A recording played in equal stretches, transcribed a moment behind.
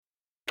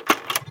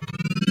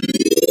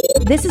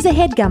This is a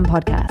HeadGum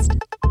podcast.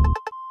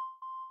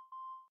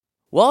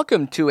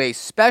 Welcome to a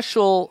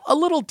special, a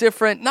little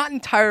different, not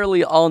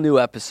entirely all-new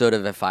episode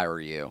of If I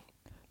Were You.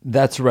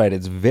 That's right.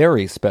 It's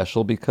very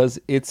special because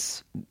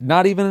it's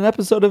not even an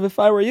episode of If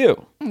I Were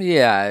You.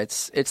 Yeah,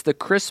 it's the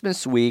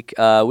Christmas week.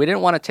 We didn't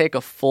want to take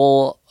a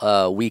full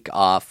week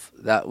off.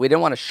 We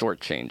didn't want to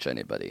shortchange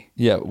anybody.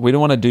 Yeah, we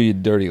don't want to do you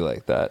dirty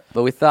like that.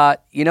 But we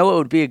thought, you know what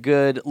would be a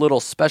good little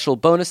special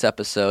bonus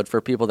episode for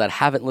people that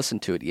haven't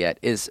listened to it yet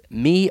is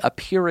me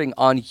appearing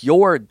on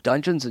your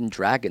Dungeons &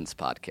 Dragons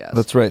podcast.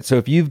 That's right. So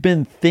if you've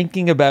been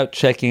thinking about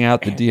checking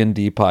out the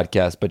D&D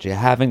podcast, but you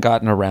haven't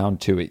gotten around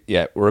to it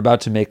yet, we're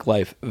about to make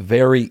life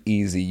very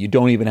easy. You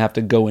don't even have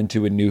to go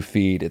into a new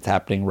feed. It's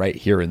happening right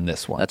here in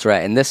this one. That's right.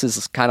 And this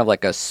is kind of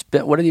like a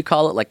what do you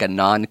call it? Like a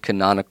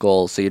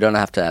non-canonical, so you don't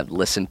have to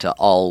listen to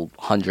all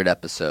 100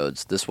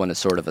 episodes. This one is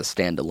sort of a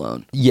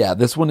standalone. Yeah,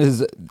 this one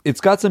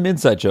it's got some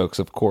inside jokes,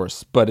 of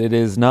course, but it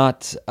is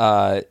not,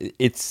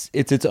 it's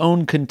its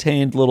own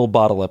contained little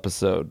bottle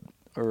episode.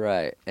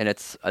 Right. And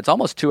it's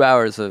almost 2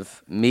 hours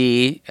of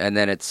me, and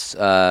then it's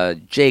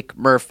Jake,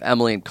 Murph,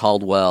 Emily, and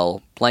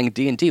Caldwell playing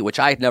D&D, which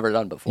I had never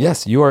done before.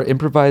 Yes, you are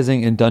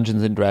improvising in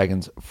Dungeons &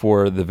 Dragons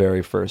for the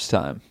very first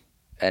time.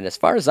 And as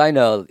far as I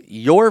know,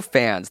 your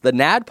fans, the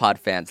NADDPod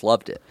fans,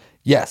 loved it.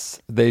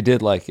 Yes, they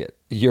did like it.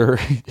 Your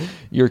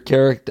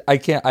character, I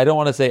don't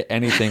want to say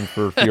anything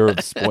for fear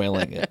of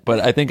spoiling it, but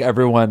I think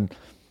everyone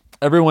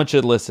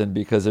should listen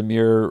because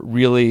Amir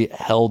really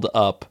held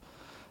up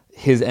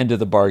his end of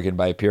the bargain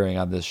by appearing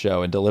on this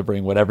show and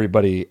delivering what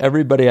everybody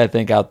I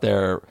think out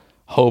there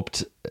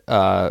hoped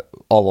all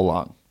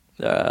along.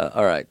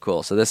 All right,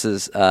 cool. So this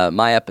is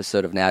my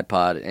episode of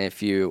NADDPod, and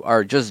if you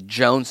are just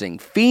jonesing,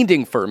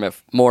 fiending for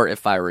more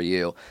If I Were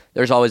You,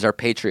 there's always our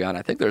Patreon.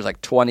 I think there's like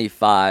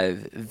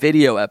 25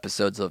 video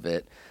episodes of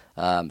it.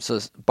 So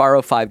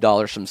borrow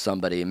 $5 from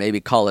somebody, maybe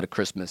call it a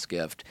Christmas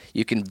gift.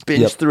 You can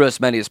binge through as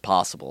many as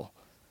possible.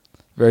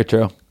 Very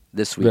true.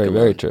 This week very, alone.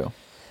 very true.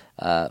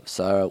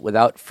 So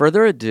without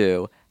further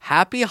ado,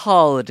 happy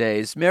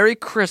holidays, Merry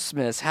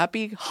Christmas,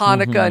 happy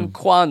Hanukkah and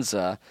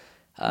Kwanzaa.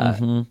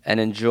 And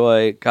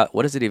enjoy, God,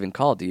 what is it even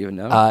called? Do you even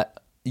know?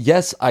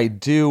 Yes, I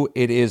do.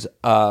 It is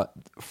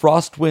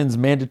Frostwind's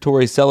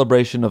mandatory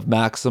celebration of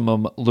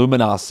maximum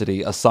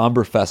luminosity, a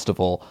somber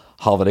festival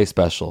holiday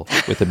special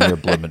with Amir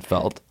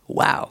Blumenfeld.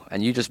 Wow.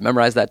 And you just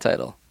memorized that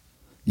title?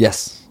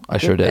 Yes, I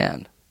sure did.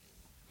 Man.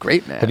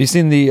 Great man. Have you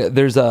seen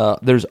there's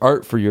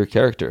art for your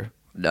character?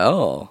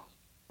 No.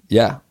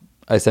 Yeah.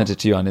 I sent it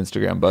to you on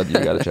Instagram, bud. You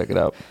got to check it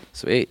out.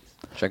 Sweet.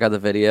 Check out the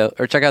video,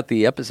 or check out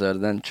the episode,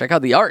 and then check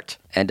out the art.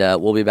 And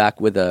we'll be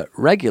back with a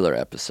regular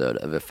episode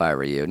of If I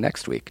Were You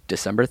next week,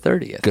 December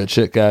 30th. Good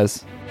shit,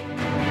 guys.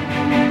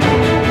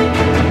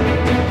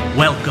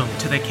 Welcome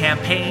to the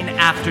campaign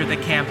after the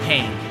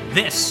campaign.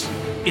 This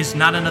is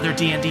not another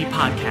D&D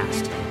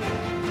podcast.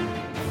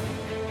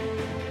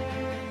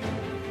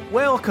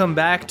 Welcome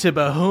back to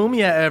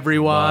Bohemia,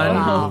 everyone.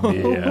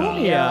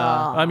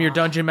 Yeah. I'm your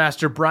Dungeon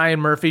Master,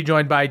 Brian Murphy,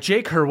 joined by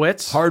Jake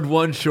Hurwitz. Hard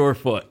one,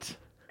 Surefoot.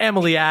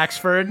 Emily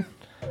Axford.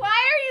 Why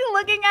are you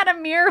looking at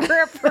Amir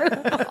for approval?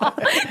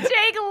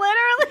 Jake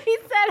literally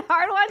said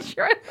hard one,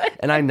 short one.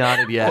 And I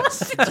nodded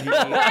yes.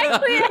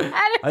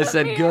 I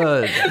said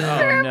good.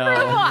 Oh, no.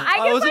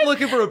 I wasn't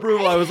looking for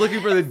approval. I was looking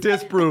for the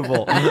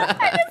disapproval. I guess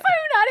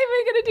I'm not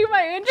even going to do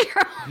my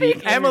intro.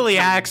 Emily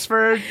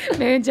Axford.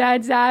 Man,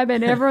 Chad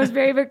Simon, everyone's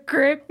favorite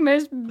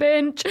Christmas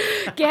bench.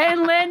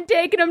 Getting Lynn,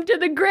 taking him to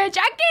the Grinch.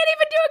 I can't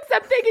even do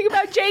except thinking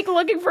about Jake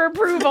looking for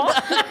approval.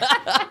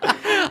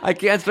 I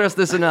can't stress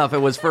this enough. It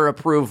was for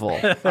approval.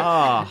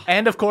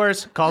 And, of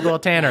course, Caldwell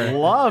Tanner.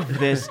 Love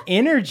this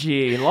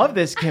energy. Love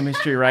this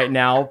chemistry right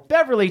now.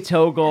 Beverly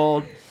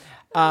Togold.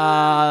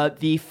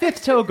 The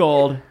fifth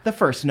Togold, the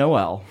first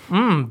Noel.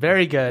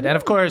 Very good. And,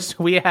 of course,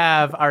 we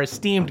have our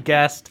esteemed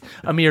guest,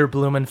 Amir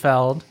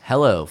Blumenfeld.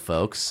 Hello,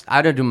 folks.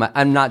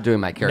 I'm not doing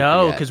my character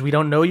No, yet. because we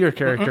don't know your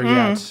character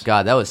yet.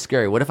 God, that was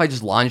scary. What if I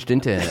just launched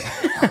into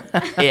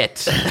it?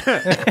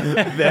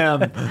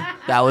 Them.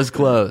 That was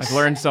close. I've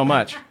learned so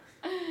much.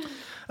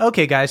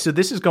 Okay, guys, so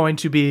this is going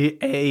to be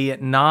a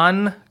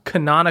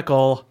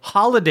non-canonical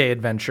holiday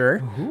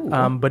adventure,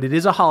 but it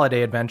is a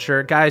holiday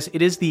adventure. Guys,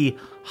 it is the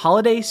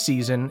holiday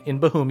season in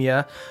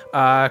Bohemia.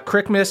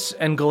 Christmas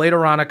and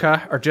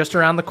Galateronica are just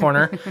around the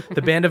corner.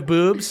 The Band of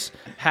Boobs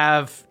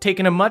have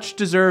taken a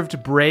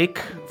much-deserved break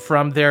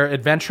from their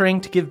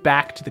adventuring to give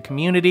back to the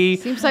community.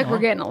 Seems like we're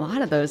getting a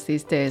lot of those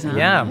these days, huh?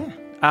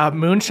 Yeah.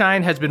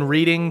 Moonshine has been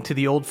reading to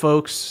the old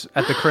folks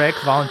at the crick,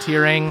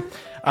 volunteering.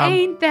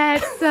 Ain't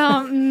that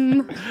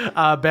something?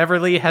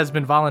 Beverly has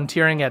been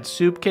volunteering at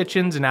soup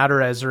kitchens in Outer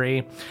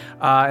Esri.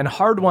 And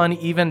Hard One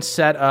even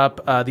set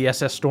up the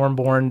SS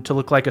Stormborn to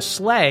look like a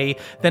sleigh,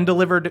 then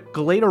delivered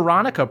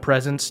Galateronica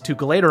presents to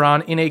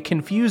Galateron in a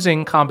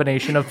confusing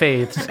combination of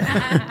faiths.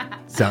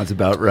 Sounds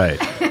about right.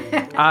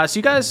 So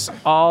you guys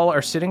all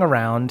are sitting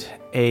around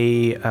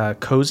a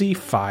cozy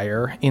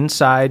fire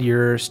inside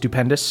your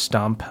stupendous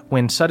stump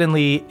when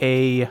suddenly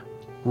a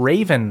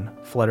raven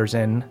flutters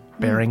in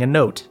bearing a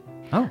note.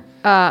 Oh.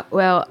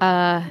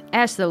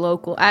 Ask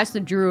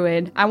the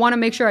druid. I want to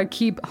make sure I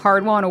keep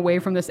Hardwan away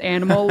from this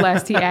animal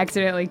lest he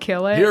accidentally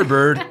kill it. Here,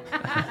 bird.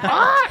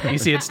 You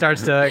see it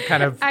starts to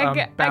kind of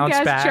I bounce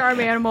cast back. charm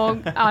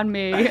animal on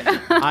me.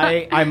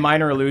 I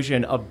minor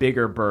illusion a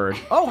bigger bird.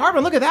 Oh,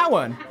 Harbin, look at that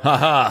one.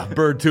 Haha,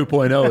 bird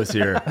 2.0 is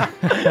here.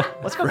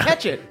 Let's go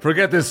catch it.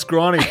 Forget this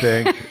scrawny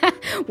thing.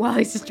 While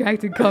he's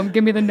distracted, come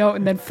give me the note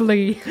and then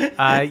flee.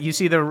 You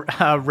see the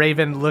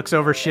raven looks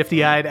over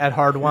shifty-eyed at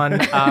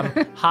Hardwan,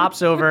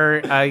 hops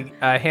over,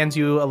 hands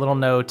you a little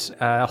note,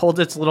 holds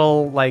its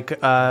little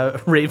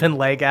raven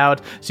leg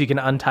out so you can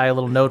untie a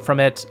little note from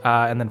it,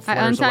 and then I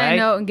flutters untie away. a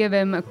note and give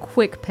him a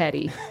quick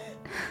petty.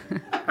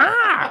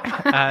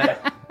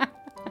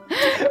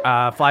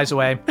 Flies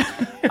away.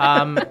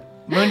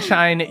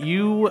 Moonshine,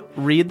 you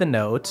read the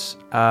note,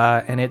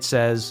 and it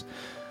says,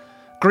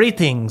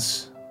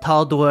 "Greetings,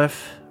 tall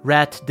dwarf,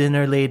 rat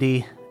dinner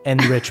lady,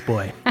 and rich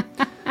boy.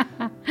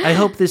 I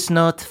hope this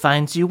note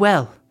finds you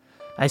well.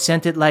 I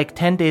sent it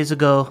 10 days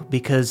ago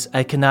because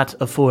I cannot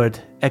afford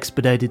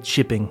expedited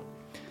shipping.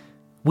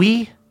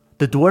 We,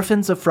 the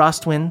Dwarfins of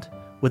Frostwind,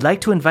 would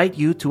like to invite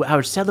you to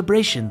our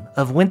celebration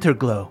of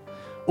Winterglow,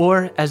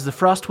 or as the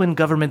Frostwind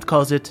government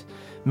calls it,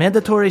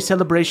 mandatory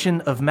celebration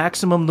of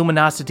maximum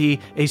luminosity,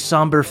 a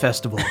somber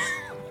festival.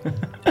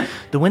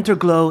 The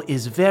Winterglow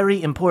is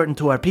very important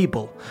to our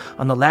people.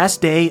 On the last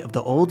day of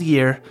the old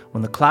year,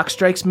 when the clock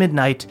strikes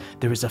midnight,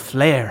 there is a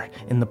flare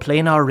in the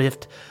planar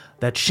rift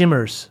that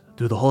shimmers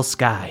through the whole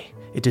sky.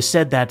 It is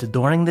said that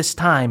during this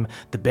time,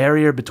 the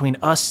barrier between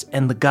us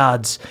and the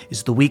gods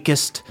is the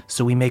weakest,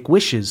 so we make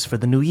wishes for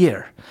the new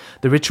year.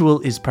 The ritual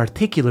is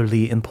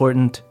particularly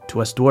important to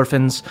us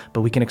dwarfins,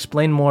 but we can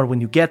explain more when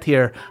you get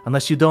here,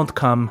 unless you don't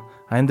come.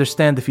 I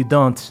understand if you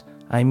don't.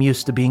 I'm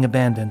used to being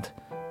abandoned.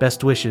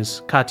 Best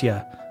wishes,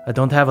 Katya. I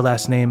don't have a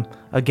last name.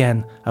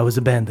 Again, I was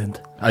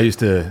abandoned." I used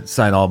to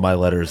sign all my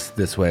letters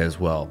this way as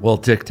well. Well,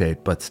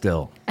 dictate, but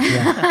still.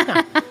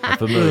 A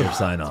familiar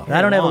sign-off.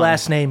 I don't have a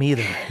last name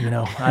either.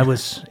 I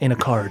was in a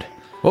card.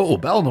 Oh,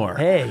 Balnor.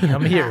 Hey,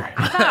 I'm here.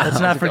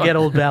 Let's not forget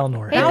old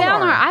Balnor. Hey,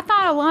 Balnor, I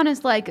thought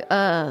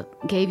Alanis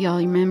gave you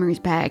all your memories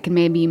back, and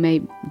maybe you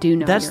may do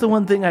know. That's the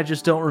one thing I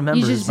just don't remember.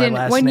 You just is my didn't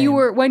last when name.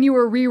 you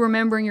were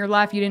re-remembering your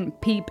life. You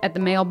didn't peep at the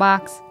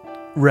mailbox.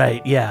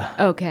 Right? Yeah.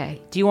 Okay.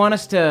 Do you want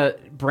us to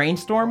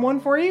brainstorm one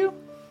for you?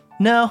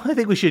 No, I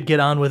think we should get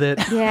on with it.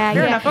 Yeah.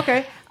 Fair enough.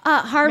 Okay.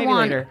 Hard Maybe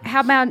one. later. How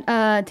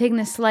about taking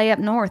a sleigh up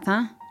north,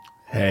 huh?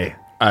 Hey,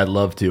 I'd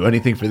love to.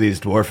 Anything for these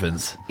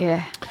dwarfins.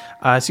 Yeah.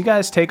 So you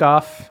guys take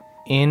off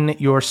in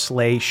your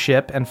sleigh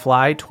ship and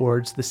fly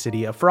towards the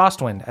city of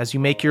Frostwind. As you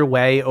make your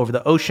way over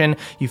the ocean,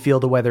 you feel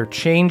the weather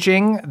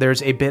changing.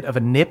 There's a bit of a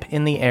nip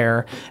in the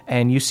air,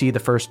 and you see the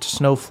first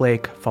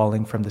snowflake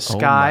falling from the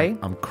sky.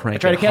 I'm cranking.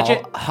 try to catch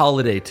it.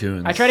 Holiday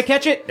tunes. I try to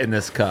catch it. in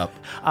this cup.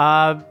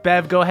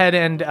 Bev, go ahead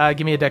and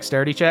give me a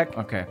dexterity check.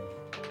 Okay.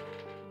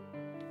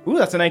 Ooh,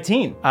 that's a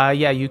 19.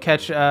 Yeah, you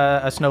catch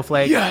a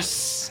snowflake.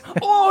 Yes.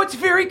 Oh, it's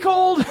very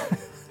cold.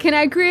 Can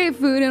I create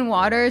food and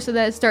water so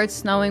that it starts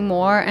snowing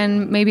more,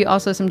 and maybe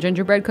also some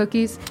gingerbread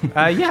cookies?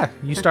 Yeah,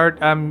 you start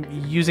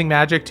using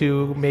magic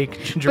to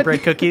make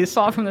gingerbread cookies.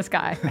 Fall from the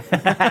sky.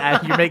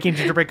 You're making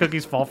gingerbread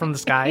cookies fall from the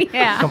sky.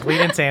 Yeah.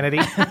 Complete insanity.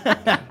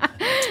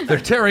 They're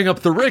tearing up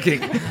the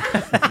rigging.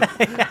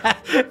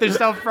 There's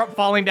stuff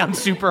falling down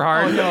super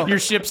hard. Oh, no. Your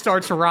ship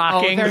starts Oh,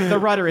 rocking. the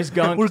rudder is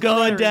gone. We're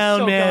going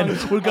down, man.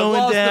 We're going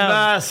Lost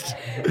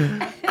down. the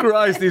mast.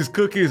 Christ, these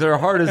cookies are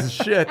hard as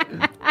shit.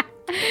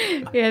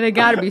 Yeah, they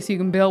gotta be so you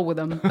can build with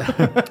them.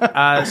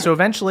 So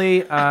eventually,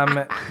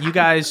 you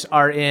guys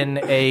are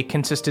in a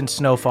consistent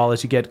snowfall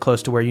as you get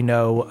close to where you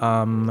know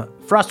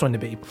Frostwind to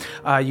be.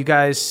 You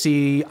guys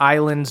see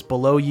islands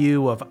below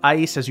you of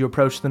ice as you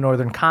approach the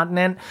northern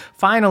continent.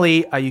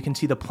 Finally, you can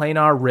see the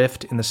planar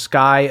rift in the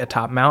sky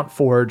atop Mount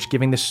Forge,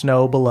 giving the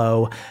snow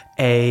below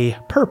a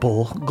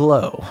purple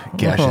glow.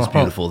 Gosh, it's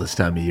beautiful this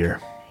time of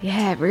year.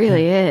 Yeah, it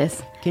really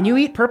is. Can you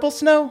eat purple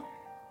snow?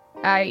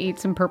 I eat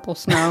some purple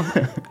snow.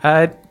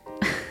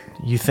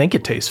 You think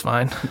it tastes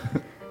fine.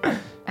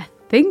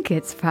 Think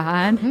it's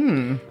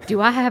fine.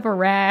 Do I have a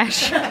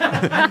rash?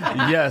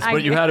 Yes,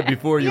 but you had it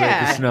before you ate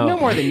the snow. No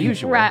more than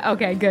usual. Right.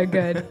 Okay.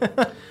 Good.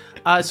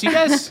 So you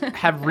guys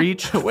have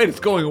reached... Wait, it's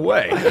going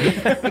away.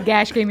 The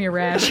gash gave me a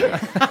rash.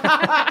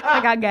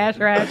 I got gash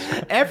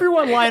rash.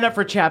 Everyone line up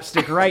for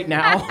chapstick right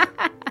now.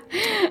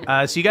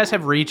 So you guys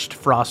have reached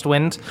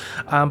Frostwind,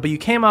 but you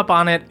came up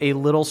on it a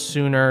little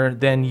sooner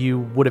than you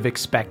would have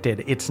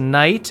expected. It's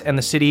night, and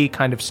the city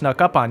kind of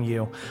snuck up on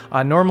you.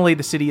 Normally,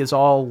 the city is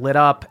all lit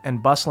up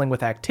and bustling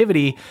with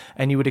activity,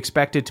 and you would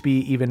expect it to be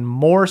even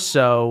more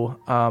so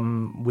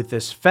with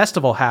this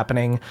festival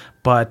happening,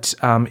 but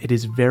it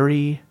is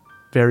very,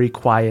 very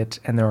quiet,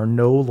 and there are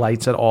no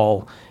lights at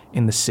all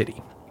in the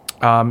city.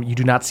 You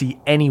do not see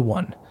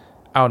anyone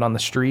out on the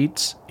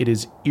streets. It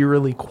is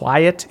eerily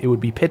quiet. It would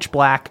be pitch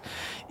black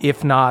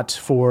if not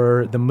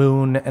for the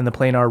moon and the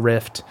planar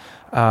rift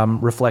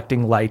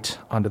reflecting light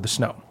onto the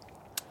snow.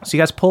 So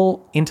you guys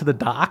pull into the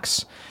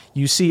docks.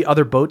 You see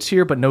other boats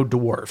here, but no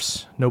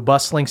dwarfs. No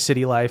bustling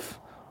city life.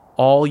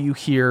 all you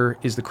hear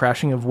is the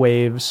crashing of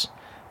waves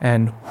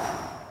and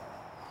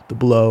the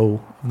blow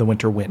of the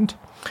winter wind.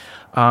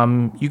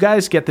 You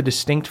guys get the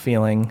distinct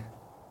feeling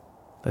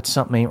that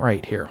something ain't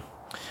right here.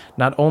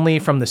 Not only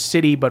from the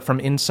city, but from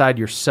inside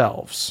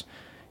yourselves.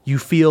 You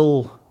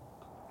feel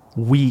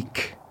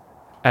weak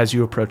as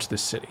you approach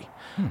this city.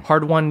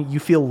 Hard One, you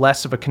feel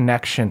less of a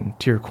connection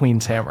to your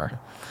Queen's Hammer.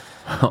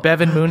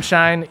 Bev and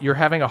Moonshine, you're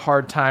having a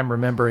hard time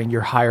remembering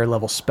your higher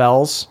level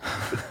spells.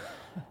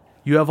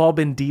 You have all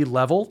been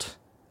de-leveled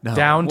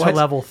down to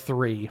level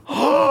 3.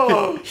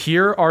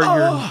 Here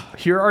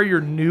are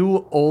your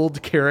new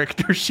old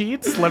character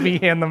sheets. Let me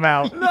hand them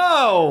out.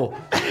 No!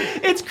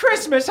 It's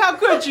Christmas. How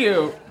could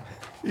you?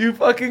 You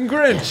fucking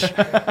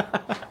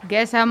Grinch.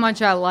 Guess how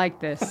much I like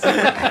this.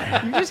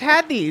 You just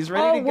had these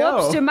ready to go.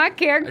 Whoops, did my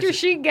character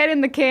sheet get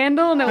in the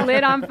candle and it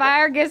lit on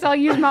fire? Guess I'll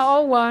use my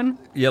old one.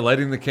 Yeah,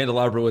 lighting the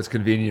candelabra was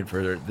convenient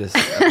for this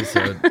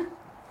episode.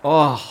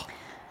 Oh,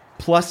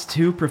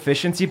 +2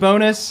 proficiency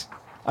bonus.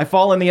 I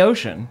fall in the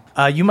ocean.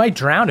 You might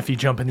drown if you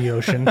jump in the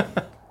ocean.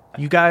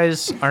 You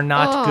guys are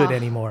not good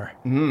anymore.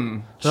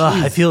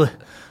 I feel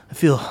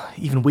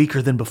even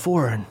weaker than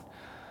before, and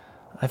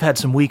I've had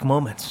some weak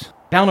moments.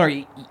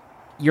 Balnor,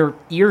 your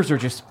ears are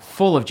just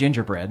full of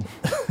gingerbread.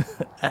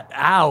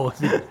 Ow.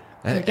 Get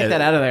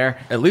that out of there.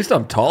 At least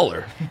I'm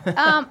taller.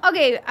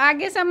 Okay, I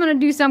guess I'm going to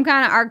do some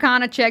kind of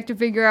Arcana check to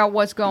figure out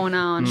what's going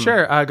on.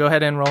 Sure, go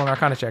ahead and roll an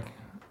Arcana check.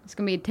 It's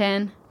going to be a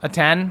 10. A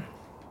 10.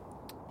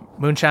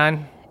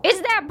 Moonshine.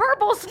 It's that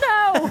purple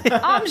snow!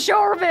 I'm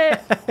sure of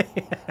it.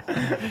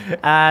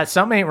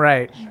 Something ain't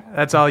right.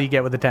 That's all you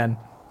get with a 10.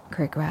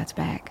 Crick Rat's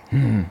back.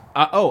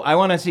 I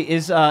want to see,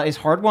 is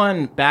Hard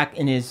One back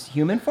in his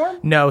human form?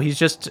 No, he's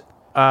just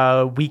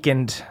a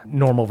weakened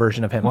normal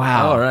version of him.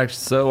 Wow. Oh, actually,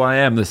 so I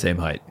am the same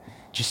height.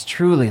 Just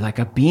truly like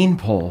a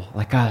beanpole,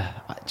 like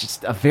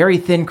just a very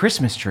thin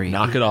Christmas tree.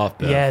 Knock it off,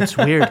 Bill. Yeah, it's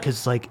weird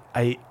because like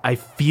I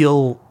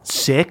feel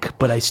sick,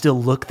 but I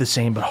still look the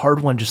same. But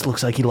Hard One just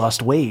looks like he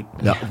lost weight.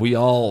 No, we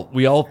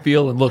all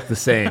feel and look the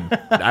same.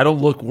 I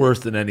don't look worse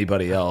than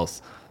anybody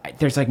else.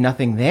 There's like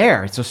nothing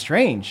there. It's so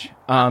strange.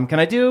 Can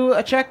I do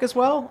a check as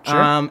well? Sure.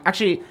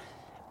 Actually,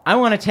 I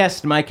want to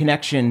test my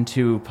connection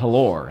to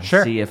Pelor and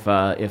Sure. see if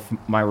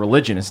my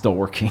religion is still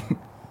working.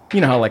 You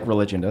know how like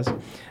religion does.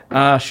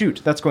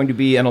 Shoot, that's going to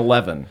be an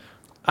 11.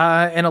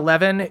 An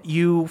 11,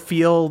 you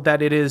feel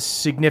that it is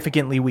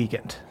significantly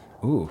weakened.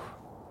 Ooh.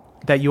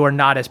 That you are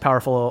not as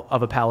powerful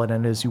of a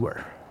paladin as you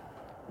were.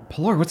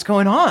 Pelor, what's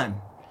going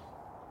on?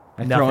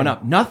 I'm throwing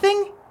up.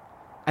 Nothing?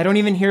 I don't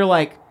even hear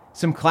like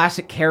some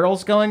classic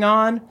carols going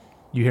on.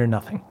 You hear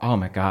nothing. Oh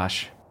my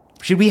gosh.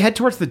 Should we head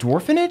towards the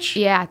dwarfenage?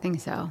 Yeah, I think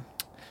so.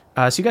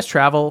 So you guys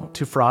travel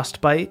to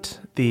Frostbite,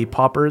 the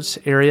paupers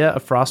area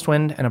of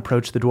Frostwind, and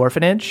approach the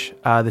dwarfenage,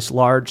 this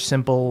large,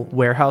 simple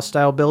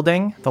warehouse-style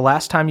building. The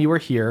last time you were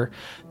here,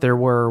 there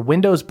were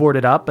windows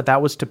boarded up, but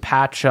that was to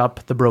patch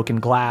up the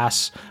broken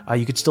glass.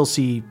 You could still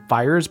see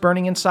fires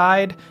burning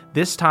inside.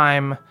 This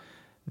time,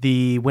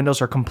 the windows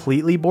are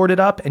completely boarded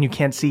up, and you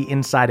can't see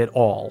inside at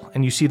all.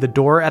 And you see the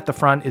door at the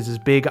front is this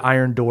big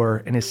iron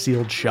door and is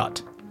sealed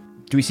shut.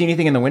 Do we see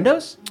anything in the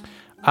windows?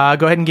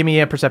 Go ahead and give me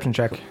a perception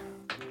check.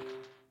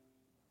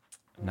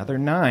 Another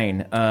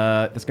 9.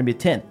 That's going to be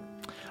a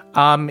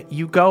 10.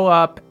 You go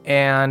up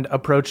and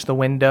approach the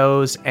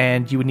windows,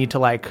 and you would need to,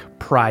 like,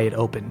 pry it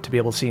open to be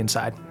able to see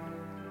inside.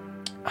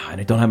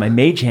 And I don't have my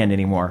mage hand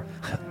anymore.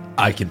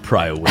 I can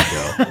pry a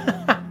window.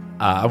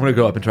 I'm going to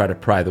go up and try to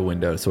pry the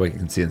window so I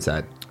can see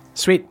inside.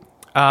 Sweet.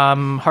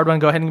 Hard One,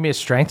 go ahead and give me a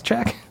strength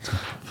check.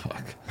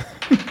 Fuck.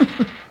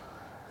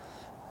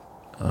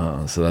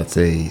 So that's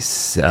a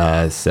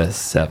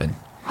 7.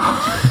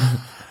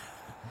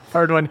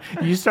 Hard One,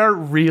 you start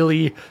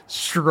really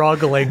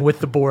struggling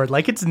with the board.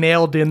 Like, it's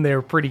nailed in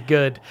there pretty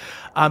good.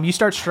 You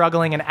start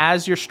struggling, and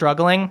as you're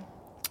struggling,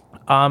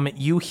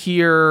 you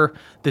hear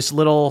this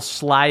little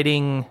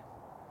sliding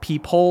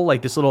peephole,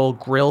 like this little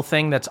grill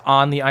thing that's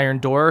on the iron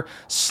door,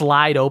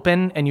 slide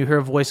open, and you hear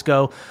a voice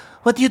go,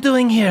 "What are you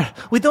doing here?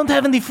 We don't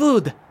have any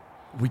food."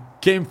 We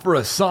came for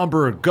a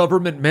somber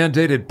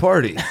government-mandated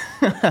party.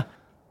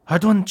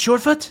 Hard One,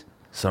 Surefoot?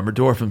 Summer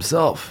Dwarf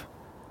himself.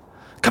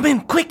 Come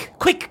in, quick,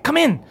 come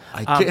in.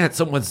 I can't.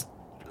 Someone's,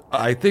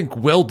 I think,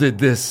 welded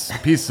this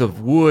piece of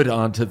wood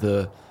onto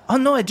the... Oh,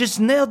 no, I just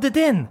nailed it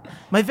in.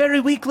 My very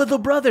weak little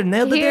brother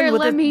nailed it Here, in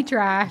with let it. me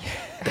try.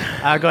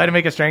 Go ahead and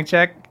make a strength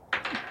check.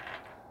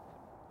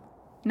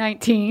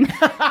 19.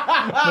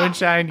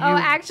 Moonshine, you... Oh,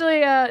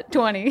 actually,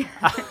 20.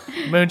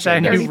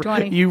 Moonshine, Dirty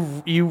 20.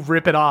 you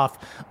rip it off.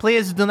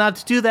 Please do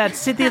not do that.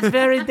 City is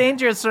very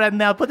dangerous right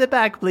now. Put it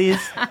back, please.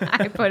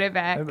 I put it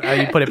back.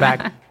 You put it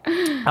back.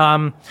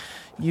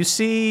 You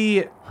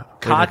see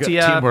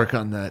Katya. Teamwork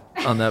on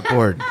that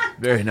board.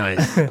 Very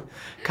nice.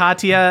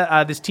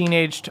 Katya, this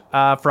teenaged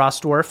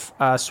frost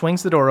dwarf,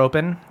 swings the door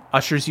open,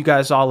 ushers you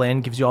guys all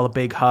in, gives you all a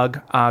big hug,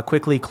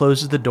 quickly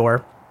closes the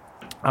door.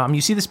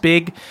 You see this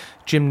big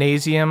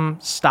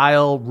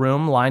gymnasium-style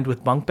room lined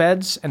with bunk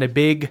beds and a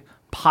big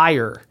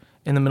pyre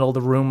in the middle of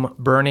the room,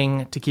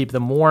 burning to keep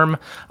them warm.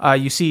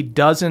 You see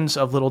dozens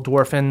of little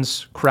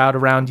dwarfins crowd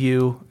around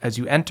you as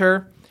you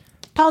enter.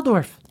 Tall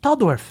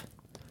dwarf,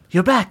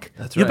 you're back.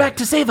 That's You're right. back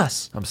to save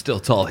us. I'm still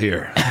tall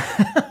here.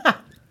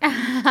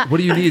 What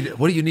do you need?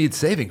 What do you need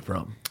saving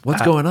from?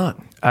 What's going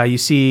on? You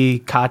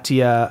see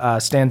Katya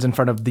stands in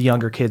front of the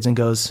younger kids and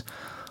goes,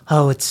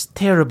 "Oh, it's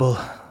terrible.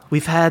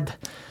 We've had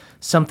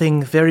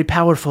something very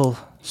powerful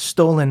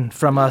stolen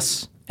from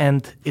us,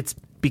 and it's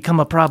become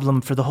a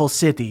problem for the whole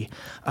city.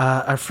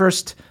 Our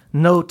first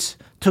note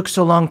took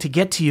so long to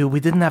get to you, we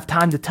didn't have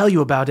time to tell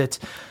you about it,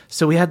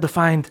 so we had to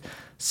find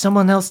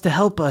someone else to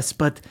help us,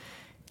 but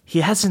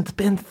he hasn't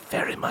been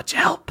very much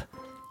help."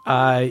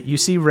 You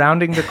see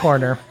rounding the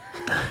corner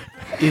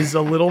is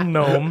a little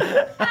gnome.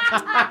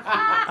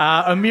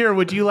 Amir,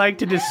 would you like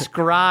to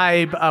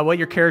describe what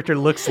your character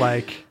looks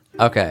like?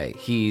 Okay,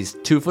 he's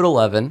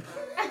 2'11",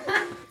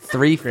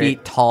 3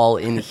 feet tall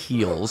in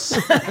heels,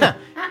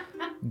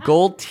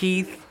 gold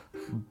teeth,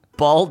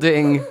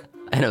 balding,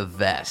 and a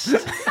vest.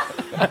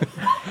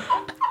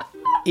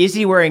 Is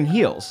he wearing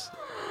heels?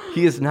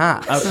 He is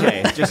not.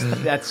 Okay, just a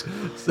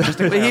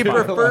But he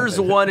prefers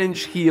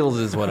 1-inch heels,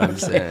 is what I'm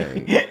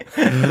saying.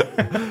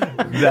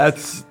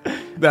 That's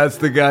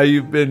the guy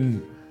you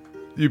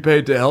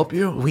paid to help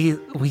you?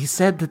 We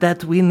said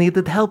that we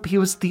needed help. He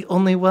was the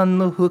only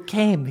one who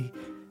came.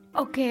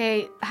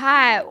 Okay,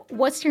 hi.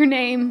 What's your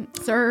name,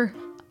 sir?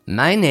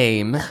 My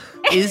name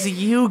is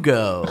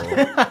Hugo.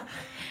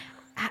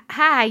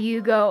 Hi,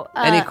 Hugo.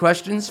 Any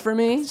questions for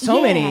me?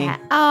 so many.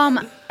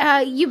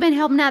 You've been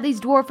helping out these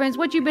dwarfins.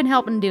 What you been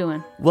helping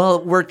doing?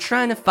 Well, we're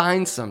trying to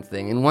find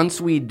something, and once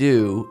we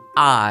do,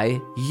 I,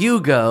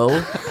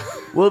 Hugo,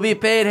 will be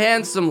paid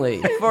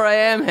handsomely, for I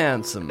am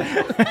handsome.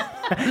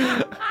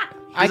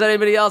 Does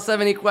anybody else have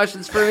any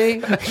questions for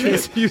me?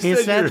 You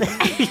said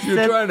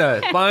you're trying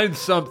to find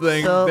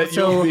something that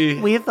you'll be...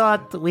 we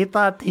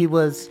thought he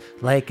was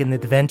like an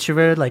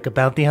adventurer, like a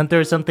bounty hunter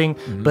or something,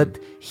 but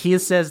he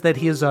says that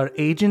he is our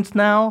agent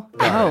now,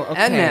 Oh,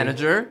 okay. And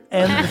manager.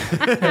 and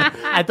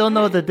I don't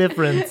know the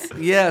difference.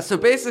 Yeah, so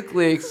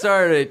basically,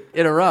 sorry to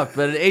interrupt,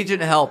 but an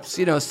agent helps,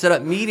 set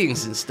up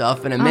meetings and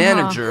stuff, and a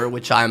manager,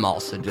 which I'm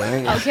also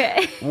doing, is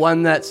Okay.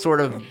 one that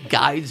sort of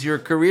guides your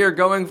career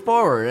going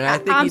forward, and I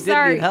think I'm he did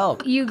sorry, need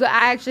help. Hugo.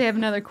 I actually have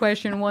another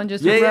question. One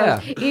just Yeah,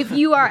 arose. If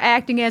you are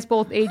acting as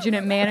both agent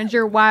and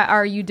manager, why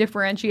are you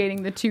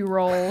differentiating the two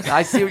roles?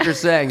 I see what you're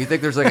saying. You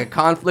think there's like a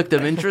conflict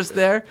of interest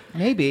there?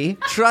 Maybe.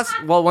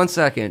 Well, 1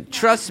 second.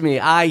 Trust me,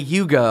 I,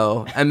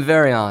 Hugo, am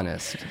very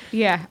honest.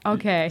 Yeah.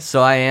 Okay.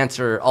 So I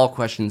answer all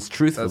questions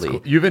truthfully.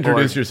 You've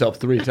introduced yourself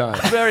 3 times.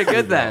 Very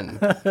good then.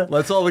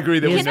 Let's all agree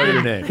that we know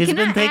your name. He's Can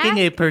been I taking ask?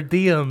 a per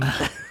diem.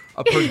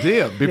 A per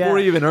diem before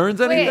he even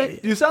earns anything.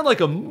 Wait. You sound like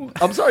I'm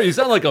sorry. You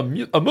sound like a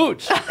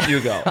mooch.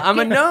 Hugo. I'm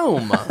a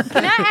gnome.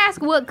 Can I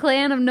ask what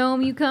clan of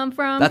gnome you come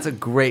from? That's a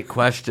great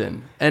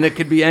question. And it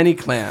could be any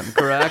clan,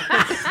 correct?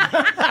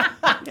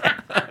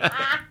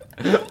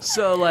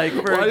 So, like,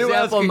 for Why are you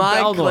example,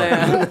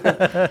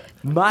 asking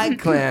my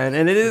clan,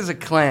 and it is a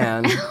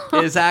clan,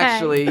 is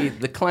actually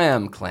the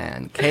Clam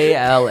Clan.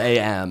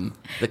 KLAM,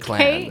 the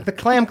clan. The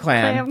Clam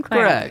Clan. Clam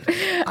clan. Correct.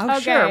 Oh, Okay.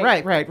 sure.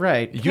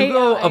 Right.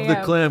 Hugo of the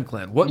KLAM. Clam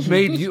Clan. What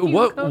made you?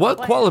 What Clam.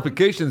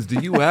 qualifications do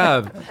you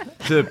have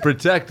to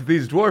protect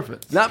these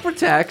dwarfins? Not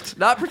protect.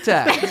 That's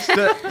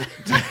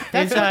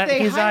He's what our, they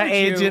he's our hired you.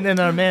 agent and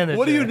our manager.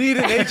 What do you need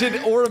an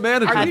agent or a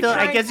manager?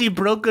 I guess he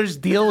brokers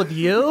deal with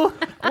you.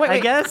 I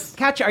guess.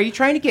 Katya, are you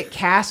trying to get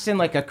cast in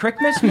like a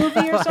Christmas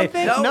movie or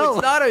something? No,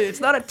 it's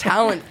not a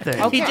talent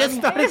thing. He just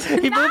started.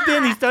 He moved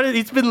in.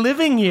 He's been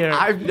living here.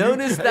 I've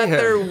noticed that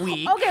they're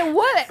weak. Okay,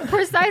 what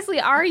precisely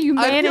are you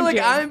I managing? feel like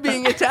I'm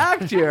being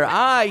attacked here.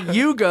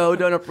 Hugo,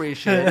 don't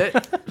appreciate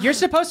it. You're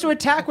supposed to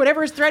attack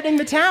whatever is threatening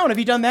the town. Have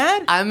you done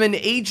that? I'm an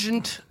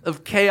agent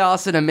of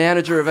chaos and a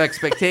manager of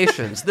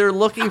expectations. They're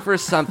looking for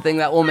something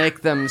that will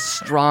make them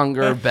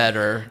stronger,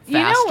 better, faster,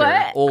 You know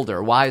what?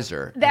 older,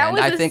 wiser. That and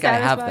was I a think I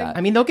have satisfying- that.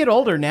 I mean, they'll get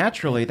older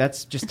naturally.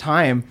 That's just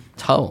time.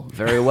 Oh,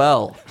 very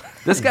well.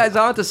 This guy's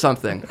onto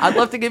something. I'd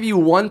love to give you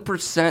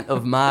 1%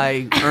 of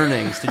my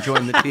earnings to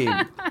join the team.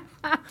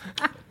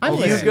 I'm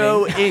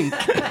Hugo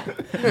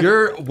Inc.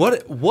 You're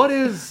what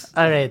is?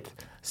 All right.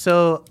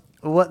 So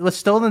what was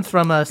stolen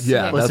from us?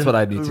 Yeah, was that's what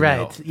I need to know.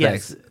 Right.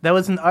 Yes. Thanks. That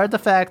was an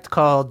artifact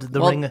called the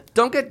Well, Ring.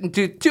 don't get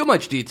into too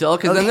much detail,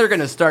 because then they're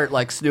going to start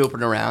like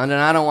snooping around, and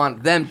I don't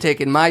want them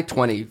taking my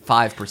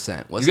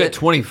 25%. Was You it?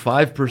 got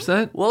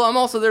 25%. Well, I'm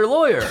also their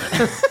lawyer.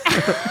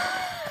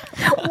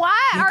 Why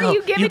are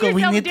you giving Hugo,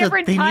 yourself they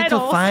different need to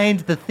titles? find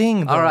the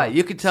thing. Though. All right,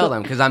 you could tell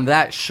them, because I'm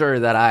that sure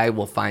that I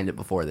will find it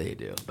before they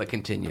do. But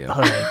continue. All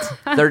right.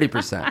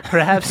 30%.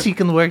 Perhaps you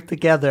can work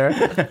together.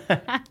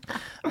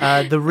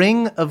 The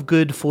Ring of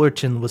Good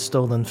Fortune was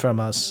stolen from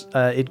us.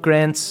 It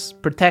grants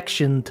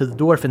protection to the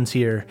dwarfins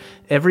here.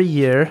 Every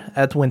year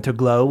at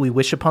Winterglow, we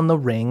wish upon the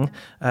ring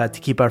to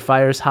keep our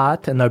fires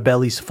hot and our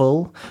bellies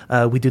full.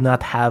 We do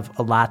not have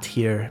a lot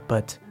here,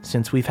 but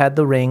since we've had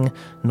the ring,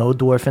 no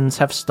dwarfins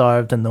have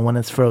starved and no one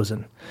is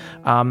frozen.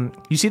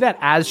 You see that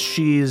as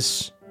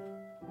she's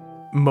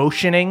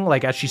motioning,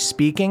 like as she's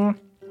speaking,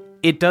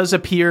 it does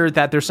appear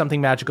that there's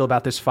something magical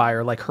about this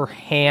fire. Like her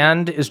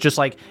hand is just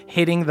like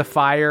hitting the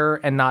fire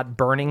and not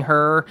burning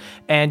her.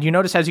 And you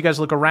notice as you guys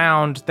look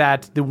around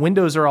that the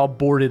windows are all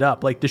boarded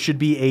up. Like this should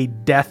be a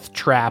death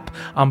trap,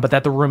 but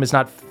that the room is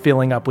not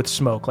filling up with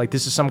smoke. Like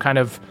this is some kind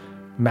of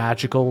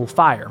magical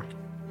fire.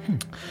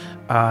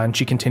 And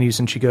she continues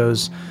and she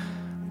goes,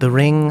 "The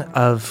ring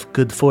of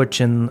good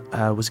fortune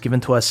was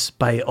given to us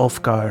by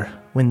Ulfgar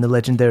when the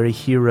legendary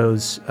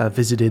heroes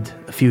visited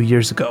a few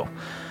years ago.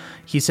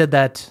 He said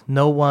that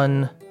no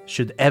one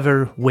should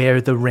ever wear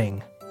the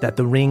ring, that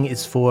the ring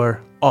is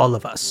for all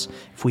of us.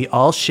 If we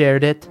all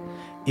shared it,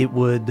 it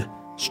would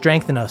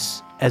strengthen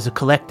us as a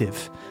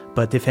collective.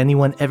 But if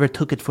anyone ever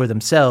took it for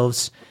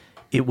themselves,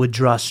 it would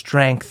draw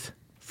strength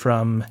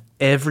from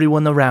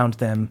everyone around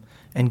them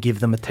and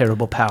give them a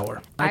terrible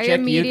power." I check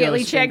immediately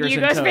Yugo's check fingers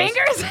and Yugo's toes.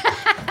 fingers.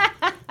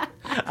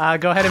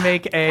 Go ahead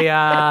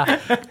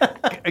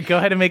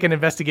and make an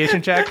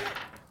investigation check.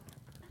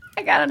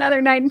 I got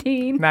another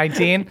 19.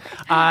 19.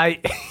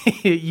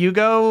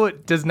 Hugo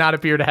does not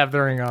appear to have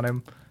the ring on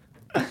him.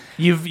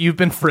 You've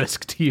been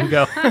frisked,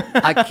 Hugo.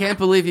 I can't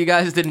believe you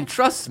guys didn't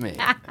trust me.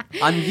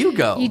 I'm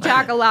Hugo. You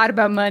talk a lot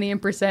about money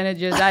and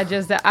percentages.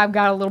 I've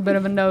got a little bit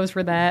of a nose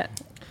for that.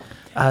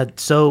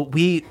 So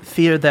we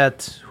fear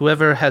that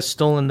whoever has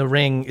stolen the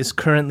ring is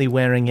currently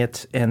wearing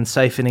it and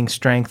siphoning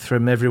strength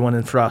from everyone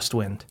in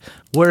Frostwind.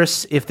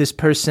 Worse, if this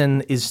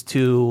person is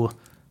to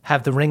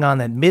have the ring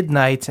on at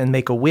midnight and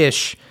make a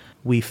wish,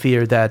 we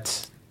fear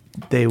that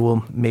they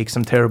will make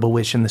some terrible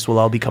wish and this will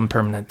all become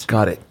permanent.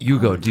 Got it.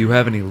 Hugo, do you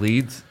have any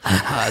leads?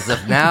 As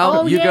of now,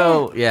 Oh,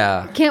 Hugo,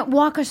 yeah. Can't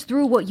walk us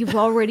through what you've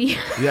already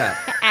Yeah.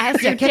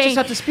 ascertained. catch us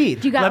up to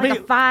speed. Do you got Let like me-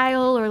 a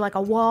file or like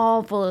a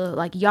wall full of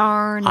like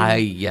yarn?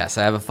 Yes,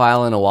 I have a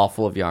file and a wall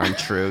full of yarn.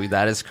 True,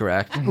 that is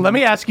correct. Let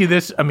me ask you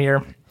this,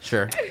 Amir.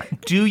 Sure.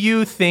 Do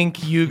you think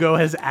Hugo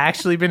has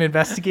actually been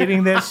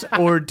investigating this,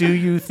 or do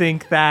you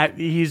think that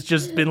he's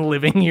just been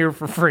living here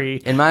for free?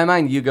 In my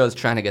mind, Hugo's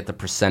trying to get the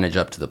percentage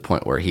up to the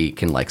point where he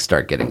can like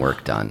start getting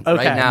work done.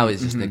 Okay. Right now,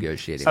 he's just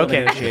negotiating.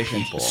 Okay, with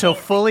people. so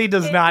fully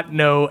does not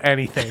know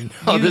anything.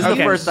 Oh, this is Okay.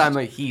 the first time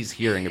he's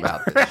hearing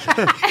about this.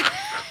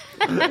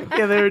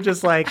 Yeah, they were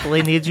just like,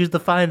 we need you to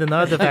find an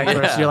artifact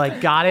first. You're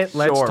like, got it.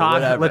 Let's Sure, talk.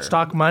 whatever. Let's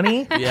talk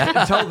money.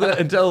 Yeah.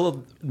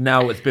 until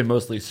now, it's been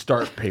mostly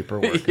start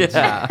paperwork.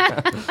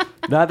 Yeah.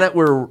 Now that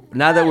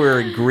we're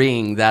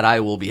agreeing that I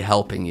will be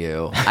helping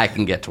you, I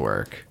can get to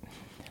work.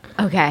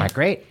 Okay.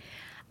 Great.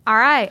 All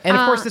right. And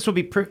of course, this will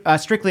be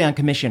strictly on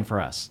commission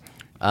for us.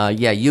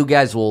 Yeah, you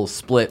guys will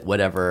split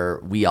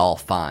whatever we all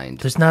find.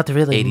 There's not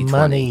really 80-20.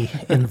 money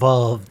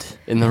involved.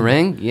 In the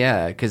ring?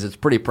 Yeah, because it's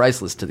pretty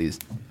priceless to these.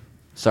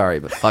 Sorry,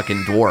 but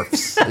fucking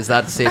dwarfs. Is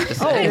that safe to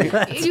say? if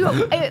Why you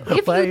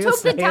are you took the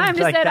saying time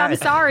to like say, I'm that?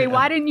 sorry,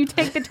 why didn't you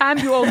take the time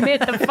to omit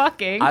the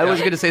fucking? I was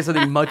going to say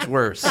something much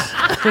worse.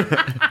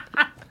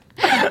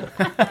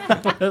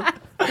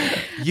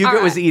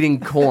 Hugo was eating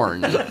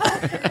corn.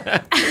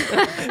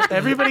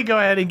 Everybody go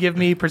ahead and give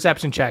me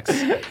perception checks.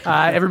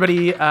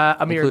 Everybody,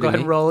 Amir, go Including ahead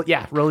and me? roll.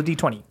 Yeah, roll a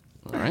d20.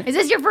 Is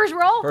this your first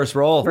roll? First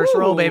roll. First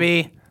roll,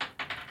 baby.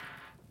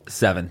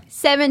 7.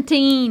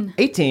 17.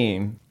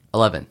 18.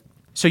 11.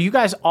 So you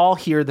guys all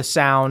hear the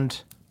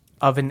sound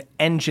of an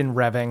engine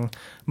revving.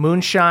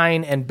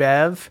 Moonshine and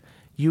Bev,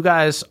 you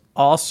guys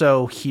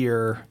also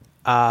hear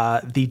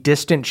the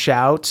distant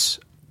shouts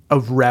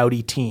of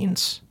rowdy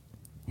teens.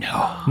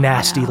 No.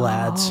 Nasty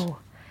lads.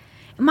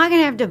 Am I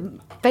going to have to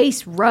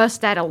face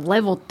Rust at a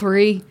level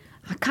 3?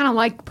 I kind of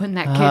like putting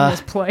that kid in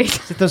his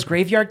place. Is it those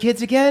graveyard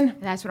kids again?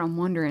 That's what I'm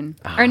wondering.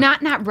 Or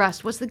not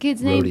Rust. What's the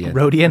kid's name?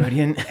 Rodian.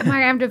 Rodian. Am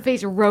I going to have to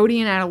face a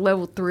Rodian at a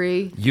level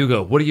 3?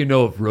 Hugo, what do you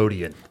know of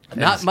Rodian?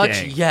 Not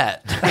much gang.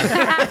 yet.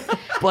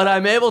 But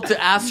I'm able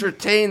to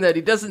ascertain that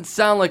he doesn't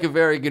sound like a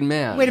very good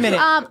man. Wait a minute.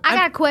 I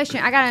got a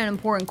question. I got an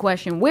important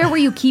question. Where were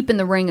you keeping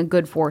the Ring of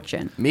Good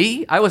Fortune?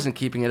 Me? I wasn't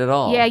keeping it at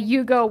all. Yeah,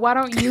 you go. Why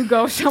don't you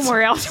go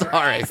somewhere else?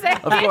 Sorry.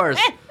 Of course.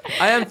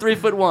 I am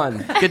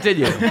 3'1".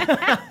 Continue.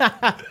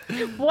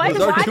 What?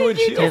 Those are Why 2 did inch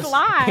you heels. just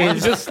lie? You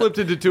just slipped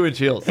into 2-inch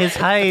heels. His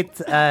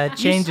height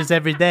changes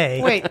every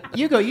day. Wait,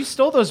 Hugo, you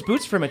stole those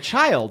boots from a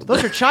child.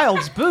 Those are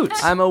child's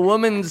boots. I'm a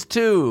woman's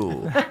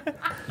too.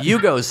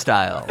 Hugo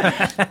style.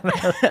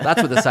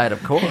 That's with a side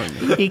of corn.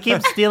 He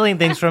keeps stealing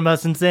things from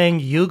us and saying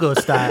Yugo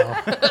style.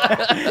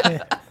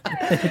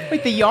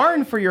 Wait, the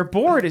yarn for your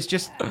board is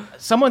just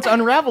someone's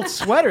unraveled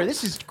sweater.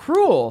 This is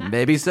cruel.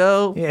 Maybe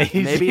so. Yeah,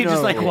 he's, Maybe he's just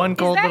no. like one Is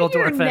cold that little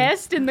your dwarf.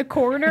 nest in the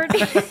corner?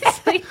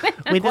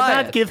 We did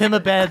not give him a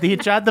bed. He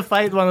tried to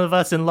fight one of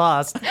us and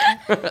lost.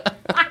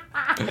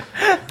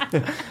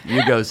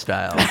 Hugo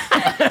style.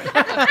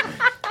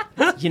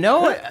 You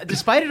know,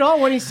 despite it all,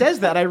 when he says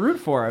that, I root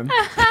for him.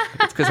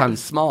 It's because I'm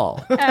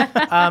small.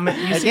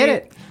 I get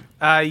it.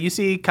 You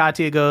see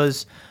Katya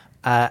goes,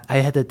 I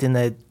had it in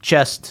a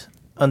chest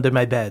under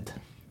my bed.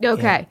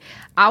 Okay.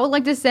 I would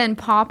like to send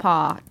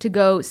Pawpaw to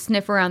go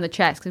sniff around the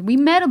chest because we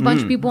met a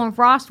bunch of people in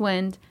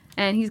Frostwind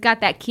and he's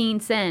got that keen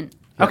scent.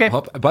 Okay.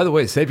 By the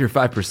way, save your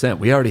 5%.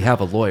 We already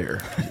have a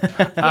lawyer.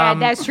 Yeah,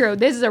 that's true.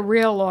 This is a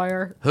real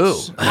lawyer. Who?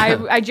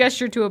 I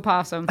gestured to a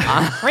possum.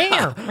 That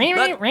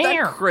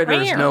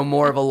critter's no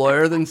more of a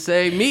lawyer than,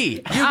 say, me.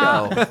 You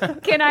go.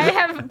 Can I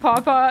have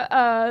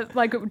Papa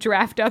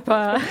draft up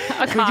a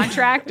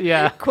contract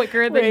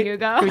quicker than you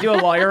go? Can we do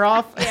a lawyer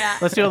off? Yeah.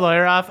 Let's do a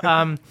lawyer off.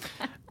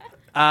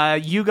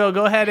 Hugo,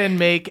 go ahead and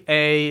make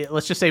a,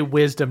 let's just say,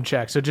 wisdom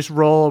check. So just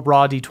roll a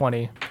raw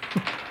d20.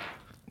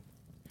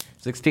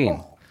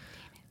 16.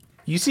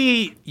 You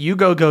see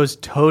Hugo goes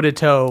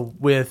toe-to-toe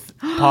with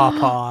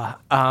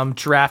Pawpaw,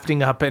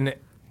 drafting up an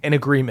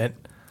agreement.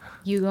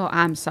 Hugo,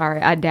 I'm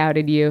sorry. I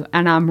doubted you,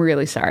 and I'm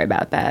really sorry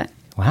about that.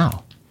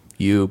 Wow.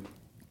 You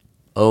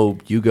owe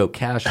Hugo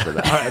cash for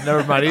that. All right,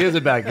 never mind. He is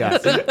a bad guy.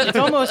 It's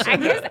almost. I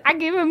guess I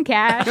give him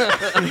cash. So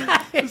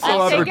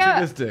I'll take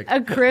opportunistic. a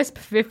crisp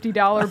 $50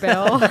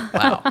 bill.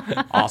 Wow.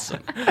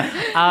 Awesome.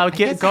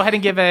 Go ahead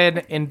and give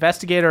an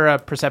investigator a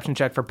perception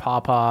check for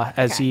Pawpaw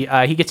as he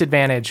gets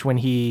advantage when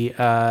he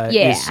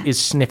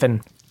is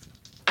sniffing.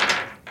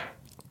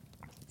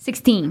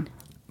 16.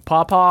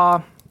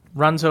 Pawpaw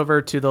runs over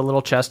to the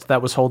little chest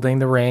that was holding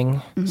the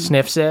ring,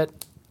 sniffs it,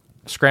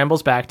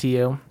 scrambles back to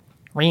you.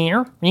 He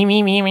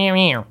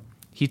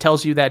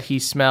tells you that he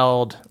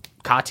smelled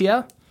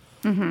Katya,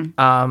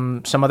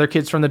 some other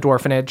kids from the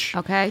dwarfenage,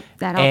 Okay,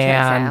 that all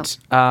checks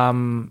out.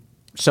 and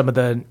some of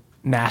the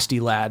nasty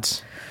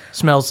lads.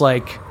 Smells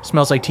like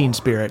Teen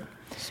Spirit.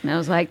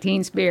 Smells like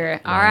Teen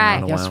Spirit. All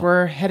right. Guess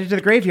we're headed to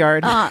the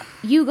graveyard.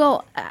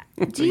 Hugo,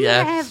 do you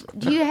Yes.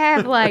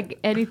 have like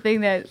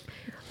anything that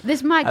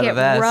this might Have a get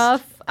vest.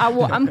 rough?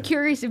 I'm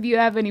curious if you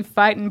have any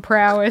fighting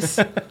prowess.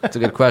 That's a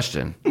good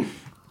question.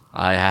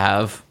 I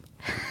have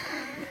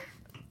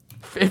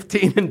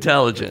 15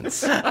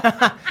 intelligence.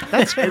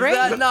 That's Is great.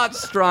 that not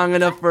strong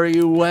enough for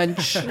you,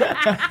 wench?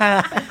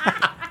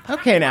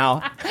 Okay, now.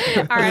 All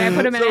right, I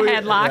put him in a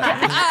headlock.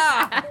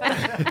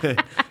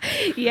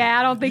 Yeah,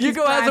 I don't think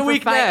Hugo he's has fine a for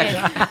weak fighting.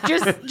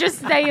 Just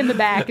stay in the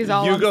back is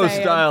all Hugo I'm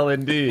saying. style,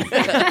 indeed.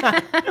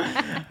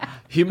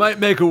 He might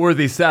make a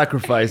worthy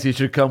sacrifice. He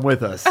should come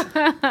with us.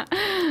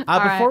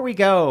 Before we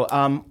go,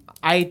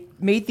 I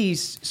made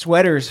these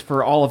sweaters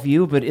for all of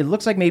you, but it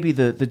looks like maybe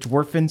the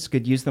dwarfins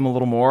could use them a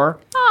little more.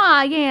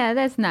 Oh, yeah,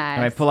 that's And I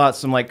nice. pull out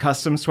some like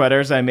custom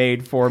sweaters I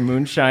made for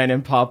Moonshine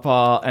and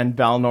Pawpaw and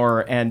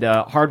Balnor. And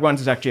Hard Ones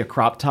is actually a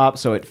crop top,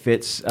 so it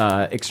fits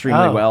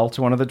extremely Oh. well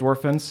to one of the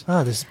dwarfins.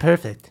 Oh, this is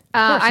perfect.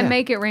 I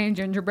make it rain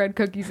gingerbread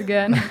cookies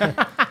again.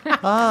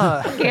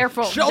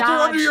 Careful. Shelter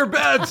dodge. under your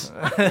beds.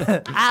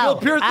 Ow,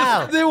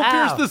 They will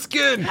pierce the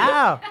skin.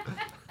 Ow.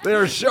 They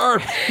are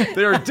sharp.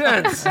 They are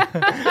dense.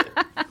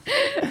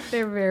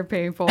 They're very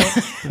painful.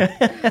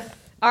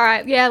 All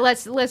right, yeah,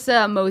 let's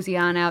mosey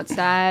on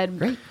outside.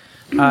 Great.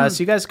 So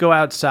you guys go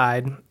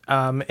outside,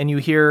 and you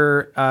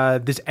hear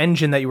this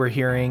engine that you were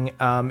hearing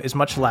is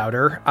much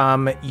louder.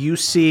 You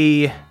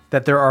see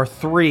that there are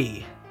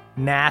 3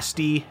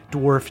 nasty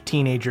dwarf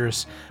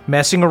teenagers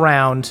messing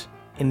around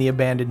in the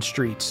abandoned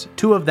streets.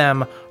 2 of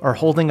them are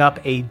holding up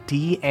a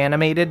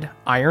de-animated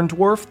iron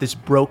dwarf, this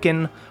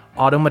broken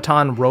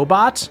automaton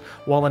robot,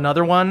 while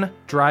another one,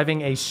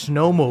 driving a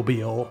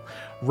snowmobile,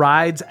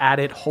 rides at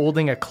it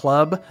holding a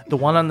club. The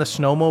one on the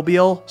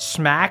snowmobile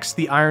smacks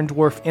the iron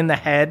dwarf in the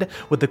head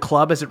with the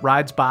club as it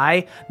rides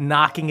by,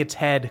 knocking its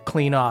head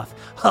clean off.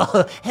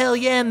 Hell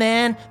yeah,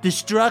 man.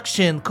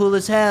 Destruction. Cool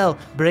as hell.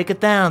 Break it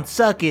down.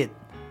 Suck it.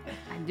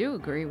 I do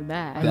agree with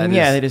that. That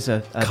Yeah, is it is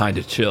a kind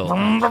of chill.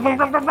 Hey,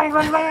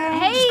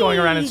 Just going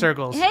around in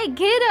circles. Hey,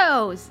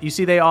 kiddos. You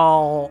see they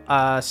all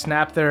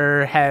snap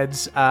their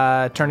heads,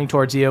 turning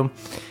towards you.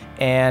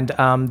 And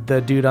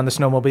the dude on the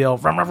snowmobile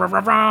vroom, vroom, vroom,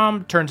 vroom,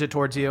 vroom, turns it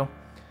towards you.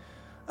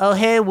 Oh,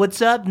 hey,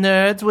 what's up,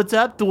 nerds? What's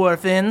up,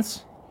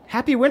 dwarfins?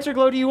 happy winter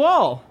glow to you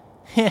all.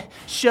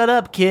 Shut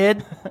up,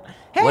 kid.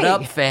 Hey. What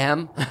up,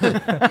 fam?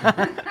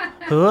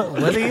 Who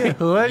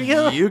are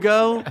you?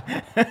 Hugo?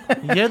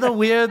 You're the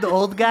weird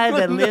old guy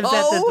that lives at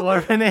the No.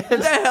 What the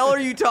dwarfenage. hell are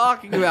you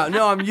talking about?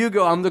 No, I'm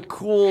Hugo. I'm the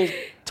cool,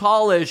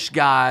 tallish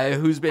guy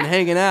who's been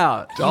hanging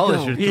out.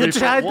 You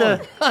tried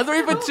to.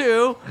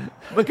 3'2",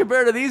 but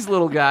compared to these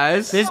little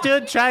guys, This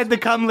dude tried to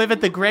come live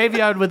at the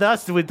graveyard with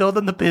us, and we told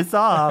him to piss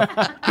off.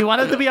 He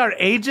wanted to be our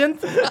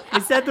agent. He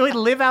said we'd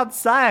live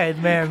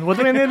outside, man. What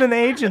do we need an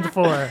agent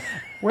for?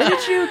 Where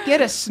did you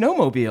get a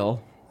snowmobile?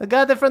 I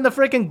got it from the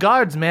freaking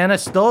guards, man. I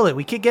stole it.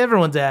 We kick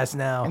everyone's ass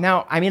now.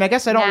 Now, I mean, I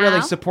guess I don't really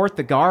Now? support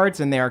the guards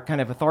and their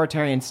kind of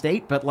authoritarian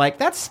state, but like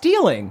that's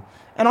stealing.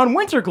 And on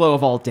winter glow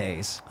of all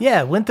days.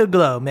 Yeah, winter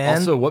glow, man.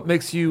 Also, what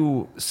makes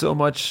you so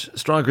much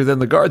stronger than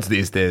the guards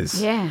these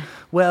days? Yeah.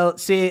 Well,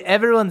 see,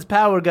 everyone's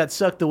power got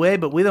sucked away,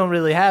 but we don't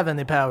really have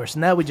any power, so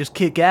now we just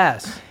kick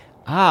ass.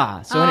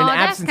 Ah, so in an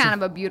that's absence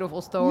kind of a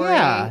beautiful story.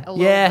 Yeah. A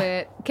little Yeah.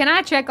 bit. Can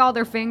I check all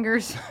their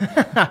fingers?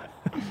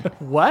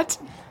 What?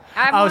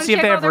 I Oh, wanna see if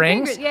check they all have their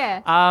rings? fingers,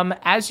 Yeah.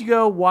 As you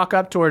go walk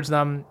up towards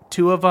them,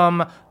 2 of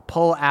them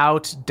pull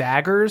out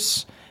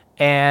daggers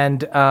And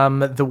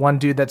the one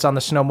dude that's on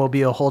the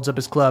snowmobile holds up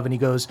his glove and he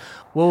goes,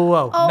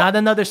 whoa, Oh, not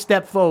another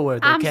step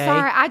forward, okay? I'm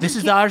sorry, this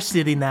is our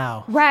city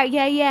now. Right,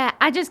 yeah.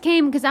 I just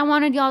came because I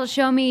wanted y'all to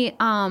show me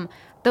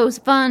those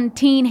fun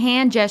teen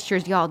hand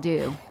gestures y'all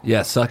do.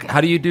 Yeah, suck.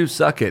 How do you do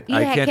suck it?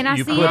 Yeah, can't. can I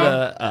you see put it?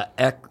 a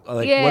X.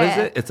 Like, Yeah. what is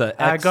it? It's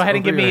a X. Go ahead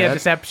and over give me your a head?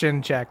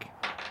 deception check.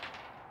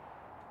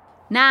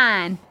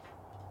 9.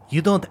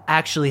 You don't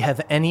actually have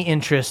any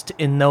interest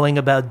in knowing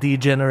about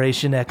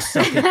D-Generation X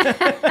sucking.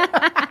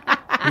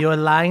 You're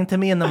lying to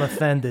me and I'm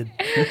offended.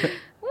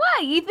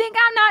 What? You think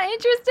I'm not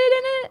interested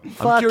in it? I'm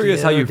Fuck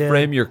curious how you dude.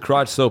 frame your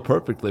crotch so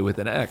perfectly with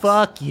an X.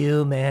 Fuck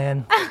you,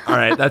 man. All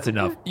right, that's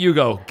enough. You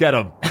go. Get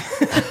him.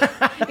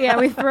 Yeah,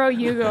 we throw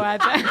Hugo at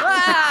that.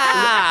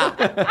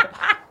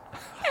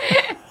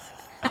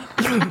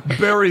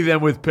 Bury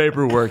them with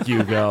paperwork,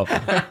 you go.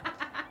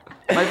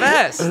 My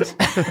vest.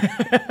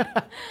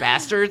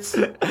 Bastards.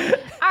 All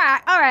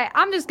right.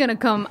 I'm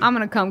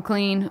gonna come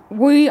clean.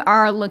 We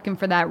are looking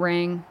for that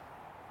ring.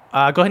 Go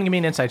ahead and give me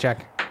an insight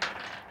check.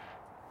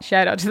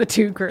 Shout out to the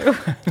 2 crew.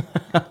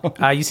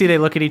 You see they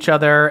look at each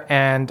other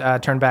and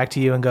turn back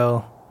to you and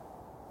go,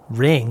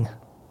 ring?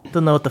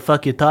 Don't know what the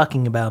fuck you're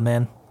talking about,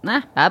 man.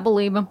 Nah, I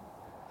believe him.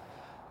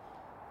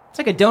 It's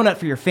like a donut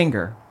for your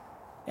finger.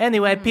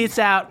 Anyway, peace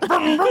out. When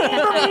he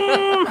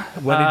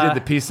did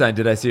the peace sign,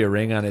 did I see a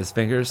ring on his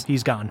fingers?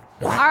 He's gone.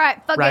 All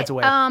right, fuck Rides it.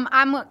 away.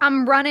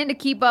 I'm running to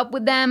keep up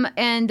with them,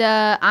 and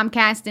I'm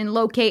casting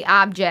locate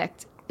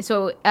object.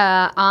 So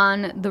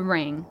on the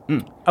ring,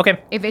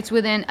 Okay. if it's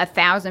within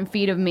 1,000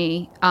 feet of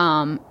me,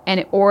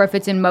 or if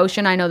it's in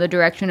motion, I know the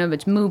direction of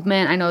its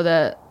movement. I know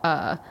the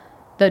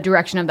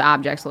direction of the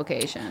object's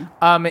location.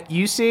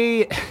 You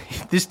see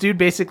this dude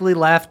basically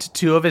left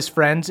 2 of his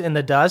friends in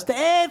the dust.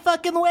 Hey,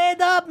 fucking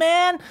wait up,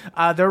 man.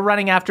 They're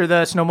running after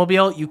the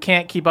snowmobile. You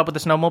can't keep up with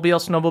the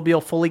snowmobile.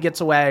 Snowmobile fully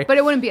gets away. But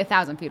it wouldn't be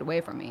 1,000 feet away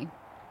from me.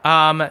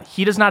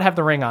 He does not have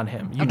the ring on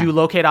him. You do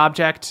locate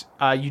object.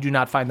 You do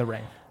not find the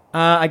ring.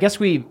 I guess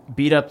we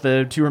beat up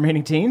the 2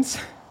 remaining teens.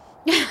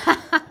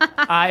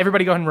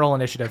 Everybody go ahead and roll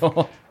initiative.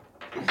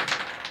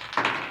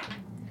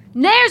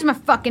 There's my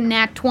fucking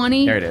nat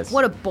 20. There it is.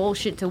 What a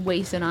bullshit to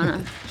waste it on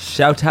a...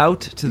 Shout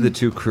out to the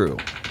 2 crew.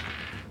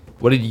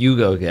 What did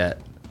Hugo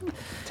get?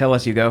 Tell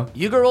us, Hugo.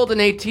 You rolled an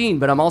 18,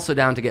 but I'm also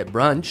down to get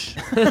brunch.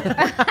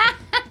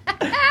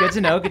 Good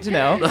to know.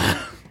 I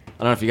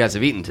don't know if you guys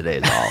have eaten today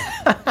at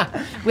all.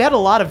 We had a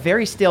lot of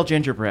very stale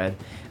gingerbread.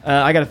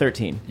 I got a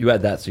 13. You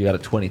had that, so you got a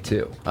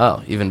 22.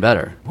 Oh, even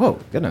better. Whoa,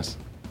 goodness.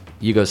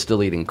 Hugo's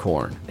still eating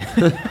corn.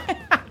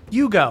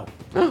 You go.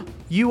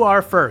 You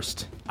are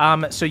first.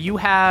 So you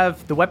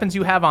have the weapons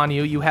you have on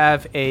you. You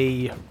have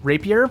a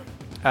rapier,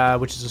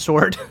 which is a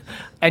sword,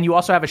 and you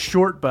also have a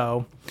short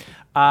bow.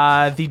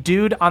 The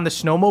dude on the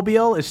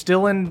snowmobile is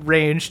still in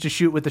range to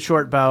shoot with the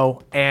short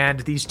bow,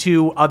 and these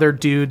 2 other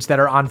dudes that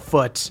are on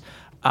foot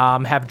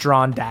have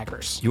drawn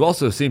daggers. You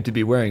also seem to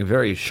be wearing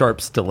very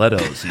sharp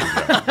stilettos, Hugo.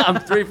 I'm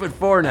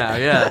 3'4" now,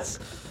 yes.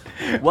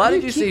 Why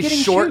did you say getting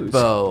short shoes?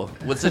 bow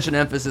with such an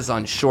emphasis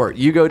on short?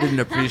 Hugo didn't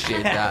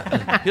appreciate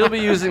that. He'll be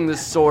using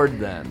this sword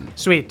then.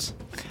 Sweet.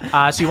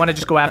 So you want to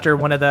just go after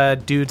one of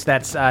the dudes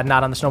that's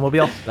not on the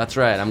snowmobile? That's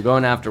right. I'm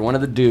going after one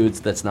of the dudes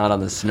that's not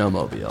on the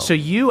snowmobile. So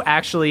you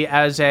actually,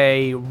 as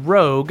a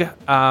rogue,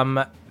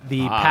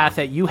 the path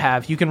that you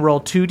have, you can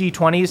roll 2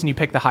 d20s and you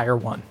pick the higher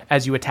one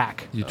as you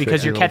attack,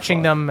 because you're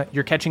catching them.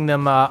 You're catching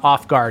them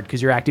off guard because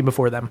you're acting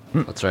before them.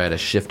 That's right. A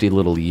shifty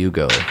little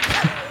Hugo.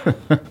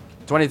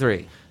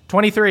 23.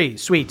 23,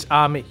 sweet.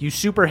 You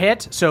super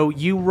hit, so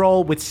you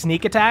roll with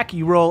sneak attack.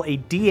 You roll a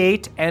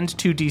d8 and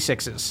 2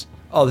 d6s.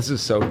 Oh, this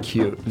is so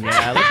cute.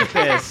 Yeah, look at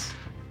this.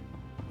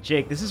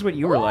 Jake, this is what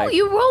you were Oh, like.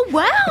 you roll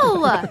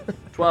well.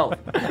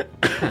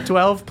 12.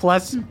 12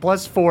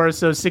 plus 4,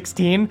 so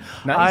 16.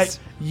 Nice.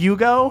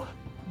 Hugo,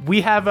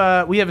 we have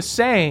a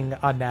saying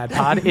on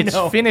NADDPod. It's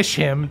No. finish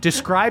him.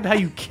 Describe how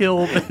you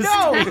kill this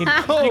No. teen.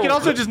 No. You can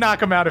also just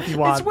knock him out if you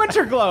want. It's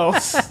Winter Glow.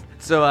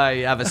 So I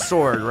have a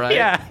sword, right?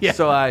 Yeah.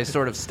 So I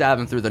sort of stab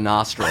him through the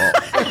nostril.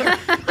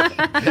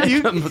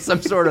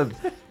 Some sort of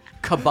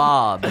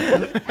kebab.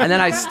 And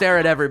then I stare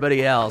at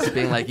everybody else,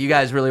 being like, you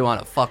guys really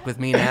want to fuck with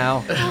me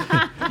now?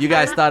 You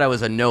guys thought I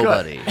was a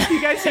nobody.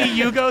 You guys see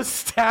Hugo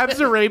stabs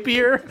a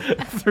rapier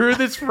through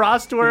this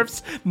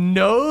Frostdwarf's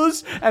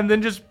nose and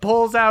then just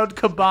pulls out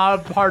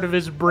kebab part of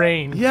his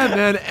brain. Yeah,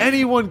 man,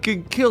 anyone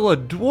can kill a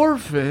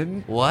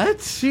dwarfin.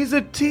 What? She's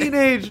a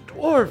teenage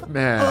dwarf,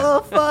 man.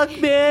 Oh, fuck,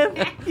 man.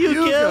 You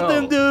killed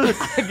him, dude.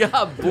 I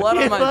got blood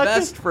on my fucking-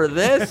 vest for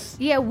this?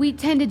 Yeah, we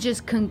tend to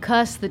just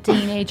concuss the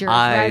teenagers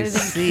I rather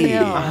than see.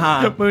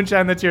 kill.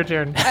 Moonshine, that's your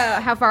turn.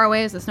 How far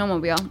away is the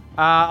snowmobile?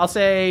 I'll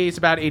say it's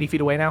about 80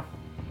 feet away now.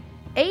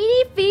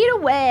 80 feet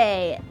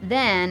away.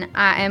 Then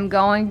I am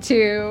going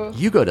to...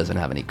 Hugo doesn't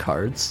have any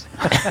cards.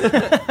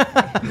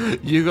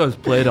 Hugo's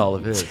played all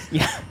of his.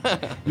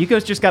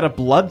 Hugo's just got a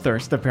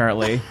bloodthirst,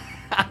 apparently.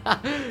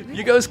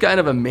 Hugo's kind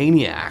of a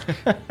maniac.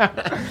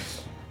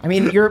 I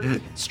mean, you're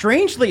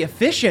strangely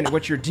efficient at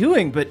what you're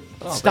doing, but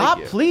stop,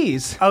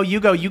 please. Oh,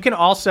 Hugo, you can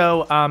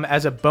also,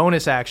 as a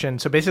bonus action,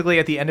 so basically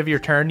at the end of your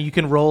turn, you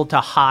can roll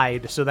to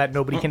hide so that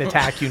nobody can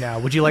attack you now.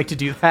 Would you like to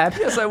do that?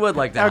 Yes, I would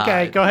like to Okay,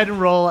 hide. go ahead and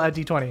roll a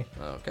d20.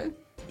 Okay.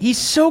 He's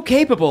so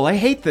capable. I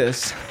hate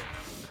this.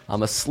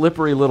 I'm a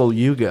slippery little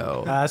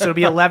Hugo. So it'll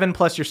be 11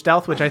 plus your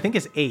stealth, which I think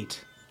is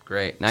 8.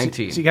 Great.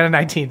 19. So you got a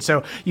 19.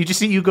 So you just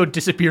see Hugo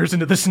disappears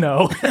into the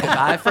snow.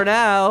 Bye for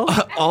now.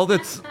 All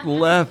that's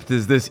left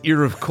is this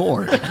ear of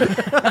corn.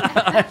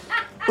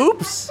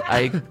 Oops.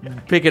 I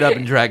pick it up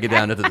and drag it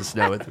down into the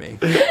snow with me.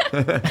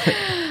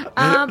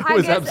 It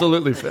was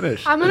absolutely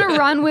finished. I'm going to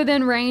run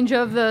within range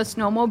of the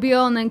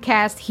snowmobile and then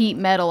cast heat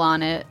metal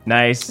on it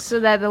Nice. so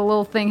that the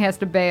little thing has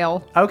to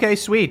bail. Okay,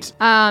 sweet.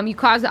 You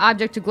cause the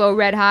object to glow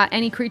red hot.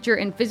 Any creature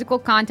in physical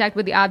contact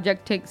with the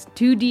object takes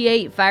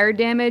 2d8 fire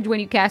damage when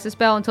you cast a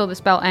spell. Until the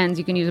spell ends,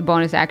 you can use a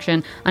bonus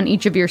action on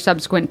each of your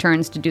subsequent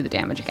turns to do the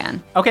damage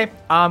again. Okay,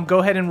 go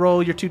ahead and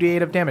roll your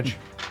 2d8 of damage.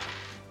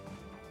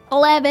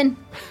 11.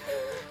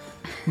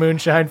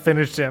 Moonshine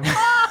finished him.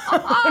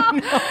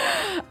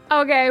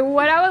 Okay,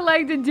 what I would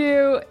like to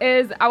do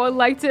is I would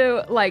like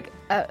to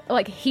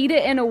like heat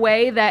it in a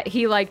way that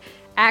he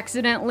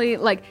accidentally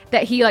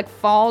that he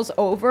falls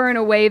over in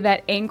a way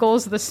that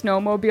angles the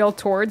snowmobile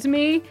towards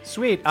me.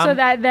 Sweet. So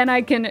that then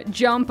I can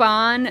jump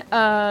on,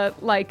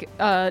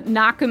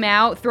 knock him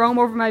out, throw him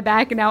over my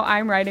back, and now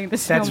I'm riding the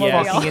That's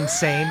snowmobile. fucking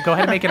insane. Go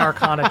ahead and make an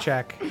Arcana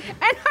check. An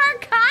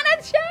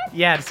Arcana check?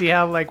 Yeah, to see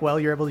how well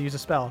you're able to use a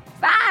spell.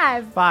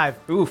 5.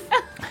 5. Oof.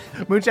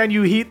 Moonshine,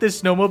 you heat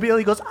this snowmobile.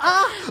 He goes,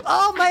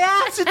 oh my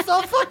ass! It's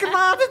so fucking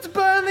hot. It's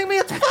burning me.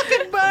 It's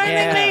fucking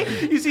burning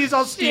me. You see, he's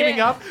all steaming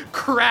up,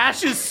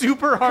 crashes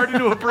super hard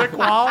into a brick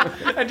wall,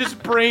 and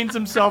just brains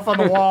himself on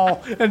the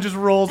wall and just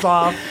rolls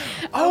off.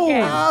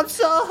 Okay. I'm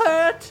so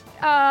hurt.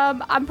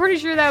 I'm pretty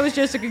sure that was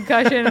just a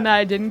concussion and that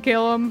I didn't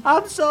kill him.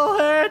 I'm so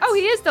hurt. Oh,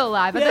 he is still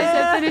alive. I thought you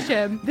said finish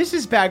him. This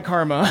is bad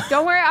karma.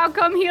 Don't worry, I'll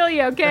come heal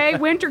you, okay?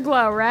 Winter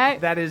glow,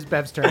 right? That is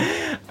Bev's turn.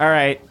 All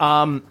right.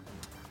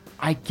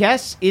 I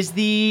guess There's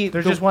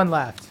just one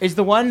left. Is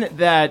the one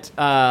that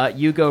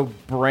Hugo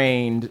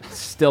brained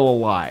still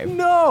alive?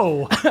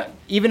 No.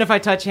 Even if I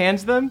touch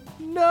hands them?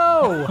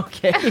 No.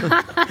 Okay.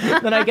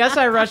 Then I guess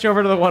I rush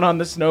over to the one on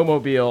the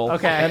snowmobile.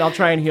 Okay. And I'll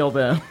try and heal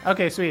them.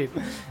 Okay, sweet.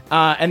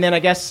 And then I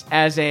guess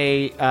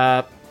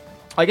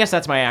I guess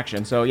that's my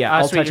action. So yeah,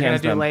 I'll Sweet, touch you're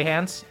hands gonna do them. lay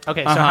hands?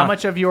 Okay, so how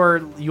much of you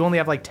only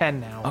have 10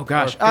 now? Oh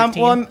gosh. Or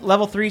 15? Well, I'm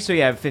level 3, so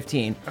yeah, I have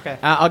 15. Okay.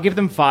 I'll give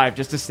them 5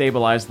 just to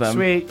stabilize them.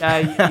 Sweet.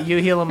 You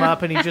heal him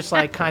up, and he just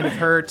kind of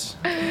hurts.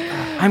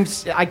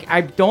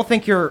 I don't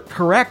think you're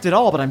correct at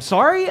all, but I'm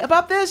sorry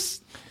about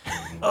this.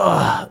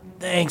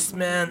 Thanks,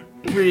 man.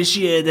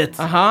 Appreciate it.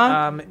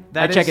 I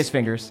That check is- his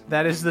fingers.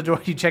 That is the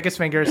dwarf. You check his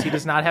fingers. He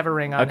does not have a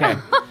ring on Okay.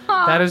 him.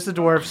 That is the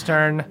dwarf's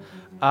turn.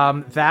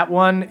 That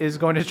one is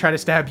going to try to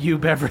stab you,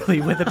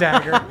 Beverly, with a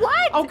dagger.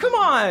 What? Oh, come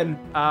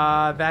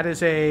on. That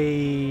is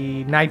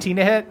a 19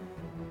 to hit.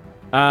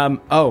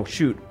 Oh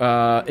shoot.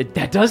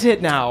 That does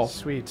hit now.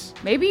 Sweet.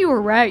 Maybe you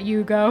were right,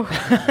 Hugo.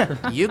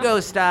 Hugo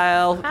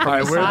style.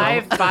 All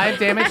right, Five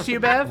damage to you,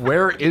 Bev.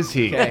 where is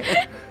he?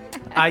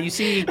 You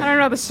see, I don't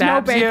know, the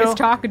Stabs snowbank you. is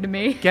talking to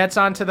me. gets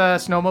onto the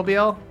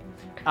snowmobile.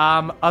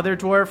 Other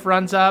dwarf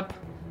runs up,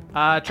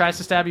 tries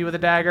to stab you with a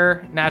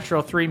dagger.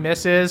 Natural 3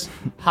 misses.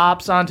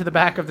 Hops onto the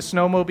back of the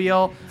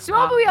snowmobile.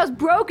 Snowmobile's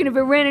broken if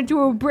it ran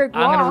into a brick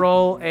wall. I'm going to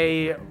roll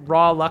a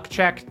raw luck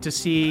check to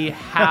see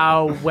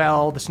how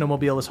well the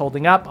snowmobile is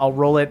holding up. I'll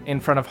roll it in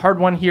front of Hard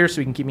One here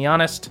so he can keep me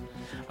honest.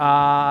 The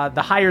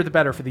higher the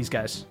better for these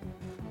guys.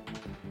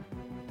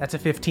 That's a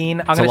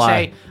 15. I'm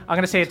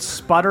gonna say it's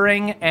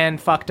sputtering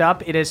and fucked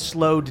up. It is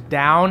slowed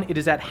down. It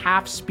is at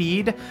half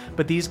speed,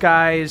 but these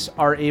guys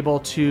are able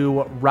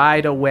to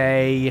ride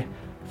away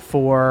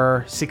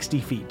for 60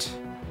 feet.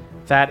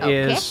 That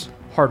is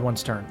Hard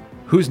One's turn.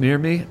 Who's near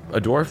me? A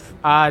dwarf?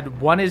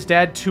 One is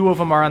dead. 2 of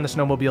them are on the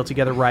snowmobile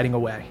together riding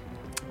away.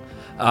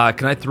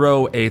 Can I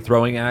throw a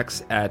throwing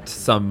axe at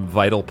some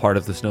vital part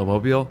of the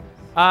snowmobile?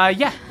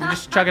 Yeah, you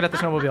just chug it at the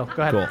snowmobile.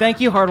 Go ahead. Cool.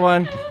 Thank you, Hard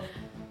One.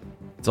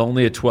 It's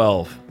only a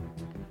 12.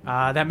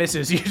 That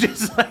misses. You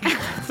just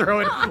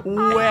throw it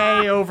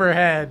way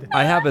overhead.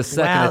 I have a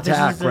second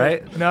attack,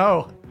 right?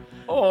 No,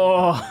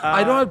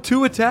 I don't have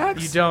 2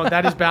 attacks? you don't.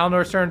 That is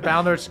Balnor's turn.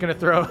 Balnor's going to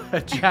throw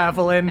a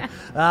javelin.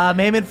 I'm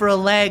aiming for a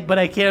leg, but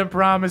I can't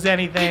promise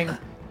anything.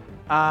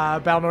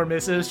 Balnor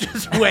misses,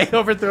 just way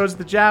overthrows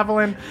the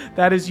javelin.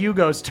 That is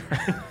Hugo's turn.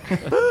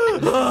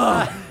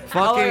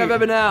 How long have I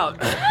been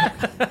out?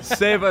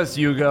 Save us,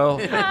 Hugo.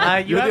 You You're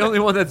have the only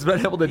one that's been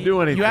able to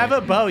do anything. You have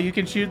a bow. You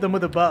can shoot them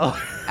with a bow.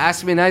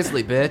 Ask me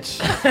nicely, bitch.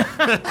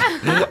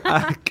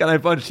 Can I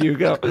punch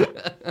Hugo?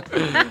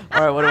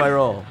 All right, what do I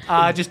roll?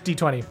 Just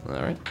D20.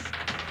 All right.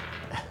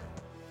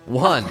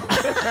 1.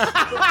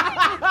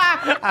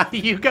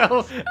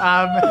 Hugo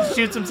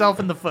shoots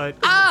himself in the foot.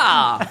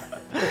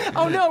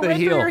 Oh no, right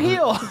through your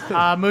heel.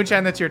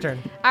 Moonshine, that's your turn.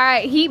 All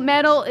right, heat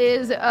metal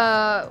is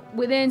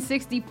within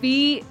 60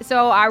 feet,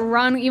 so I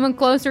run even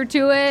closer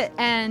to it,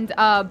 and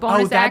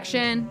bonus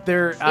action.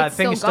 Their it's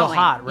thing is still going.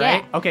 hot,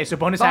 right? Yeah. Okay, so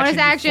bonus Bonus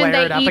action, you flare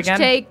they it up each again.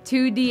 take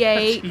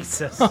 2d8.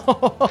 Jesus.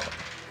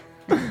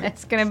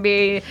 It's gonna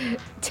be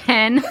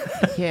 10.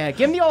 Yeah,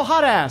 give him the old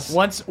hot ass.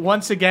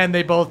 Once again,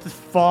 they both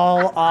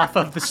fall off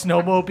of the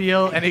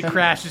snowmobile, and it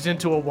crashes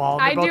into a wall.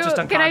 And they're both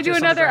just Can I do unconscious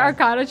on the another ground.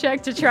 Arcana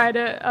check to try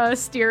to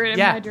steer it in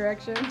Yeah. my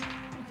direction?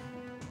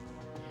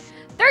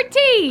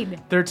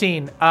 13.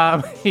 13.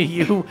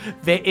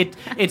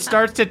 It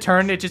starts to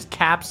turn. It just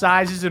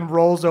capsizes and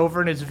rolls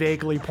over and is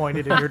vaguely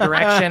pointed in your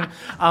direction.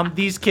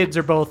 These kids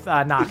are both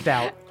knocked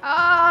out.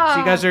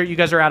 Oh, So you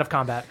guys are out of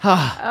combat.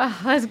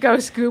 let's go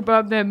scoop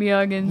up them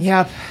youngins.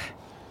 Yep.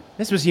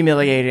 This was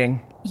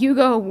humiliating. You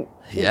go.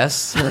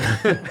 Yes.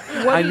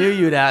 I knew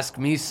you'd ask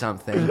me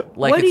something.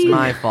 Like What do it's you-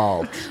 my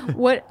fault.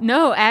 What?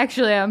 No,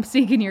 actually, I'm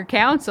seeking your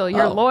counsel.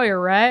 You're a Oh. lawyer,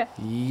 right?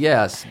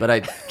 Yes, but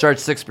I charge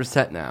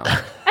 6% now.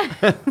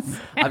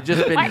 I've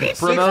just been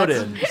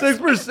promoted.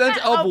 6%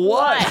 of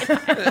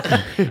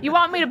what? You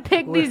want me to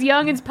pick these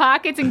youngins'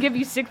 pockets and give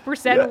you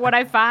 6% of what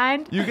I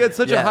find? You get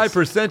such a Yes. high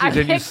percentage I and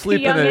you picked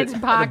sleep the in youngins' an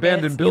pockets.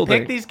 abandoned building.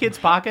 Pick these kids'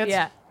 pockets.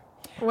 Yeah.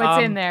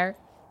 What's in there?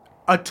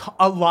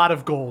 A lot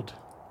of gold.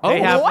 They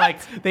Oh, have what?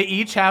 they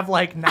each have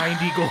like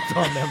 90 gold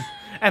on them,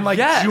 and like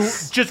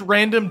Yes. just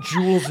random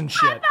jewels and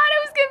shit. I thought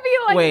it was gonna be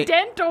like Wait.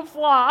 dental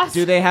floss.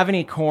 Do they have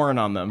any corn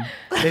on them?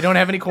 They don't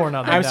have any corn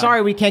on them. I'm no.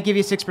 sorry, we can't give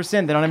you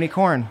 6%. They don't have any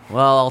corn.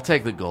 Well, I'll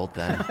take the gold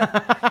then.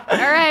 All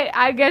right,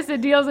 I guess a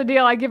deal's a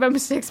deal. I give him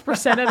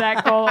 6% of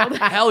that gold.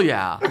 Hell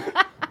yeah.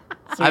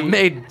 I've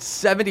made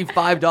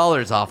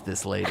 $75 off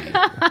this lady.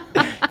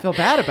 I feel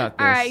bad about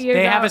this. All right, you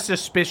They go. have a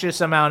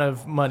suspicious amount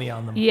of money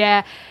on them.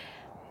 Yeah.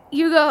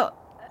 Hugo.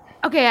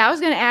 Okay, I was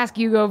gonna ask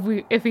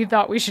Hugo if he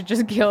thought we should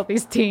just kill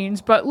these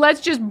teens, but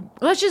let's just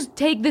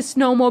take the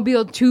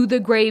snowmobile to the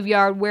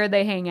graveyard where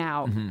they hang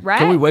out, right?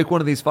 Can we wake one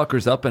of these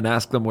fuckers up and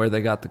ask them where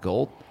they got the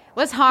gold?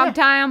 Let's hog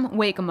tie them,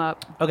 wake them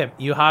up. Okay,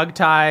 you hog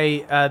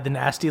tie the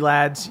nasty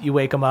lads. You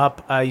wake them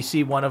up. You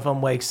see one of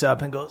them wakes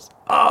up and goes,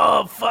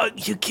 "Oh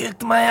fuck! You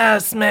kicked my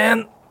ass,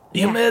 man.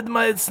 You made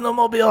my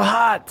snowmobile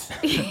hot.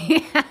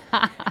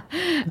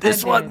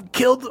 This one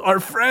killed our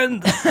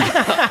friend."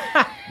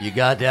 You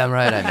goddamn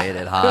right I made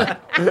it hot.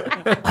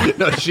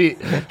 No, she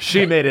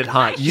made it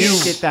hot. You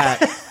get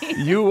that.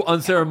 You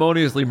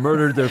unceremoniously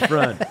murdered their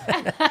friend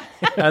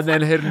and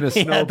then hid in a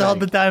He had all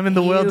the snowbank. time in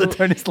the world to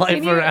turn his life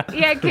Can you, around.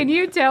 can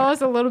you tell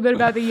us a little bit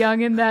about the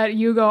youngin that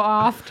Hugo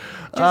offed?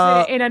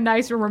 Just in a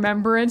nice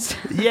remembrance.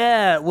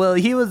 Yeah, well,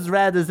 he was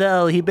rad as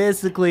hell. He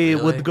basically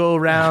would go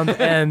around,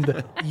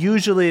 and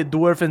usually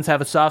dwarfins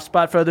have a soft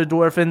spot for other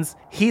dwarfins.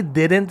 He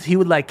didn't. He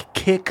would like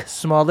kick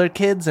smaller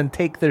kids and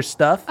take their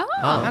stuff.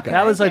 Oh, okay.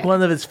 That was like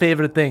one of his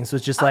favorite things.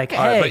 Was just like,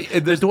 Okay. hey,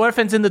 the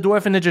dwarfins in the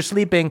dwarfenage are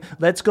sleeping.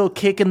 Let's go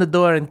kick in the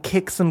door and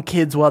kick some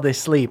kids while they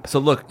sleep. So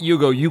look,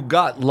 Hugo, you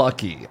got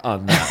lucky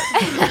on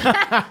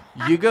that.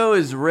 Hugo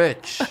is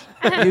rich.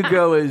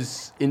 Hugo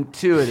is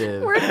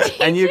intuitive.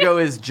 And Hugo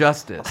is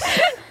justice.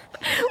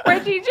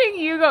 We're teaching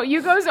Hugo.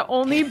 Hugo's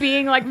only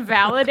being like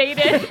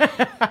validated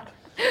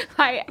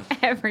by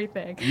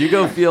everything.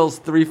 Hugo feels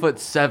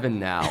 3'7"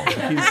 now.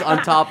 He's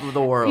on top of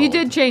the world. You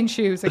did change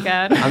shoes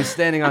again. I'm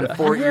standing on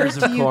 4 ears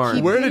of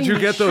corn. Where did you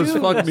get those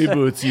fuck me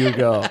boots,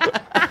 Hugo?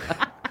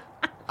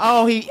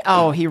 Oh,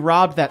 he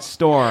robbed that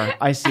store.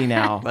 I see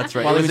now. That's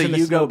right. While It he was a in the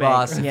Hugo snowbank.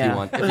 boss, if Yeah. you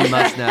want, if you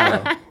must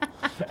know.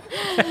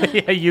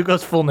 Yeah,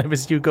 Hugo's full name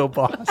is Hugo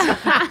Boss.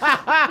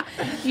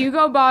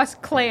 Hugo Boss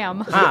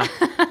Clam.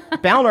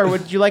 Balnor,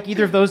 would you like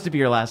either of those to be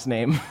your last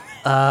name?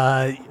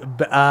 No.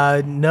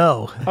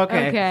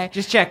 Okay.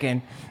 Just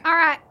checking. All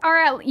right,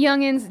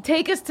 youngins,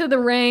 take us to the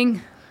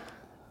ring.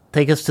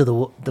 Take us to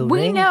the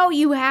We ring. know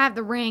you have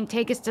the ring.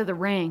 Take us to the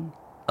ring.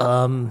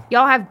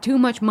 Y'all have too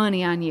much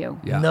money on you.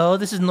 Yeah. No,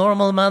 this is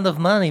normal amount of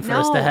money for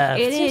us to No, have.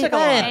 it is. like a I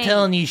lot. ain't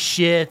telling you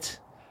shit.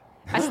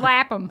 I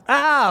slap him.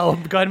 Ow!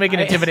 Go ahead and make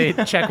an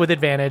intimidate check with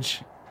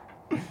advantage.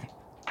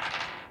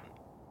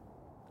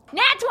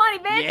 Nat 20,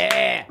 bitch.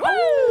 Yeah.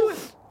 Woo!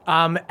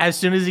 As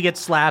soon as he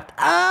gets slapped,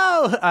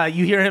 ow!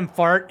 You hear him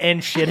fart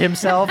and shit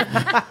himself.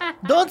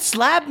 Don't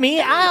slap me,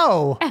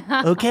 ow!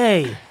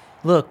 Okay,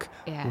 look,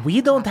 Yeah,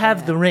 we don't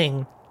have the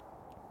ring.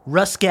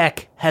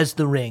 Ruskak has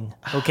the ring,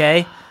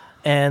 okay?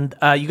 And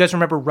you guys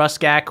remember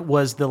Ruskak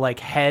was the like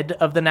head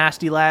of the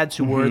Nasty Lads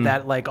who wore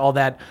that like all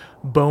that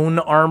bone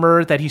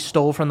armor that he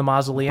stole from the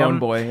mausoleum. Bone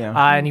boy,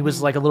 yeah. And he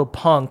was like a little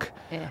punk.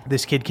 Yeah.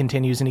 This kid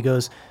continues and he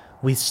goes,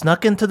 "We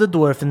snuck into the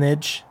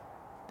dwarfenage,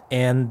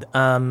 and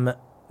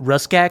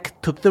Ruskak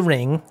took the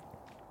ring,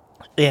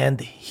 and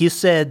he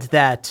said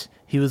that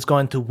he was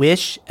going to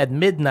wish at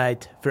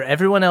midnight for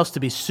everyone else to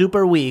be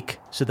super weak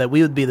so that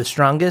we would be the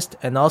strongest.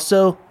 And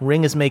also,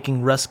 Ring is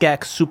making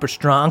Ruskak super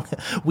strong.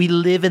 We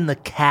live in the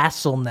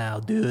castle now,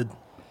 dude."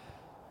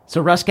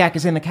 So Ruskak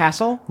is in the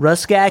castle?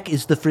 Ruskak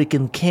is the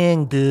freaking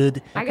king,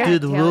 dude. I gotta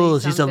Dude tell you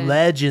rules. He's a something.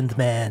 legend,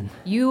 man.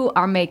 You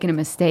are making a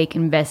mistake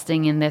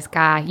investing in this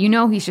guy. You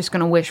know he's just going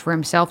to wish for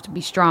himself to be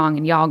strong,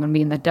 and y'all going to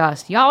be in the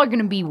dust. Y'all are going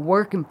to be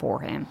working for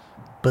him.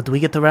 But we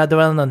get to ride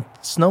around on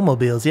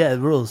snowmobiles. Yeah, it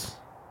rules.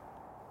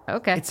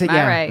 Okay, It's a- all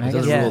yeah, right. I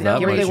Doesn't Yeah. rule that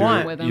Get what much. they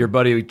want. With him. Your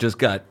buddy just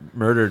got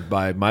murdered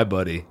by my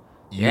buddy.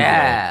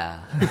 Yeah,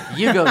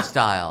 Hugo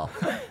style.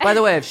 By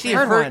the way, if she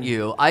Third hurt one.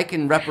 you, I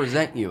can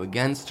represent you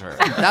against her.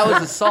 That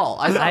was assault.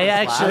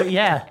 I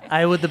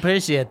I would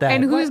appreciate that.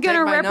 And who's Take going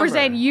to my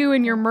represent number. you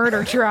in your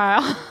murder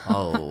trial?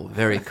 Oh,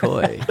 very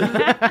coy.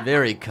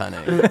 Very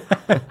cunning.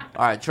 All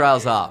right,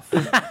 trial's off.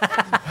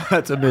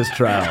 That's a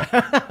mistrial.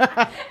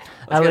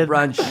 Let's get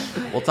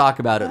brunch. We'll talk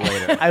about it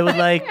later. I would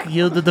like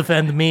you to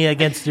defend me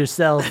against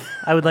yourself.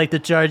 I would like to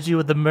charge you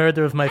with the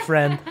murder of my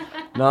friend.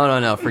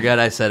 No. Forget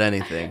I said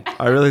anything.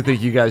 I really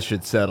think you guys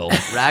should settle.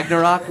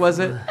 Ragnarok, was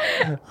it?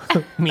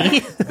 Me?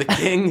 The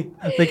king?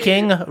 The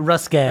king,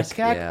 Ruskak.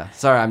 Yeah.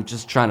 Sorry, I'm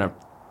just trying to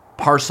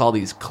parse all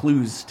these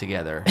clues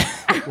together.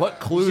 What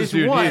clues Just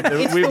do you one. need?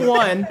 It's the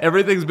one.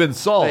 Everything's been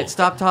solved. Wait,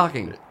 stop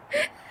talking.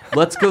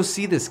 Let's go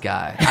see this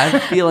guy. I have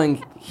a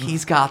feeling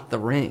he's got the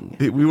ring.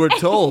 We were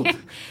told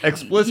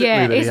explicitly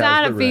Yeah, that he it's has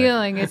not the a ring.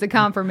 feeling, it's a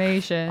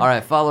confirmation. All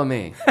right, follow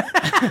me.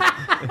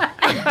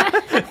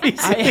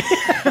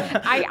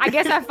 I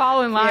guess I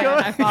fall in line.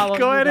 I follow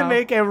Go ahead and Hugo.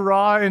 make a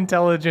raw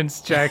intelligence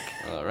check.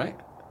 All right.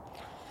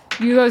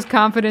 Hugo's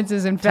confidence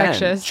is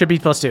infectious. Should be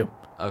 +2.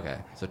 Okay,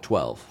 so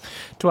 12.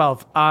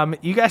 12.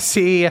 You guys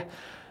see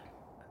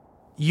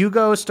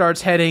Hugo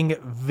starts heading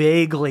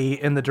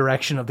vaguely in the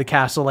direction of the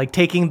castle, like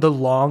taking the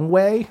long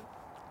way.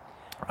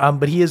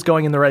 But he is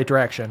going in the right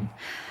direction.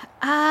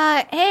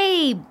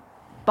 Hey,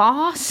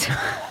 boss.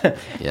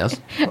 Yes?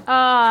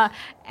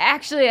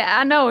 Actually,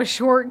 I know a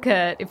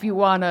shortcut if you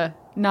want to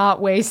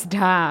not waste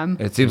time.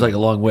 It seems like a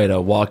long way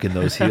to walk in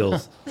those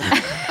heels.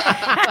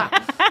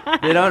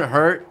 They don't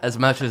hurt as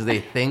much as they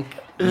think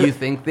you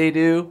think they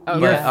do. Okay.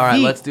 But, all right,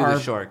 Feet let's do the are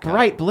shortcut.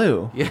 Bright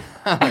blue. Yeah,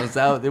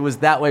 it was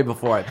that way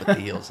before I put the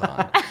heels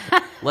on.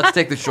 Let's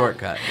take the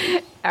shortcut.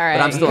 All right.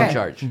 But I'm still in Okay.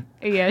 charge.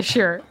 Yeah,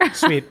 sure.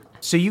 Sweet.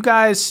 So you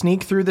guys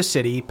sneak through the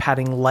city,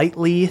 padding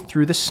lightly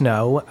through the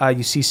snow.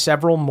 You see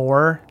several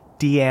more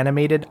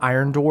de-animated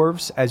iron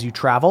dwarves as you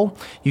travel.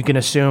 You can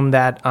assume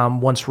that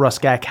once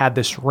Ruskak had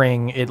this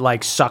ring, it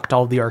like sucked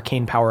all the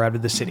arcane power out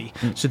of the city.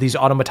 So these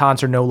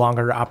automatons are no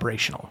longer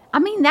operational. I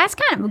mean, that's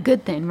kind of a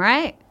good thing,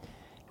 right?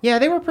 Yeah,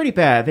 they were pretty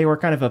bad. They were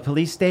kind of a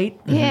police state.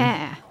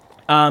 Yeah.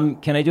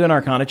 Can I do an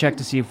Arcana check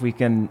to see if we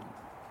can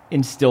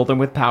instill them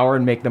with power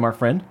and make them our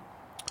friend?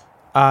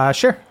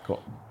 Sure.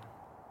 Cool.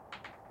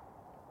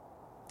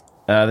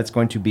 That's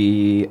going to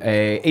be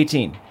a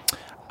 18.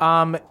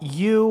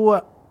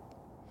 You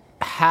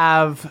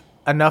have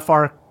enough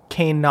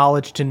arcane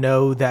knowledge to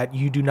know that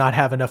you do not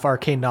have enough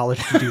arcane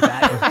knowledge to do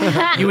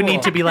that. You would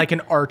need to be like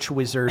an arch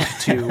wizard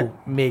to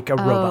make a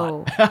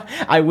robot. Oh.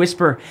 I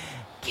whisper,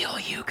 kill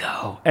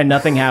Hugo. And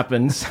nothing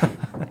happens.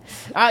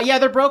 Yeah,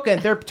 they're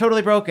broken. They're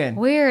totally broken.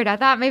 Weird. I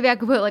thought maybe I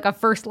could put like a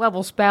first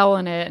level spell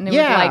in it and it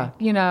Yeah. would like,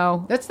 you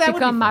know, That would be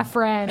become my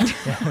fun.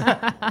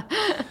 friend.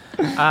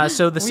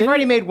 So the We've city.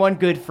 already made one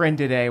good friend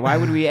today. Why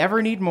would we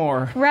ever need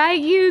more? Right,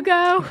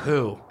 Hugo?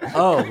 Who?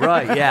 Oh,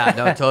 right. Yeah,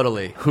 no,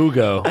 totally.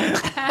 Hugo.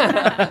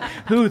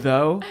 Who,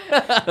 though?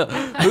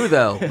 Who,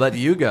 though? But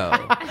you go.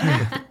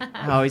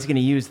 Oh, he's going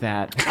to use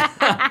that.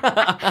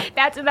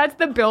 That's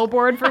the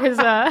billboard for his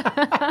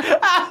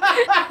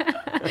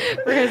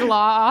for his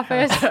law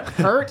office.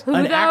 Kurt, Who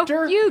an though?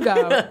 actor?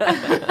 Hugo.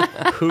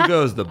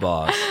 Hugo's the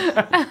boss.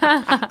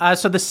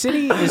 So the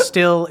city is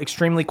still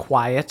extremely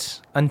quiet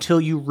until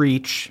you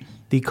reach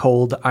the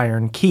Cold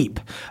Iron Keep.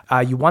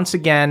 You once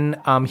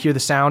again hear the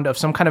sound of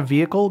some kind of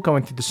vehicle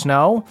going through the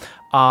snow,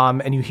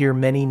 and you hear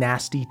many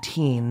nasty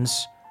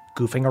teens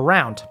goofing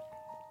around.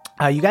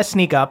 You guys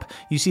sneak up.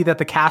 You see that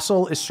the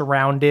castle is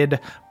surrounded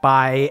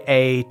by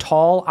a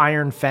tall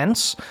iron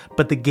fence,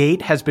 but the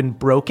gate has been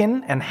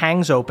broken and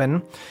hangs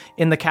open.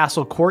 In the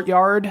castle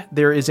courtyard,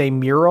 there is a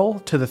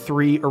mural to the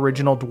 3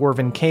 original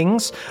dwarven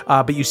kings,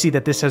 but you see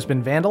that this has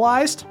been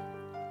vandalized.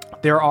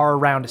 There are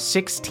around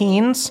 6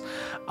 teens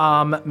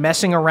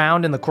messing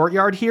around in the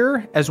courtyard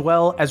here, as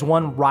well as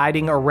one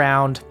riding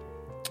around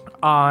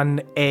on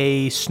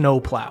a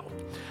snowplow.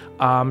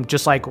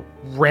 Just like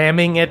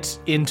ramming it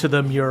into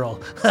the mural.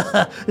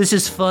 This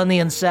is funny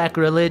and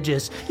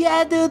sacrilegious.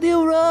 Yeah, dude,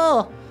 you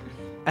roll.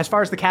 As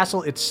far as the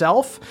castle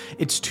itself,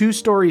 it's 2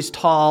 stories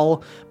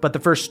tall, but the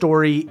first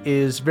story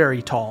is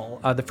very tall.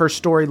 The first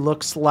story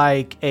looks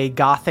like a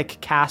Gothic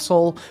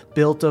castle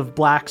built of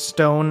black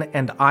stone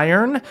and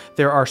iron.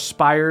 There are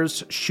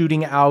spires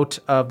shooting out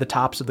of the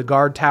tops of the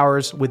guard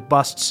towers with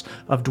busts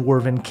of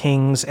dwarven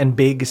kings and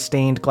big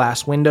stained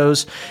glass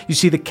windows. You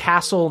see the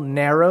castle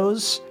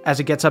narrows as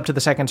it gets up to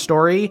the second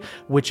story,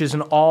 which is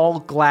an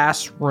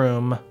all-glass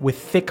room with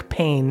thick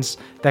panes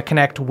that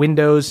connect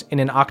windows in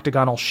an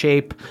octagonal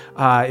shape.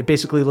 It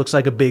basically looks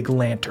like a big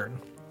lantern.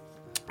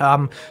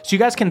 So you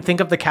guys can think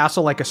of the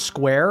castle like a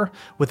square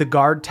with a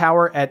guard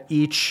tower at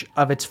each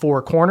of its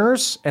four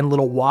corners and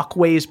little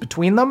walkways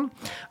between them.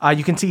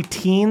 You can see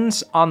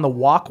teens on the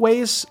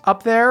walkways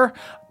up there.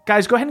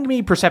 Guys, go ahead and give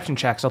me perception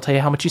checks. I'll tell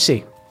you how much you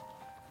see.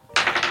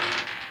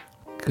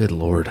 Good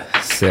Lord.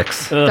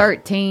 6.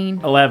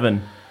 13.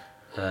 11.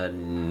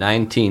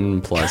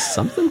 19 plus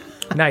something?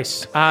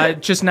 Nice.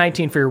 Just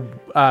 19 for your,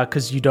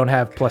 because you don't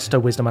have plus to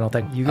wisdom, I don't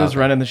think. Hugo's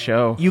running the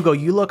show. You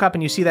look up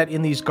and you see that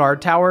in these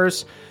guard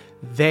towers,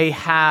 they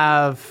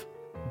have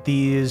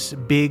these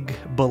big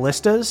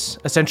ballistas,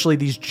 essentially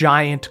these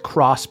giant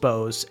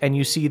crossbows. And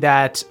you see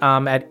that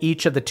at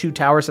each of the two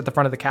towers at the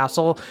front of the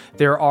castle,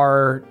 there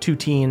are two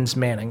teens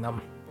manning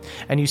them.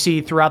 And you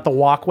see throughout the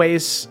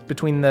walkways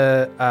between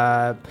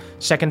the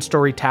second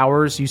story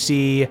towers, you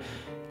see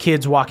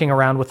kids walking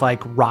around with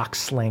like rock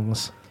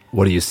slings.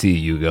 What do you see,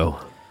 Hugo?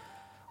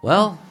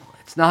 Well,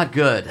 it's not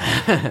good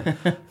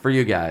for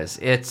you guys.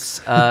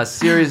 It's a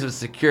series of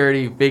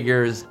security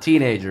figures,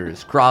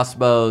 teenagers,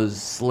 crossbows,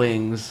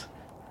 slings,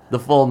 the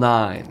full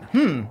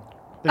 9.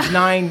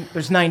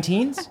 There's 9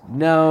 teens?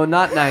 No,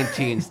 not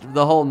 19.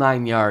 The whole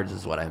 9 yards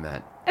is what I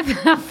meant.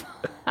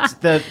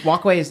 The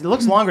walkway it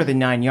looks longer than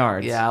 9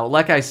 yards. Yeah, well,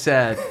 like I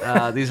said,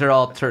 these are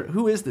all...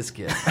 Who is this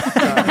kid?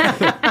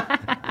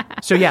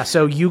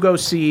 So Hugo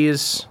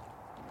sees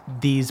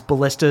these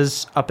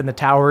ballistas up in the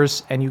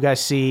towers, and you guys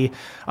see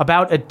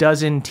about a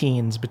dozen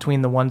teens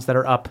between the ones that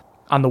are up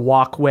on the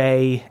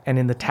walkway and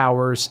in the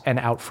towers and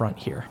out front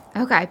here.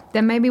 Okay,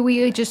 then maybe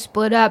we just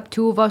split up.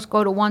 2 of us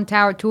go to one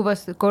tower, 2 of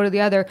us go to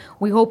the other.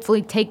 We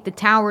hopefully take the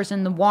towers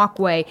and the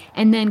walkway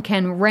and then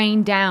can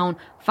rain down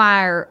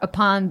fire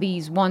upon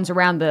these ones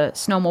around the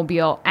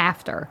snowmobile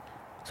after.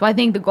 So I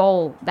think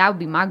that would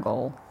be my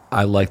goal.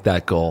 I like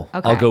that goal.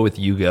 Okay. I'll go with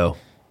Hugo.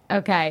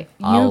 Okay,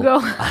 you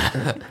go.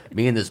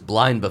 Me and this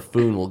blind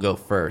buffoon will go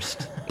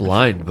first.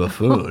 Blind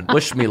buffoon.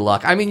 Wish me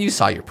luck. I mean, you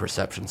saw your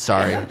perception.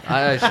 Sorry.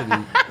 I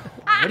shouldn't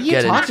What are you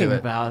get talking into it.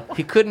 about?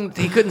 He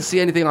couldn't see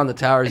anything on the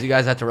towers. You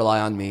guys had to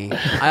rely on me.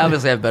 I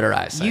obviously have better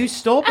eyesight. You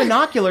stole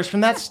binoculars from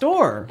that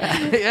store.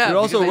 yeah, You're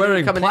also because they wearing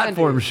didn't come in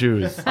platform handy.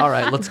 shoes. All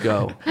right, let's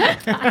go.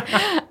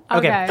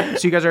 Okay.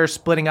 So you guys are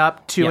splitting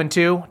up 2 and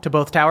 2 to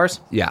both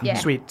towers? Yeah. Yeah.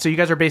 Sweet. So you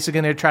guys are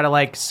basically going to try to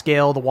like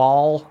scale the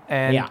wall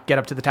and Yeah. get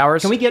up to the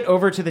towers? Can we get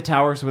over to the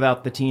towers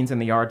without the teens in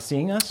the yard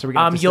seeing us? Are we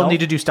gonna have to You'll stealth? need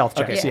to do stealth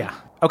checks, Okay. yeah.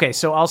 Okay,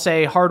 so I'll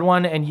say Hard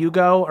One and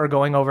Hugo are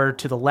going over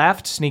to the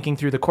left, sneaking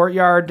through the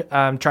courtyard,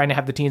 trying to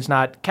have the teens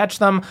not catch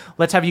them.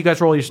 Let's have you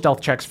guys roll your stealth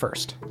checks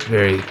first.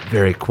 Very,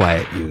 very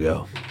quiet,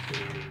 Hugo.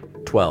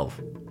 12.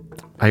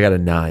 I got a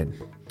 9.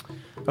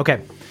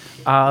 Okay.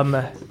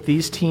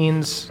 These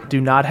teens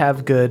do not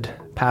have good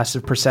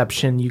passive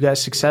perception. You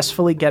guys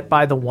successfully get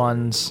by the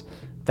ones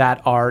that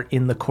are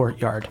in the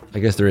courtyard. I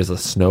guess there is a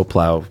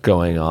snowplow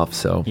going off,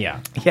 so. Yeah.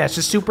 Yeah, it's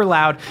just super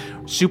loud,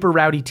 super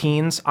rowdy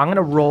teens. I'm going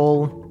to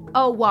roll.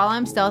 Oh, while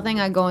I'm stealthing,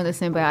 I go into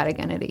symbiotic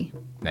entity.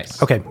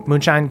 Nice. Okay,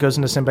 Moonshine goes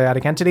into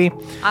symbiotic entity.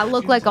 I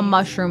look like a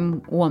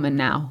mushroom woman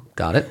now.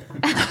 Got it.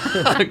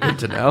 Good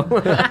to know.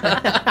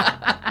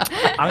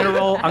 I'm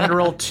gonna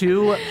roll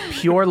 2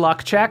 pure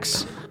luck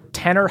checks.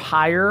 10 or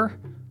higher,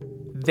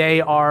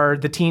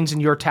 the teens in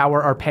your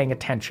tower are paying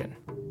attention.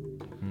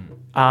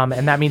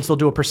 And that means they'll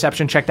do a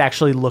perception check to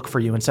actually look for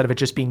you instead of it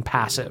just being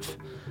passive.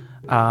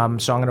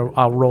 So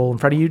I'll roll in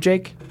front of you,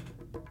 Jake.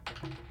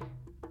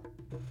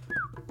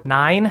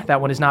 9.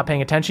 That one is not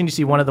paying attention. You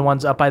see one of the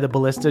ones up by the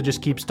ballista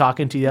just keeps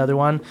talking to the other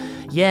one.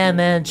 Yeah,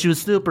 man, she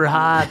was super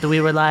hot.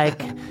 We were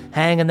like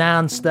hanging out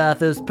and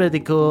stuff. It was pretty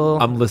cool.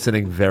 I'm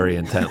listening very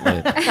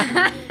intently.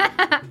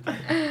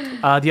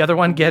 The other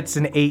one gets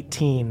an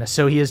 18,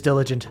 so he is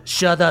diligent.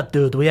 Shut up,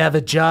 dude. We have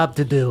a job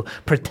to do.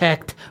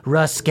 Protect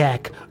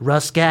Ruskak.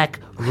 Ruskak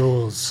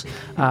rules.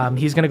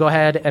 He's going to go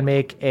ahead and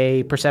make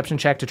a perception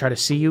check to try to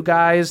see you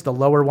guys. The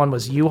lower one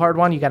was you, Hard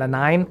One. You got a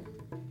 9.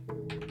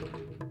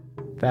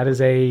 That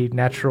is a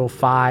natural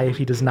 5.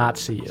 He does not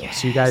see you.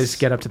 Yes. So you guys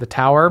get up to the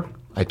tower.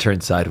 I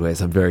turn sideways.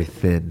 I'm very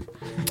thin.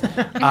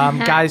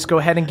 Guys, go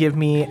ahead and give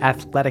me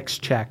athletics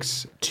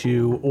checks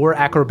or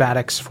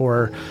acrobatics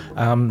for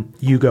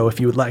Hugo if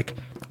you would like.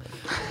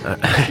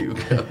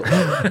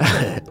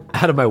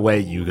 Out of my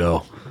way,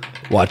 Hugo.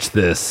 Watch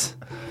this.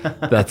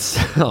 That's,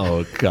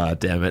 oh, God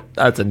damn it.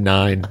 That's a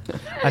 9.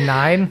 A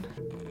 9?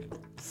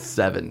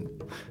 7.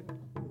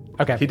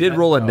 Okay. He did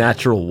roll a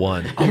natural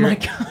 1. Oh my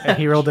God. And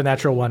he rolled a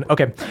natural 1.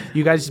 Okay.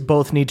 You guys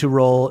both need to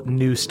roll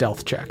new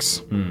stealth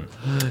checks.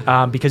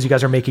 Because you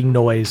guys are making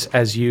noise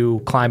as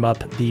you climb up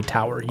the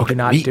tower. You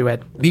cannot do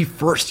it. Me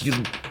first, you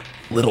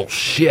little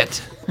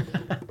shit.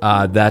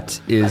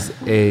 That's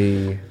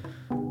an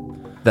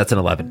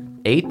 11.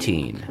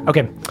 18.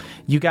 Okay.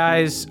 You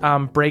guys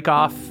break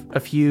off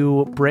a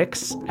few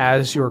bricks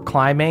as you're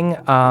climbing,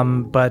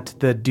 but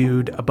the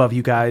dude above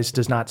you guys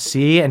does not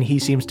see, and he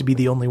seems to be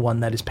the only one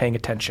that is paying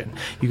attention.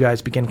 You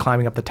guys begin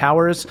climbing up the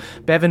towers.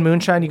 Bev and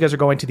Moonshine, you guys are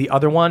going to the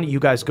other one.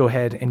 You guys go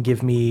ahead and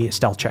give me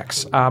stealth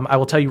checks. I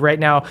will tell you right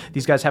now,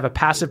 these guys have a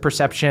passive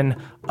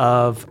perception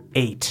of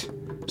 8.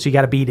 So you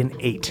got to beat an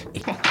 8.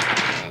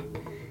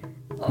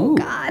 Oh,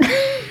 God.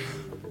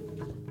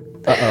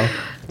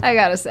 I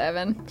got a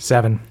 7.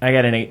 7. I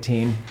got an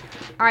 18.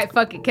 All right,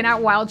 fuck it. Can I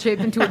wild shape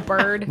into a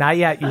bird? Not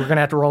yet. You're going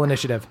to have to roll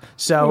initiative.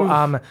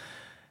 So,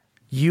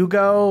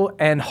 Hugo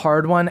and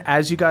Hard One,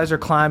 as you guys are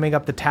climbing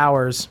up the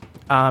towers,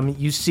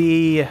 you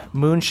see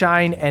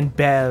Moonshine and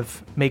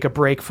Bev make a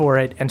break for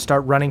it and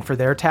start running for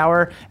their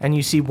tower. And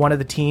you see one of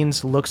the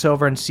teens looks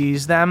over and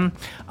sees them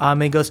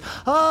and goes,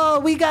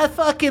 "Oh, we got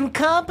fucking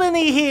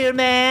company here,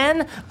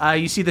 man."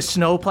 You see the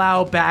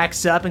snowplow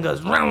backs up and goes,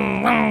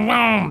 "Vroom, vroom,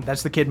 vroom."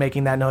 That's the kid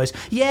making that noise.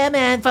 "Yeah,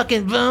 man,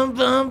 fucking boom,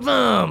 boom,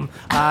 boom."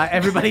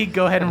 Everybody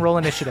go ahead and roll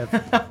initiative.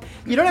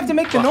 You don't have to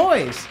make the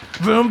noise.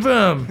 Boom,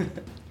 boom.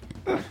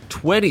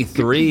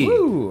 23.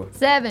 Ooh.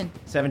 7.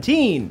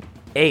 17.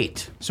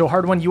 8. So,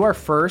 Hard One, you are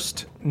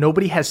first.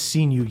 Nobody has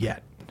seen you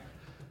yet.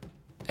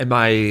 Am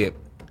I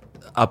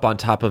up on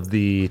top of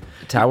the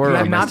tower, or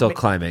am I still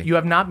climbing? You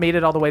have not made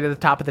it all the way to the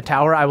top of the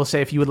tower. I will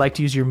say if you would like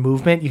to use your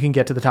movement, you can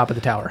get to the top of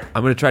the tower.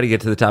 I'm going to try to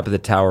get to the top of the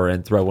tower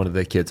and throw one of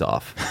the kids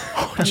off.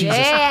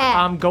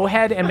 Yeah. Go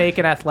ahead and make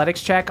an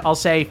athletics check. I'll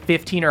say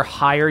 15 or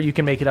higher. You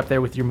can make it up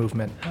there with your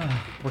movement.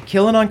 We're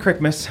killing on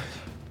Christmas.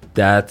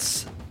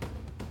 That's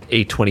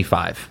a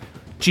 25.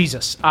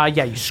 Jesus.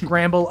 Yeah, you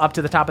scramble up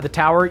to the top of the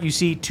tower. You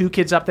see 2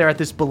 kids up there at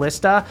this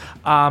ballista.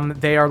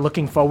 They are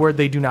looking forward.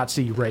 They do not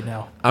see you right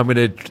now.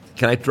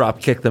 Can I drop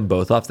kick them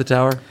both off the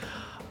tower?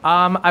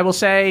 I will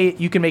say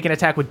you can make an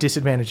attack with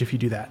disadvantage if you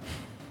do that.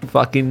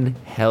 Fucking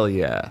hell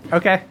yeah.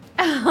 Okay.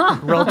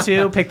 Roll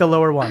 2, pick the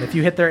lower one. If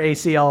you hit their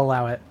AC, I'll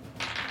allow it.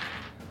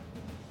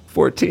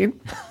 14.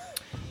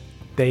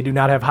 They do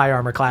not have high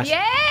armor class.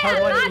 Yeah,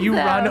 not You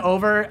though. run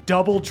over,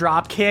 double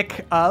drop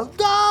kick. Oh,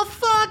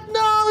 fuck,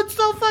 no, it's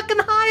so fucking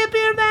high up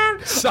here,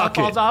 man. Suck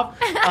falls it.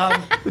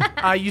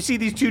 off. You see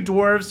these 2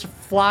 dwarves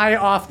fly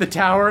off the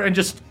tower and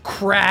just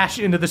crash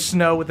into the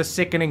snow with a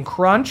sickening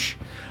crunch.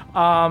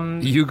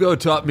 Hugo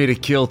taught me to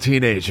kill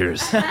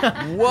teenagers.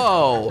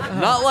 Whoa,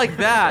 not like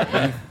that,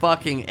 you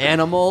fucking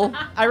animal.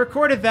 I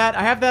recorded that.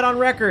 I have that on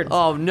record.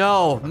 Oh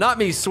no, not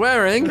me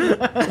swearing.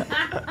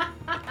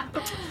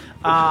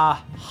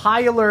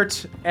 High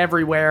alert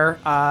everywhere.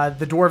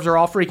 The dwarves are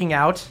all freaking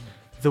out.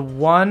 The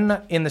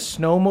one in the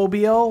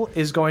snowmobile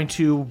is going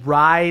to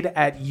ride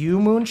at you,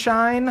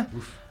 Moonshine.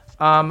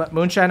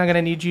 Moonshine, I'm going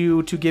to need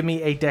you to give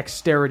me a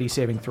dexterity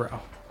saving throw.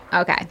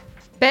 Okay.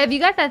 Bev, you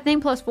got that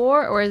thing +4,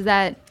 or is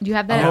that, do you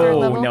have that at third Oh,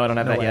 level? no, I don't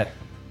have that way. yet.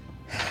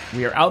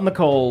 We are out in the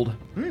cold.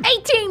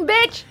 18,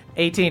 bitch!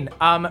 18.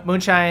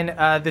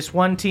 Moonshine, this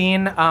one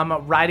teen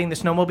riding the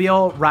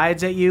snowmobile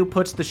rides at you,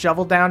 puts the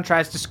shovel down,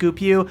 tries to scoop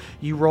you.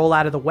 You roll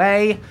out of the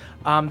way.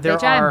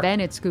 Bitch, I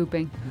invented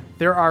scooping.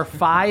 There are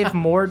 5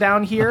 more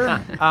down here.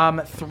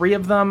 3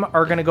 of them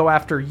are going to go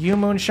after you,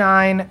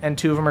 Moonshine, and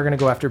 2 of them are going to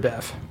go after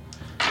Bev.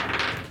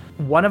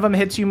 One of them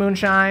hits you,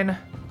 Moonshine,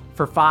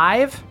 for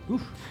 5.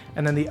 Oof.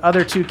 And then the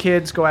other 2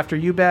 kids go after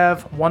you,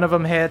 Bev. One of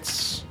them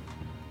hits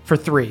for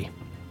 3.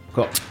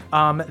 Cool.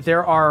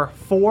 There are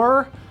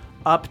 4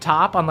 up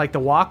top on like the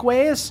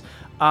walkways.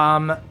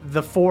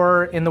 The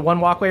 4 in the one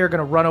walkway are going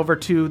to run over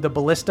to the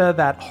ballista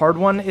that Hard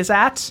One is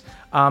at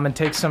and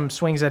take some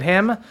swings at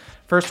him.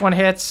 First one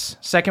hits,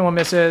 second one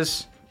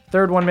misses,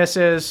 third one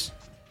misses,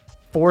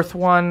 fourth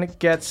one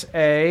gets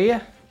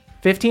a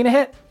 15 a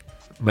hit.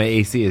 My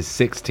AC is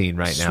 16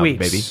 right now, Sweet.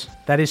 baby.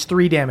 That is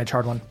 3 damage,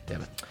 Hard One.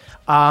 Damn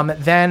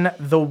it. Then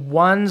the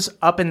ones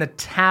up in the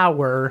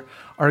tower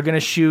are going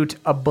to shoot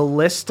a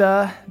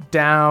ballista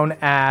down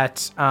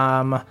at,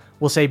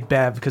 we'll say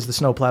Bev, because the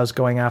snowplow's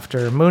going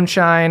after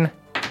Moonshine.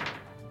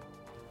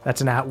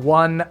 That's an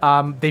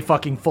 @1. They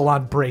fucking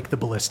full-on break the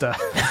ballista.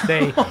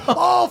 They,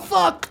 oh,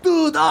 fuck,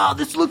 dude. Oh,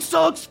 this looks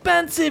so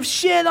expensive.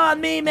 Shit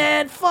on me,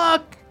 man.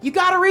 Fuck. You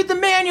gotta read the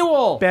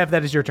manual! Bev,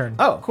 that is your turn.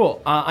 Oh,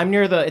 cool. I'm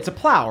near it's a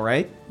plow,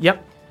 right?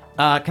 Yep.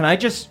 Can I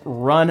just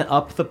run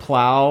up the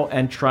plow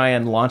and try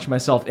and launch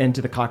myself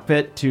into the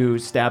cockpit to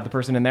stab the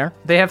person in there?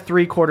 They have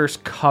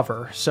 3/4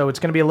 cover, so it's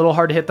going to be a little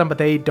hard to hit them, but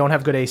they don't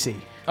have good AC.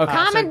 Okay. So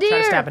try to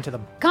Commandeer! stab into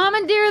them.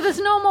 Commandeer the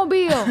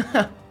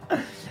snowmobile!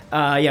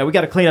 Yeah, we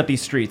gotta clean up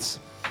these streets.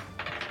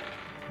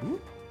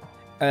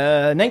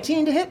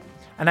 19 to hit?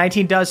 A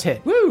 19 does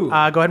hit. Woo! Go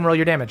ahead and roll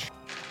your damage.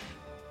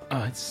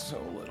 Oh, it's so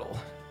little.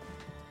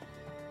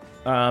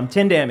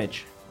 10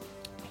 damage.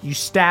 You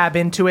stab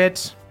into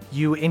it.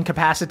 You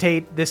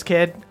incapacitate this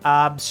kid.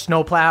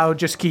 Snowplow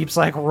just keeps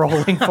like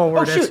rolling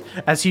forward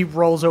as he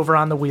rolls over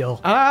on the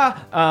wheel.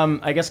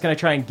 I guess can I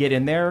try and get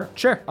in there?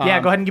 Sure. Yeah,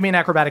 go ahead and give me an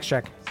acrobatics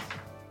check.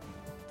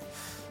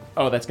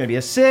 Oh, that's gonna be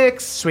a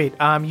 6. Sweet.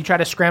 You try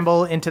to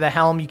scramble into the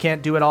helm. You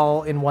can't do it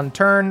all in one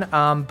turn,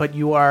 but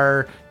you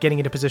are getting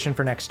into position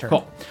for next turn.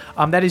 Cool.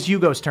 That is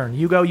Hugo's turn.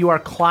 Hugo, you are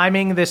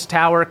climbing this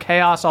tower.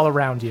 Chaos all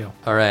around you.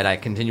 All right, I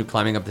continue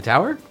climbing up the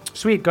tower.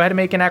 Sweet. Go ahead and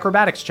make an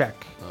acrobatics check.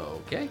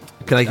 Okay.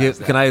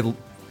 Can I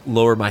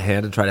lower my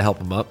hand and try to help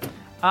him up?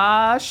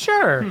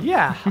 Sure.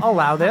 Yeah, I'll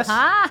allow this. Go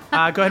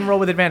ahead and roll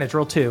with advantage.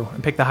 Roll 2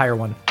 and pick the higher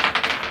one.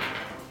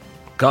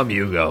 Come,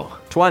 Hugo.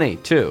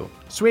 22.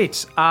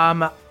 Sweet.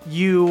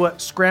 You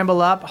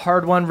scramble up.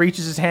 Hard One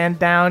reaches his hand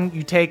down.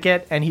 You take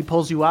it, and he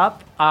pulls you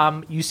up.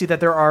 You see that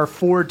there are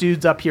 4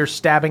 dudes up here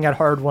stabbing at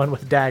Hard One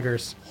with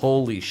daggers.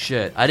 Holy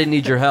shit. I didn't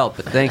need your help,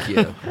 but thank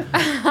you.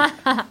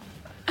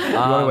 You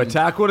want to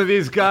attack one of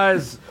these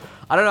guys?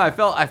 I don't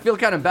know. I feel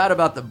kind of bad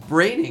about the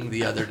braining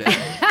the other day.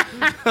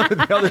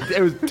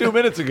 It was 2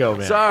 minutes ago,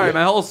 man. Sorry,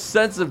 my whole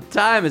sense of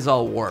time is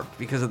all warped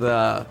because of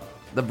the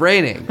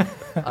braining.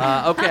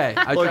 Okay.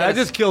 I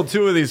just killed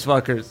 2 of these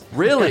fuckers.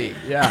 Really?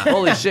 Yeah.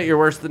 Holy shit, you're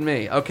worse than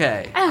me.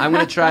 Okay. I'm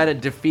going to try to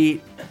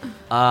defeat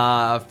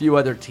a few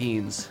other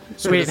teens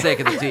for the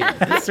sake of the team.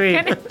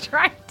 Sweet.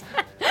 Try.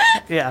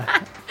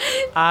 Yeah.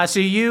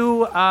 So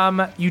you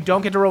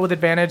don't get to roll with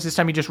advantage. This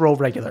time you just roll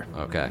regular.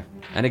 Okay.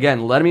 And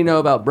again, let me know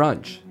about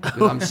brunch,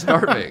 because I'm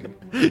starving.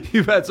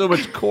 You've had so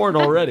much corn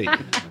already.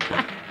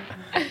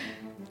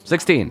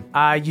 16.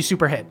 You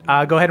super hit.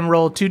 Go ahead and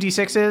roll 2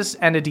 d6s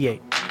and a d8.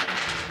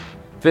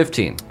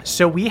 15.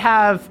 So we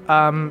have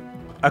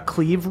a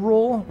cleave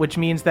rule, which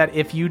means that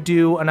if you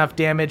do enough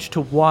damage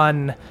to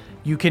one,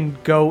 you can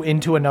go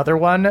into another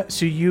one.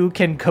 So you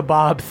can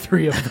kebab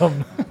 3 of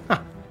them.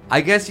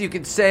 I guess you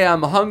could say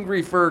I'm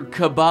hungry for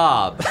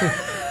kebab.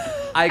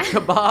 I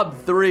kebab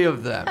 3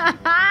 of them.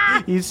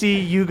 You see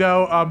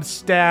Hugo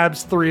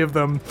stabs 3 of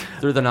them.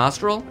 Through the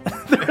nostril?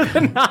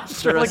 Nostril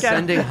Through again.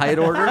 ascending height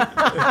order?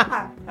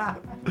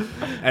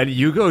 And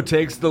Hugo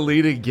takes the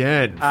lead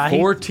again.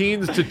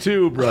 14 to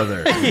 2,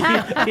 brother. If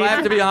I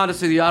have to be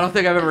honest with you, I don't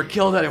think I've ever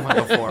killed anyone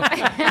before.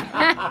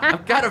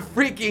 I'm kind of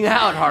freaking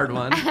out, Hard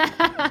One.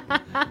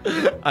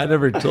 I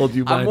never told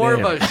you my I'm more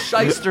name. of a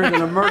shyster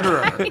than a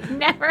murderer.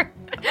 Never.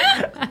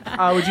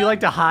 Would you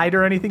like to hide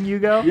or anything,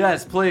 Hugo?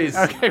 Yes, please.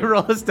 Okay,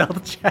 roll a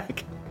stealth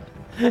check.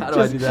 How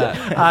do I do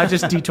that?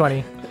 Just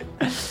d20.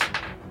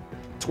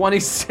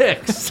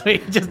 26. So he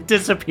just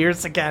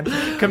disappears again.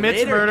 Commits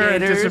Later, murder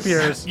and gators.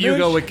 disappears.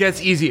 Hugo, it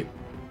gets easy.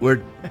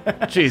 We're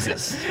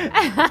Jesus.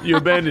 You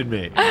abandoned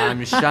me.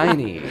 I'm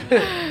shiny.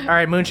 All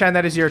right, Moonshine,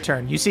 that is your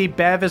turn. You see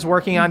Bev is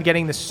working on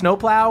getting the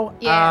snowplow,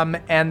 Yeah.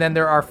 and then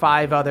there are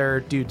 5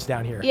 other dudes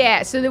down here.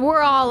 Yeah, so that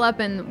we're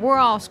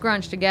all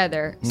scrunched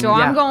together. So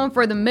Yeah. I'm going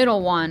for the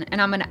middle one,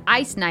 and I'm gonna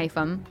ice knife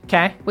him,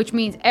 Okay. which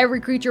means every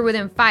creature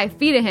within 5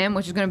 feet of him,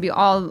 which is gonna be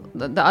all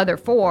the other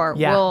 4,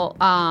 Yeah. will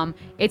I'm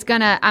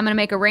gonna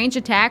make a range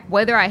attack.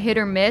 Whether I hit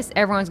or miss,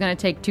 everyone's gonna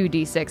take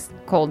 2d6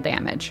 cold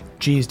damage.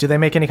 Geez, do they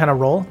make any kind of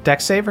roll?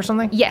 Dex save or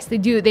something? Yes, they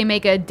do. They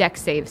make a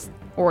dex save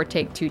or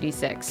take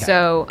 2d6.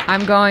 So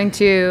I'm gonna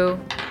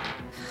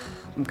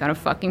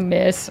fucking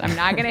miss. I'm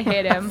not gonna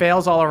hit him.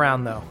 Fails all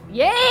around, though.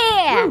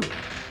 Yeah!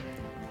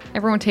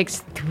 Everyone takes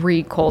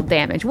 3 cold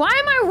damage. Why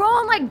am I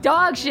rolling like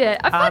dog shit?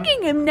 I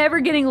fucking am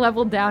never getting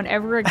leveled down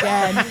ever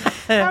again.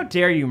 How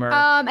dare you, Murr?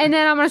 And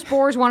then I'm gonna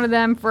spores one of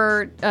them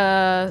for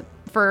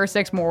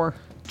 6 more.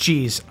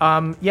 Jeez.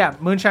 Yeah,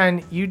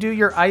 Moonshine, you do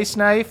your ice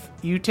knife.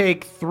 You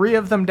take 3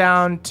 of them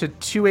down to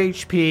 2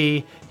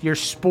 HP. Your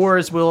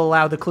spores will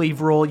allow the cleave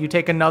rule. You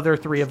take another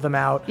 3 of them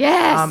out.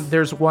 Yes!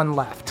 There's 1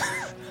 left.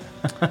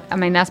 I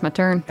mean, that's my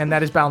turn. And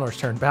that is Balnor's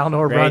turn.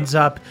 Balnor runs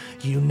up.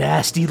 You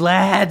nasty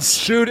lads.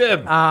 Shoot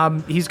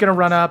him. He's going to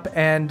run up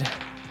and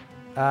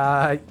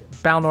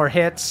Balnor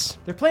hits.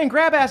 They're playing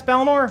grab ass,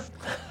 Balnor.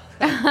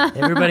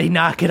 Everybody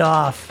knock it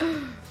off.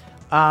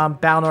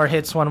 Balnor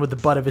hits one with the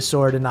butt of his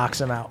sword and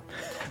knocks him out.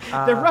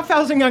 They're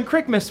roughhousing on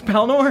Crickmas,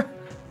 Balnor.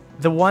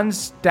 The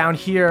ones down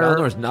here...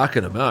 Balnor's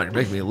knocking him out. You're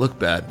making me look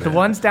bad, man. The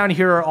ones down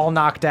here are all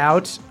knocked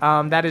out.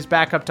 That is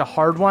back up to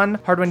Hard One.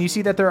 Hard One, you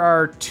see that there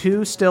are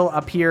 2 still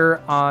up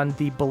here on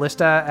the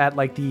ballista at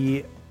like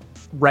the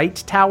right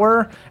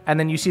tower, and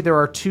then you see there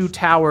are 2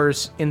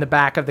 towers in the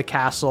back of the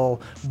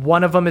castle.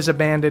 One of them is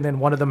abandoned and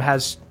one of them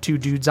has 2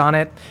 dudes on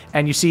it,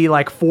 and you see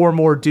like 4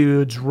 more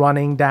dudes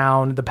running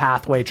down the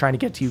pathway trying to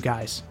get to you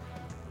guys.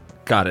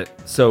 Got it.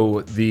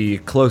 So the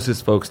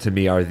closest folks to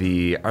me are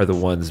the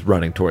ones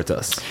running towards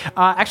us.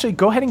 Actually,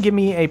 go ahead and give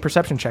me a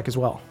perception check as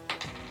well.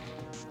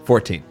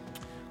 14.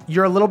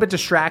 You're a little bit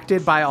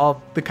distracted by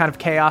all the kind of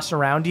chaos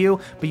around you,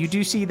 but you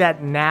do see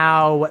that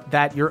now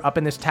that you're up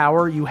in this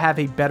tower, you have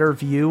a better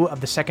view of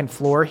the second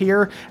floor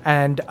here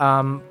and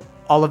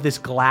all of this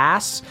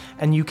glass,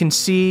 and you can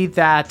see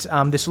that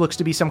this looks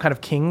to be some kind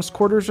of king's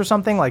quarters or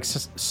something, like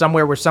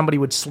somewhere where somebody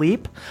would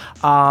sleep.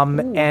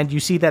 And you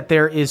see that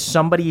there is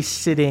somebody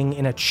sitting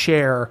in a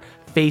chair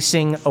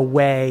facing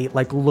away,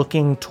 like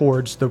looking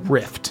towards the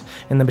rift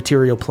in the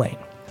material plane.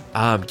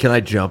 Can I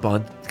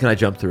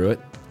jump through it?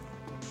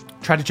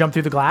 Try to jump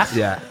through the glass?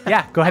 Yeah.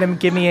 Yeah, go ahead and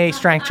give me a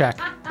strength check.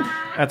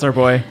 That's our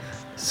boy.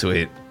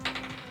 Sweet.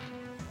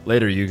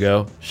 Later,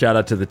 Hugo. Shout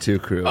out to the 2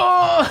 crew.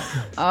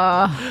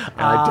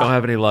 I don't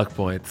have any luck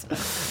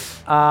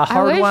points.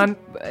 Hard One.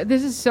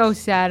 This is so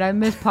sad. I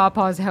miss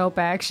Papa's help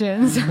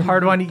actions.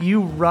 Hard One,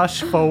 you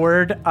rush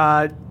forward,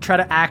 try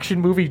to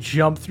action movie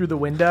jump through the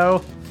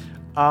window,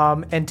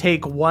 and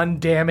take 1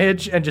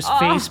 damage and just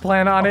face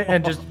plant on it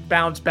and just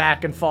bounce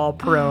back and fall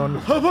prone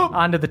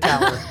onto the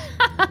tower.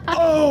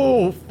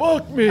 Oh,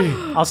 fuck me.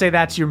 I'll say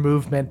that's your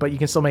movement, but you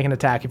can still make an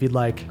attack if you'd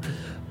like.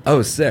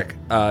 Oh, sick.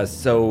 But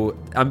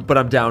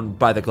I'm down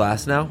by the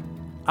glass now?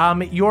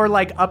 You're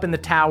like up in the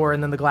tower,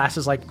 and then the glass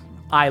is like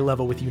eye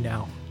level with you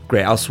now.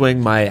 Great. I'll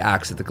swing my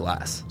axe at the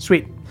glass.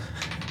 Sweet.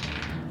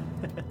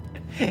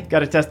 Got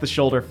to test the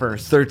shoulder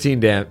first.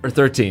 13 to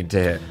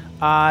hit.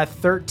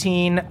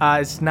 13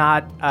 is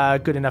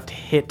not good enough to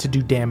hit to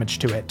do damage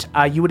to it.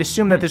 You would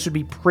assume that this would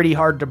be pretty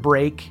hard to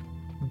break.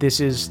 This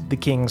is the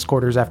king's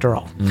quarters after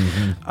all.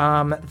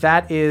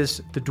 That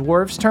is the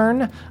dwarves'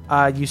 turn.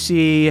 You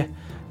see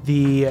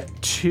the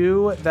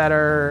two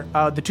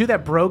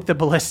that broke the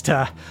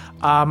ballista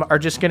are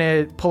just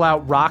going to pull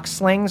out rock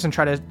slings and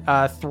try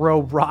to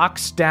throw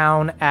rocks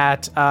down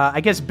at,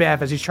 I guess,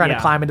 Bev as he's trying to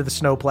climb into the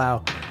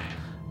snowplow.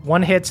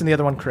 One hits and the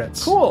other one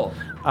crits. Cool.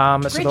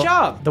 Great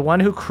job. The one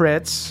who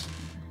crits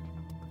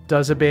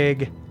does a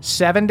big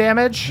 7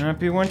 damage,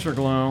 Happy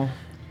Winterglow.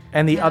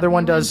 and the other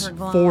one does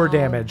Winterglow. 4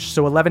 damage,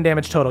 so 11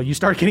 damage total. You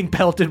start getting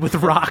pelted with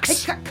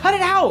rocks Cut it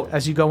out.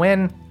 as you go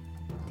in.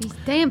 These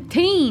damn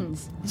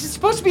teens. This is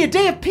supposed to be a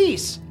day of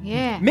peace.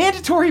 Yeah.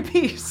 Mandatory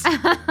peace.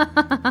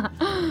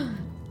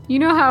 You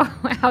know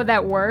how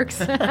that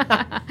works.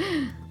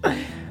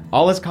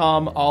 All is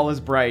calm, all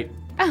is bright.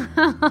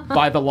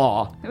 By the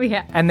law.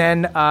 Yeah. And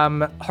then,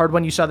 Hard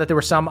One, you saw that there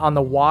were some on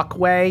the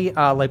walkway,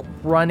 like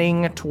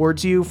running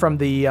towards you from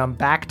the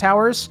back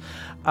towers.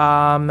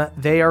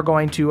 They are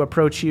going to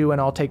approach you, and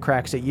I'll take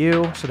cracks at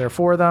you. So there are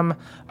 4 of them.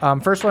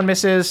 First one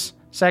misses.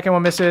 Second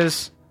one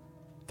misses.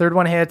 Third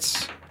one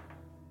hits.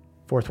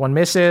 Fourth one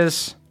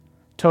misses.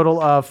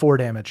 Total of 4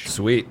 damage.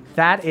 Sweet.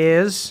 That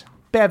is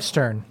Bev's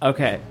turn.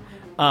 Okay.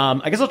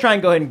 I guess I'll try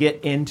and go ahead and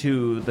get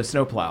into the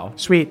snowplow.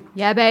 Sweet.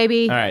 Yeah,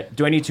 baby. All right.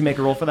 Do I need to make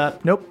a roll for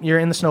that? Nope, you're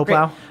in the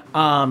snowplow.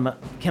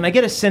 Can I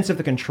get a sense of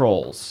the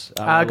controls?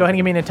 Go ahead and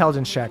give me an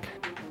intelligence check.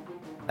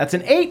 That's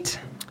an 8.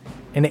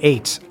 An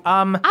 8.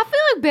 I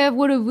feel like Bev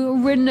would have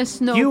ridden a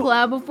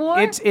snowplow before.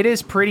 It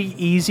is pretty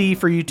easy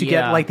for you to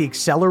get Yeah. like the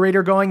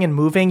accelerator going and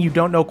moving. You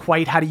don't know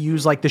quite how to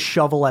use like the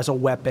shovel as a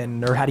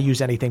weapon or how to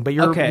use anything, but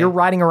you're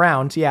riding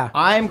around. Yeah.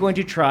 I'm going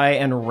to try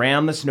and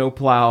ram the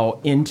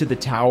snowplow into the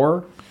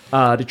tower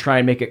to try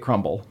and make it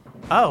crumble.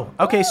 Oh,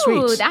 okay, Ooh,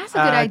 sweet. that's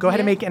a good Go ahead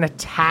and idea. make an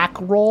attack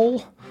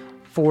roll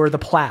for the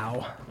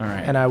plow. All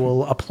right. And I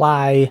will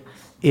apply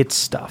its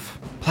stuff.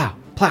 Plow,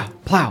 plow,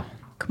 plow.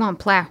 Come on,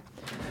 plow.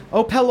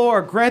 Oh,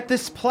 Pelor, grant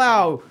this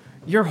plow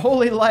your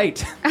holy light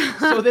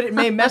so that it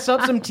may mess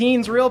up some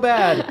teens real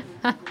bad.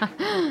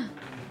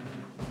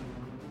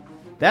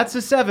 That's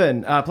a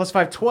 7. Plus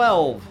 5,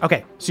 12.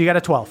 Okay, so you got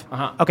a 12.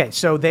 Uh-huh. Okay,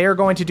 so they are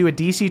going to do a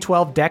DC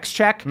 12 dex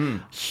check.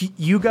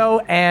 Hugo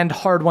and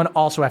Hard One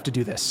also have to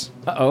do this.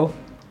 Uh-oh.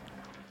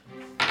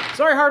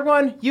 Sorry, hard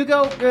one. You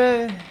go.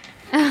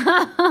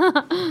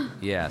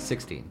 Yeah,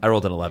 16. I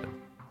rolled an 11.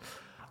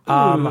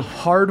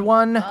 Hard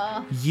One,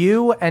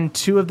 you and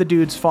 2 of the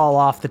dudes fall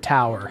off the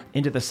tower.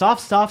 Into the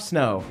soft, soft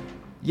snow.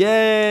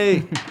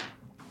 Yay!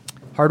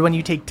 Hard One,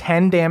 you take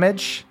 10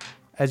 damage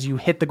as you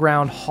hit the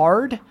ground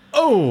hard.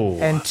 Oh!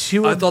 And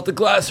two I of thought the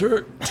glass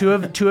hurt.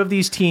 two of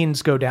these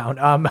teens go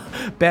down.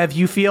 Bev,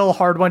 you feel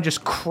Hard One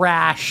just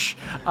crash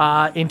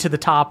into the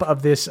top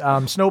of this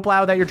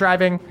snowplow that you're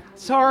driving.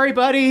 Sorry,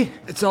 buddy.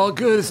 It's all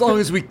good as long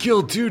as we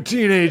killed 2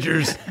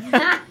 teenagers.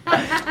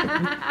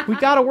 We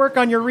gotta work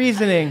on your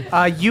reasoning.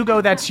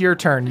 Hugo, that's your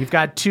turn. You've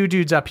got 2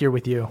 dudes up here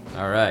with you.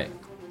 All right.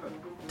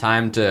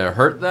 Time to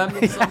hurt them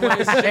in some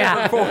way,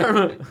 shape, or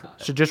form.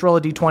 So just roll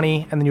a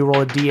d20, and then you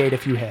roll a d8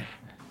 if you hit.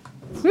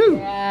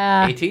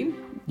 Yeah. 18?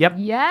 Yep.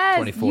 Yes.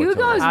 24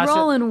 Hugo's total.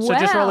 rolling well. So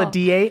just roll a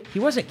d8. He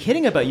wasn't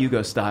kidding about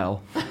Yugo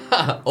style.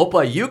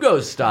 Opa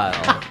Yugo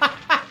style.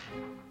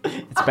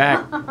 It's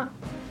back.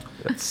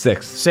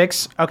 6.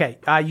 6. Okay.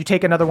 You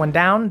take another one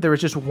down. There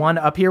is just one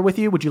up here with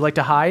you. Would you like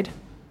to hide?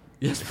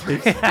 Yes,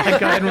 please. Go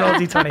ahead and roll a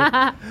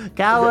d20.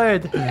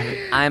 Coward.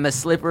 I'm a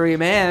slippery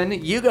man.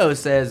 Yugo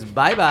says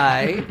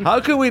bye-bye. How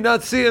can we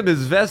not see him?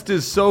 His vest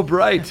is so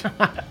bright.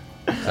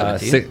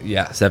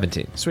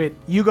 17. Sweet.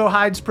 Hugo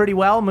hides pretty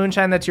well.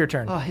 Moonshine, that's your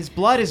turn. Oh, his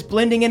blood is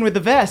blending in with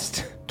the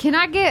vest. Can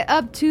I get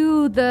up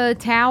to the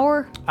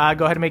tower?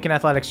 Go ahead and make an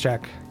athletics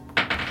check.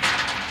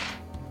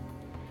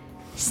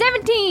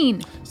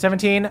 17.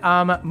 17.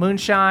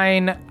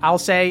 Moonshine, I'll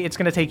say it's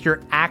going to take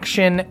your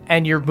action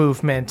and your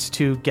movement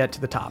to get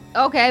to the top.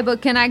 Okay,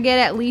 but can I get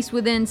at least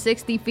within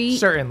 60 feet?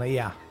 Certainly,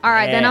 yeah. All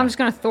right, then Yeah. I'm just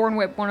going to thorn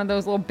whip one of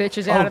those little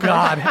bitches out Oh, of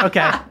God.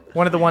 Okay.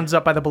 One of the ones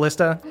up by the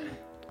ballista.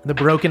 The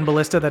broken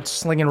ballista that's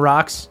slinging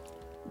rocks.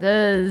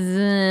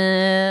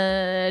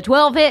 The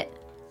 12 hit.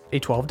 A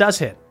 12 does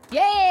hit.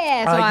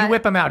 Yeah. So You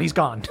whip him out. He's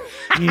gone.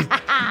 He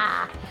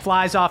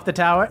flies off the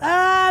tower.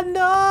 Ah,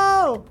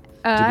 no!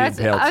 I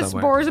impaled somewhere.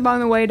 spores him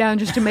on the way down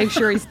just to make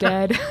sure he's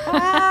dead.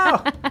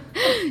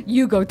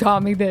 Hugo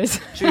taught me this.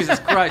 Jesus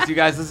Christ, you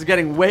guys, this is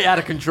getting way out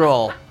of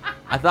control.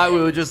 I thought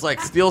we would just like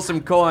steal some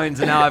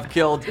coins, and now I've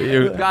killed.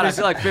 God, I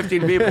feel like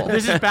 15 people.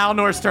 This is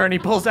Balnor's turn. He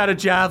pulls out a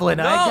javelin.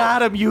 I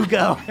got him,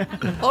 Hugo.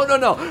 Oh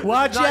no!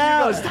 Watch Not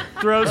out! Yugo's-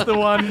 Throws the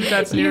one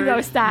that's near Hugo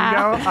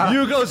style. Hugo.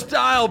 Hugo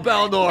style,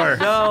 Balnor.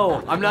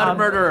 No, I'm not a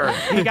murderer.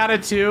 He got a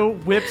 2,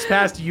 whips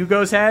past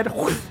Hugo's head.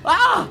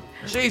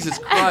 Jesus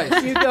Christ!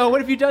 Yugo,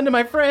 what have you done to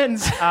my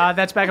friends?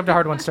 That's back up to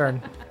Hard One's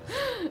turn.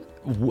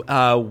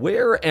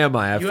 Where am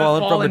I? I've You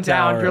fallen have from fallen the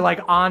down. tower. You're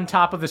like on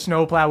top of the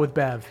snowplow with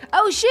Bev.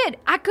 Oh shit!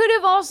 I could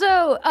have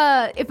also,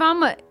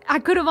 I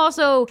could have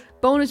also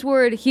bonus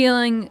word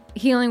healing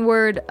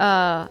word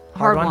hard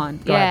one? one.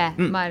 Go Yeah, ahead.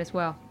 might as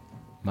well.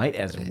 Might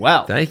as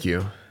well. Thank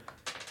you.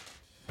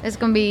 It's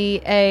gonna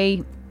be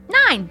a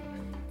 9.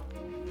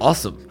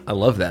 Awesome. I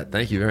love that.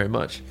 Thank you very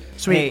much.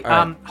 Sweet. Hey,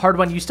 all right. Hard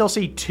one. You still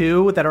see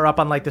 2 that are up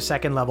on like the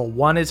second level.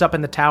 One is up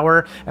in the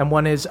tower, and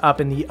one is up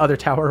in the other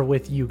tower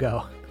with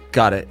Hugo.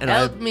 Got it. And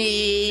Help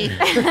me.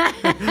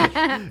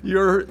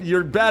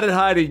 you're bad at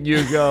hiding,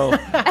 Hugo.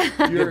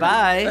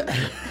 Goodbye.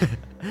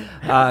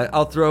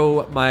 I'll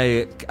throw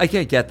my. I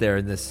can't get there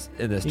in this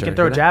turn. You can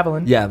throw a I?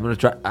 javelin. Yeah, I'm gonna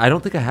try. I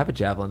don't think I have a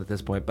javelin at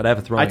this point, but I have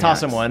a throwing. I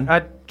toss him axe. one.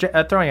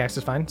 Throwing axe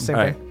is fine. Same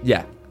All right. thing.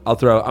 Yeah, I'm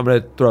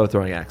gonna throw a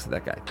throwing axe at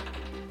that guy.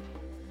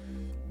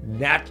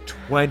 Nat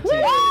 20.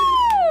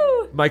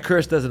 My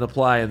curse doesn't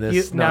apply in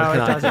this. No, it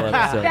doesn't.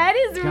 episode. That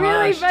is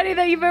really funny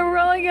that you've been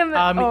rolling him.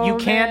 You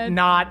can't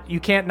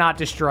not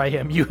destroy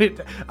him.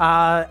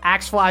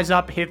 Axe flies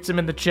up, hits him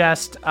in the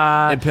chest,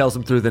 Impales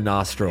him through the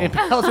nostril.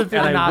 impels him through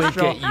the and I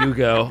nostril, wink at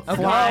Hugo.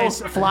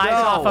 flies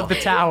off of the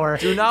tower.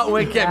 Do not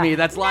wink at me.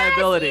 That's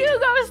liability.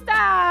 Hugo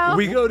style.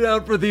 We go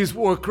down for these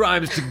war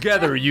crimes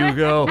together,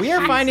 Hugo. We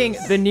are finding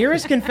the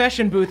nearest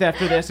confession booth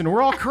after this, and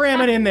we're all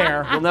cramming in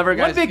there. You'll never,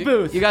 guys. One big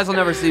booth. You guys will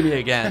never see me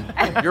again.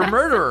 You're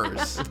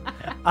murderers.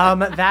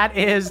 That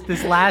is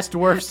this last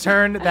dwarf's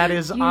turn. That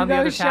is on the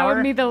Hugo other tower.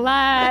 showed me the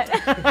light.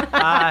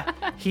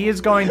 He is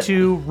going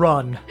to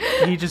run.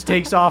 He just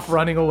takes off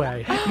running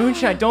away.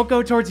 Moonshine, don't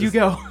go towards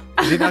Hugo.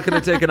 Is he not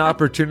going to take an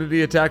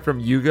opportunity attack from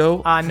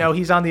Hugo? No,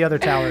 he's on the other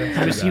tower.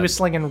 He was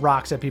slinging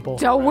rocks at people.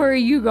 Don't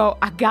worry, Hugo.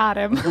 I got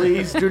him.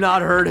 Please do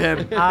not hurt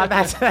him.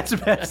 That's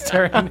Beth's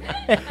turn.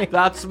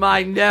 That's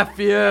my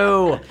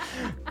nephew.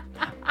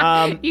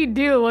 You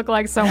do look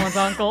like someone's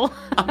uncle.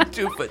 I'm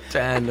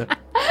 2'10".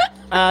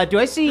 Do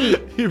I see?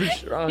 He was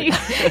shrunk. You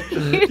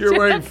You're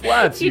wearing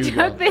flats, You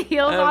Hugo. took the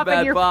heels I have off bad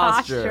and your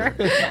posture.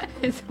 posture.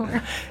 is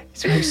worse.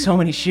 He's wearing so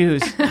many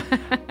shoes.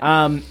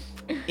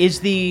 Is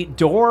the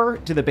door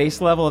to the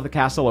base level of the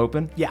castle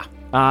open? Yeah.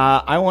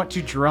 I want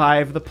to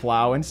drive the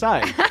plow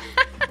inside.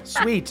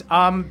 Sweet.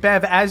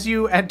 Bev, as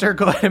you enter,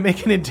 go ahead and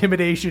make an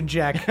intimidation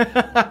check.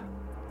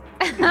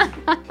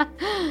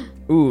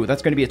 Ooh,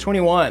 that's going to be a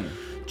 21.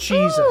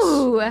 Jesus.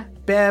 Ooh.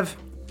 Bev,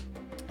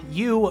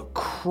 you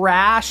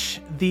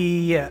crash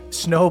the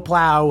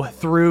snowplow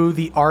through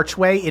the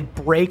archway. It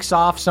breaks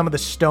off some of the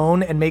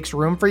stone and makes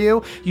room for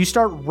you. You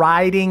start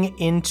riding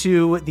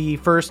into the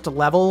first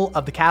level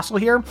of the castle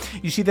here.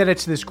 You see that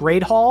it's this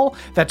great hall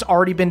that's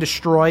already been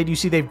destroyed. You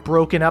see they've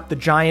broken up the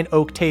giant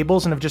oak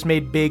tables and have just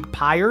made big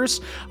pyres.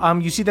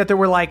 You see that there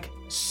were like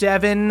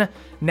 7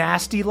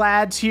 nasty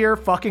lads here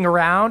fucking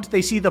around.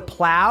 They see the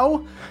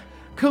plow.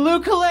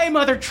 Kaloo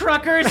mother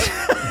truckers!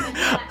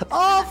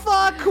 Oh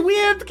fuck,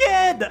 weird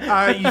kid!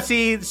 You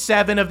see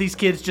 7 of these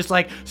kids just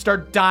like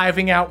start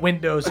diving out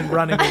windows and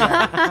running away.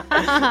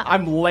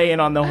 I'm laying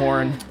on the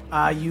horn.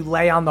 You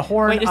lay on the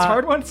horn. Wait, is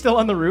Hard One still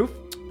on the roof?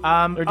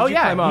 Oh you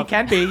yeah, climb he up?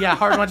 can be. Yeah,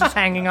 Hard One's just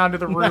hanging onto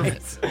the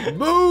roof.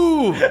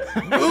 Move!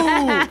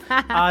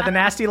 The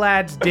nasty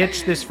lads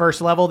ditch this first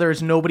level.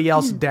 There's nobody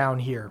else down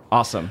here.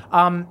 Awesome.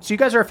 So you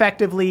guys are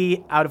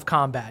effectively out of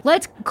combat.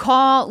 Let's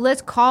call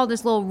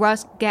this little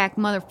Rustgak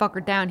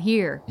motherfucker down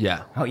here.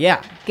 Yeah. Oh,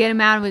 yeah. Get him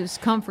out of his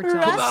comfort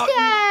zone.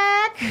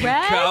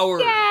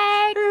 Coward.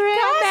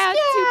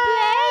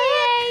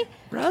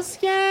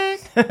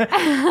 Rustgak,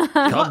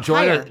 come out to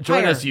play. Come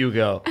join us,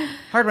 Hugo.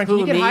 Hard One, can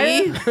you get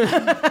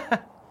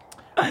higher?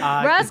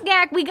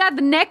 Rustgak, we got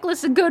the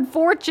necklace of good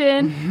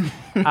fortune.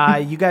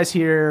 You guys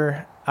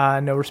hear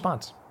no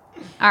response.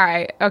 All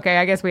right, okay,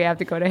 I guess we have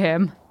to go to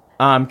him.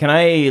 Can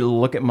I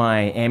look at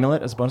my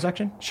amulet as a bonus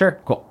action? Sure.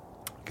 Cool.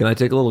 Can I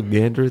take a little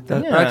gander at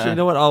that? Yeah. Actually, you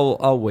know what?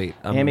 I'll wait.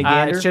 Hammy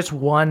gander? It's just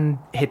 1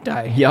 hit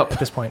die Yep. at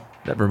this point.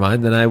 Never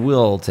mind. Then I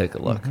will take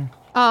a look.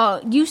 Oh,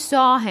 you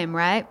saw him,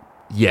 right?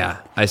 Yeah,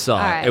 I saw.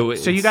 right.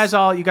 So you guys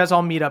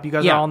all meet up. You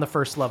guys Yeah. are all on the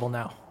first level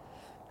now.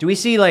 Do we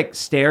see, like,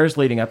 stairs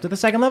leading up to the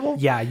second level?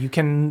 Yeah, you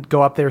can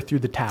go up there through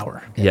the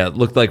tower. Yeah, it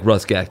looked like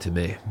Rustgak to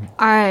me.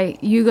 All right,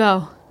 you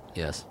go.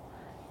 Yes.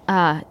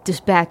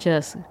 Dispatch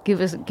us. Give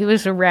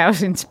us a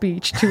rousing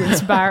speech to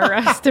inspire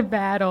us to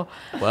battle.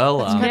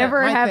 Well,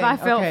 Never my have thing. I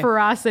felt Okay.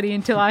 ferocity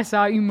until I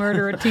saw you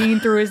murder a teen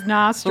through his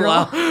nostril.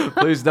 well,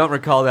 please don't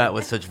recall that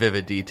with such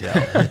vivid detail.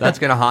 That's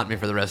going to haunt me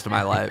for the rest of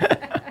my life.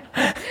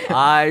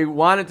 I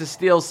wanted to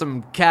steal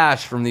some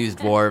cash from these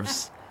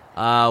dwarves.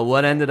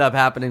 What ended up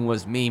happening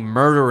was me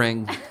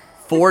murdering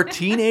 4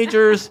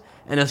 teenagers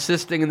and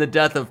assisting in the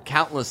death of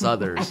countless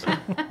others.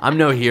 I'm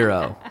no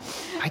hero.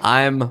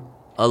 I'm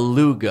a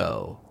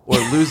Lugo, or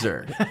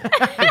loser.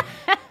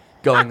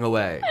 Going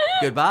away.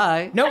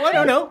 Goodbye.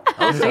 No.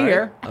 I'll stay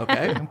here.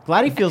 Okay.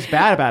 Glad he feels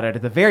bad about it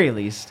at the very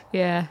least.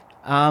 Yeah.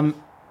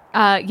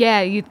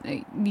 Yeah, You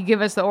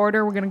give us the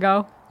order. We're gonna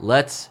go.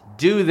 Let's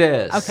do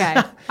this.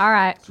 Okay. All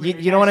right. you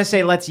don't want to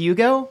say let's you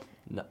go?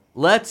 No,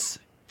 let's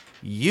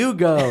you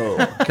go.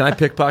 Can I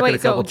pickpocket a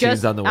Wait. So couple tunes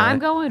just on the way? I'm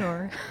going,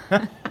 or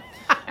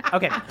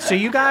Okay, so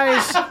you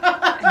guys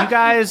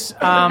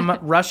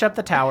rush up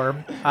the tower.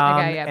 Okay,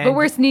 yeah. and But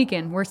we're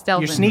sneaking. We're stealthing.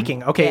 You're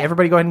sneaking. Okay, Yeah.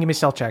 everybody go ahead and give me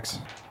stealth checks.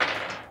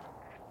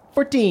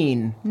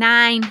 14.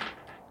 9.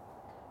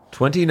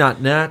 20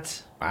 not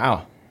nat.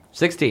 Wow.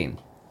 16.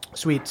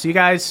 Sweet. So you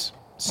guys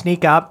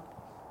sneak up.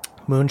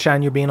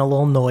 Moonshine, you're being a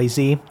little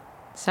noisy.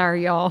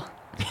 Sorry, y'all.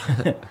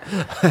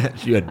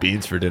 You had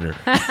beans for dinner.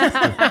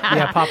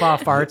 Yeah, pop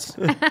off farts.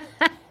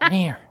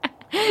 Here.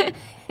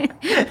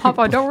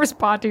 Papa, don't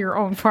respond to your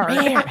own fart.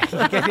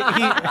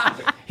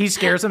 He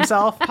scares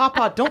himself.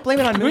 Papa, don't blame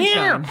it on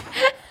Moonshine.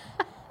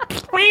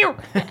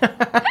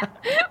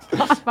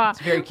 Papa,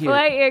 very cute.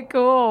 play it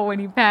cool when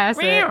you pass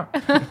it.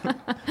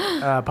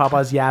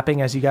 Papa's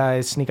yapping as you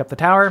guys sneak up the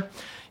tower.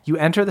 You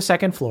enter the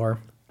second floor.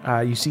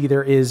 You see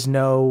there is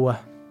no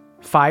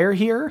fire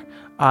here,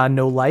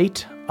 no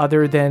light,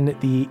 other than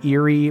the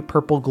eerie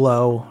purple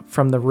glow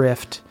from the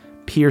rift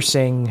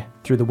piercing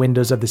through the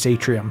windows of this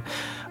atrium.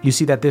 You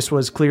see that this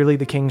was clearly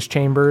the king's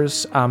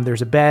chambers.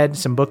 There's a bed,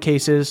 some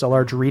bookcases, a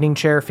large reading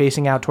chair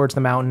facing out towards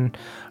the mountain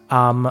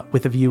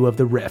with a view of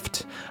the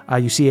rift.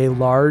 You see a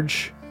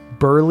large,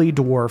 burly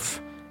dwarf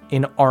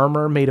in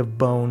armor made of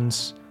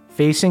bones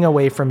facing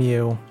away from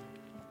you,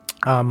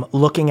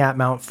 looking at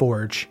Mount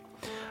Forge.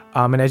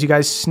 And as you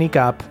guys sneak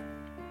up,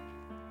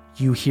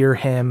 you hear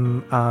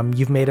him.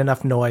 You've made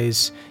enough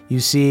noise. You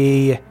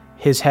see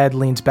his head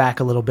leans back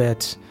a little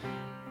bit.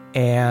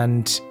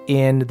 And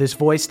in this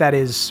voice that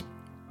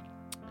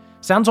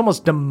sounds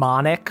almost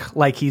demonic,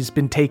 like he's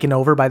been taken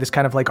over by this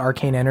kind of like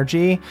arcane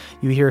energy,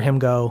 you hear him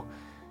go,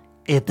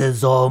 It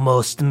is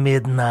almost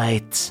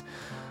midnight.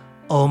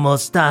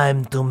 Almost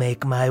time to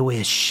make my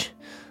wish.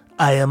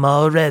 I am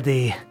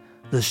already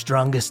the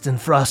strongest in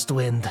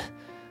Frostwind.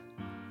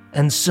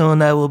 And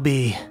soon I will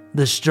be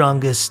the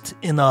strongest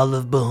in all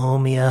of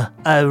Bohemia.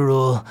 I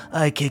rule.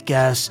 I kick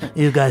ass.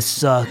 You guys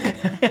suck.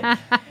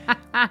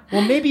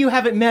 Well, maybe you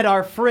haven't met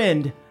our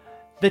friend,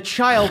 the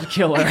child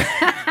killer.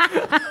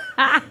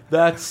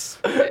 That's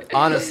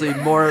honestly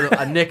more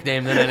a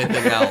nickname than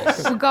anything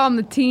else. We'll call him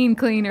the teen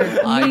cleaner.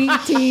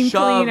 I Teen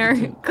shoved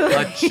cleaner.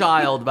 a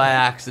child by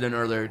accident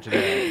earlier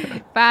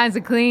today. Finds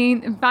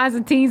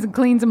the teens and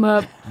cleans them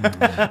up.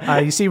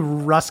 you see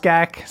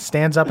Ruskak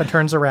stands up and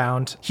turns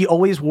around. He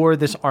always wore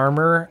this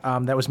armor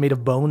that was made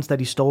of bones that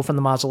he stole from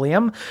the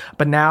mausoleum,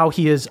 but now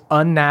he is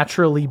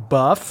unnaturally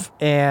buff,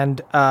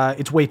 and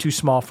it's way too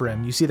small for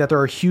him. You see that there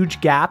are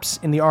huge gaps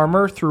in the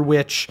armor through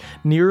which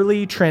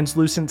nearly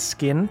translucent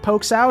skin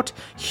pokes out,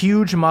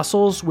 huge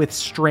muscles with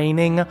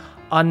straining,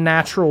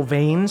 unnatural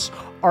veins.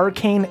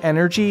 Arcane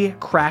energy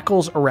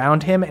crackles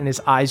around him and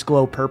his eyes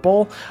glow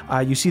purple.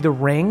 You see the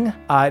ring.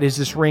 It is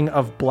this ring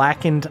of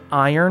blackened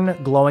iron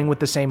glowing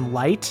with the same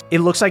light. It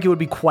looks like it would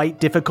be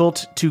quite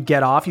difficult to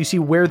get off. You see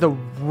where the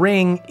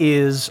ring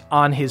is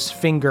on his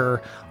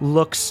finger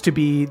looks to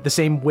be the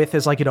same width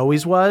as like it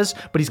always was,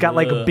 but he's got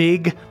like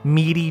big,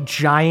 meaty,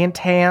 giant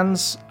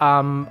hands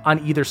on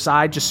either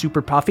side, just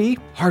super puffy.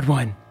 Hard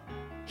one.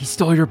 He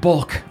stole your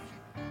bulk.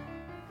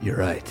 You're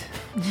right.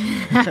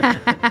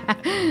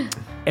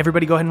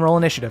 Everybody go ahead and roll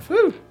initiative.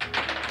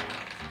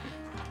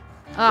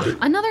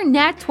 Another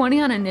nat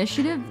 20 on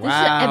initiative? Wow.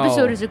 This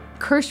episode is a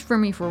curse for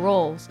me for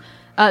rolls.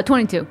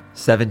 22.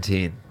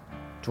 17.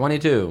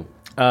 22.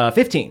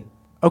 15.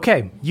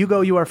 Okay,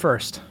 Hugo, you are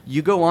first.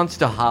 Hugo wants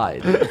to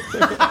hide.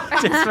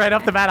 Just right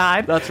off the bat,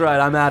 hide. That's right.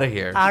 I'm out of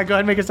here. Go ahead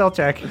and make a stealth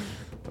check.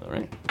 All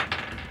right.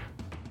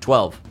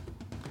 12.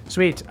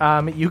 Sweet.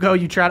 Hugo,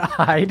 you try to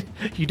hide.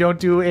 You don't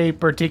do a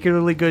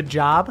particularly good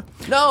job.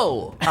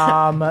 No.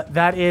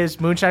 That is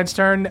Moonshine's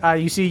turn.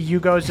 You see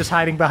Hugo's just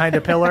hiding behind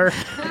a pillar.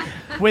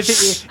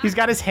 He's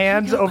got his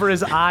hands over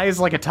his eyes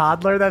like a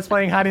toddler that's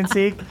playing hide and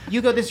seek.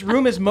 Hugo, this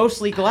room is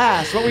mostly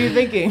glass. What were you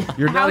thinking?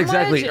 You're How not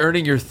exactly much?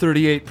 earning your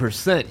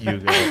 38%,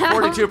 Hugo.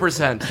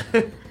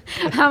 42%.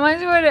 How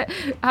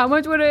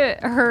much would it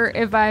hurt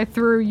if I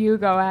threw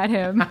Hugo at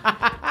him?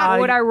 How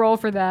would I roll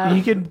for that?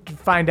 You can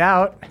find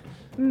out.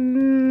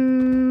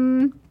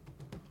 No,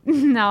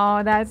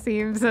 that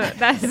seems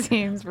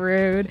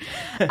rude.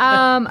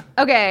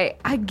 Okay,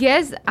 I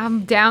guess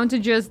I'm down to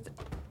just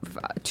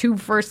 2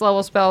 first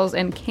level spells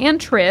and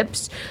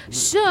cantrips.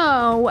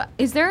 So,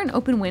 is there an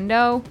open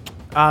window?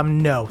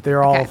 No,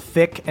 they're all Okay.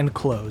 thick and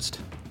closed.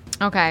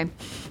 Okay.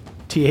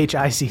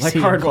 THICC. Like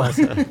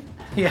hardwood.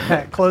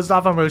 Yeah, closed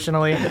off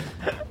emotionally.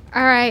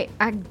 All right,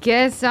 I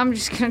guess I'm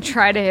just gonna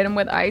try to hit him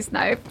with ice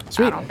knife.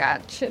 Sweet. I don't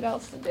got shit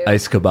else to do.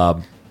 Ice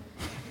kebab.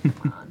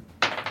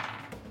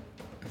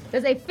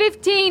 Does a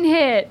 15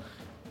 hit?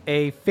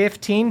 A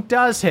 15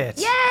 does hit.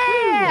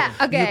 Yeah.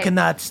 Okay. You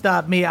cannot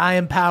stop me. I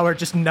am power.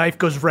 Just knife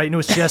goes right into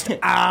his chest.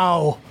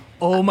 Ow.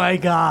 Oh my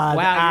god.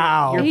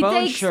 Wow, Ow. your He bone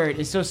takes- shirt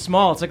is so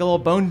small. It's like a little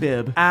bone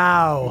bib.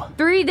 Ow.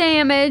 3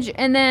 damage,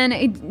 and then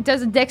it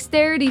does a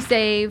dexterity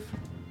save.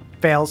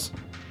 Fails.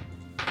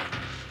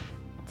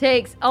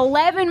 Takes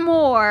 11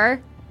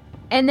 more,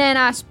 and then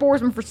I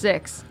spores him for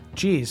 6.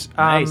 Jeez.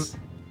 Nice.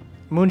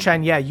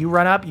 Moonshine, yeah, you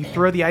run up, you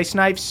throw the ice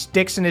knife,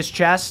 sticks in his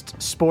chest,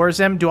 spores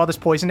him, do all this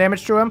poison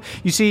damage to him.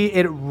 You see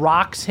it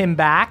rocks him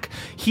back.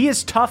 He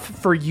is tough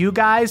for you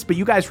guys, but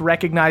you guys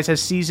recognize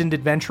as seasoned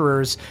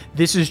adventurers,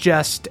 this is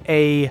just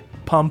a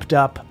pumped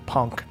up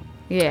punk.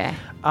 Yeah.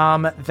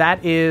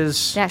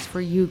 That's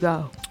for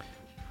Hugo.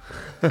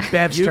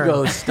 Bev's turn.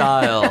 Hugo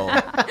style.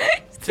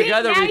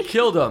 Together we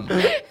killed him.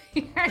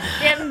 You're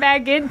getting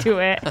back into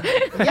it.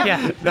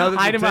 Yeah. Now that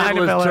Hide the him behind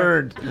table a is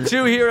pillar. turned.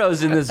 Two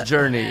heroes in this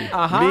journey.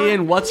 Me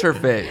and what's her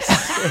face.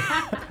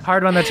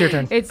 Hard one, that's your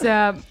turn. It's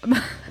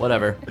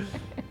Whatever.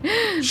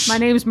 my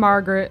name's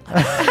Margaret.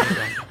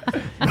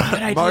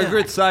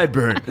 Margaret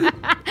Sideburn.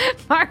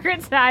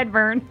 Margaret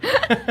Sideburn.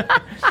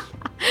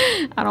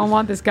 I don't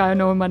want this guy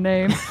knowing my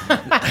name.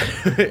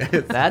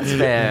 That's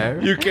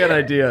fair. You can't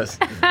ID us.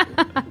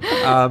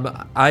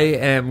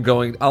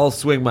 I'll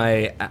swing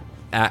my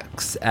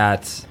axe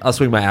at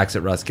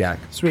Ruskak.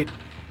 Sweet.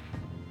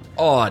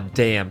 Oh,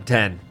 damn.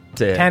 10.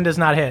 10 does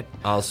not hit.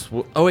 Oh,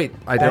 wait.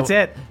 I don't. That's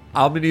it.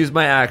 I'm going to use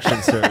my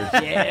action surge. I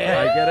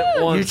get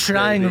it once. You're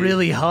trying baby.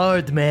 really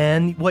hard,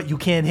 man. What, you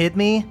can't hit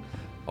me?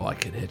 Oh, I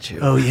can hit you.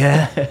 Oh,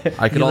 yeah?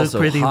 I can You look also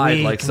pretty hide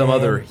weak, like some man.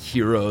 other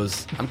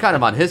heroes. I'm kind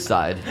of on his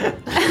side.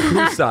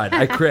 Whose side?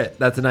 I crit.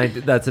 That's a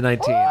 19.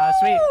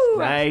 Sweet.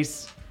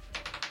 Nice.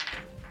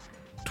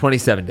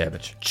 27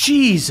 damage.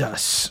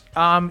 Jesus.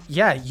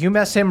 Yeah, you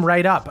mess him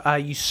right up.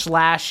 You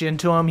slash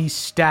into him. He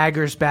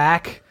staggers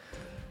back.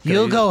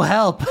 You'll go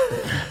help.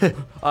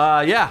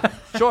 Yeah,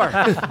 sure.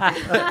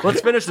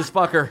 Let's finish this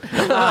fucker.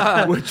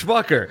 Which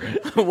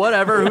fucker?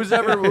 Whatever.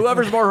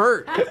 Whoever's more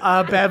hurt.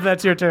 Bev,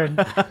 that's your turn.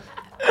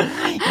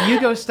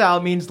 Hugo style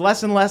means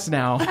less and less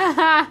now.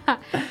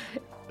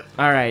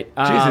 All right.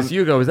 Jesus,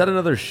 Hugo, is that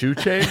another shoe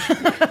change?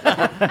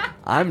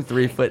 I'm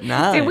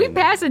 3'9". Did we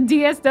pass a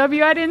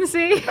DSW I didn't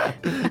see?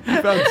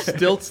 You found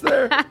stilts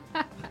there?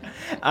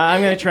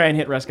 I'm going to try and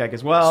hit Ruskak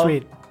as well.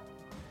 Sweet.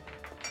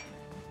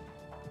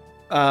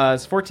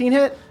 Is 14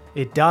 hit?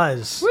 It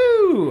does.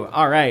 Woo!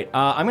 All right.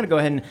 I'm going to go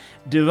ahead and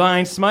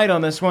Divine Smite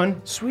on this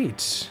one.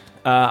 Sweet.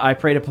 I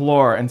pray to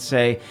Pelor and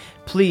say,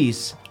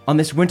 please, on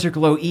this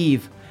Winterglow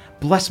Eve,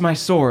 bless my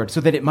sword so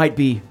that it might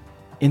be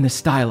in the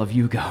style of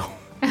Hugo.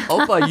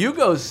 Opa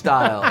Hugo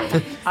style.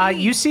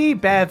 You see,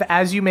 Bev,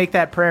 as you make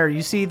that prayer,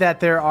 you see that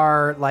there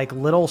are like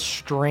little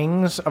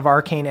strings of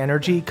arcane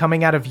energy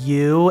coming out of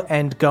you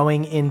and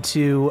going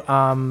into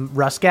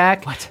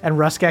Ruskak. What? And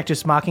Ruskak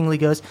just mockingly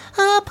goes,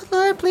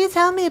 Lord, please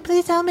help me.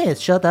 Please help me.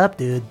 Shut up,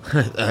 dude.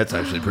 That's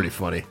actually pretty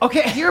funny.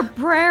 Okay. Your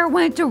prayer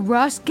went to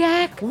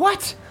Ruskak?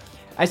 What?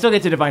 I still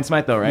get to Divine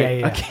Smite though, right?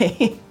 Yeah.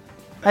 Okay.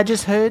 I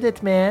just heard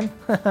it, man.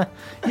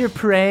 You're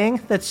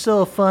praying? That's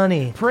so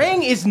funny.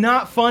 Praying is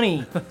not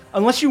funny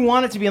unless you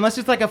want it to be, unless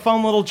it's like a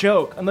fun little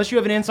joke, unless you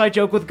have an inside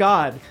joke with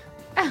God,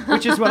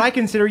 which is what I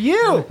consider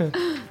you.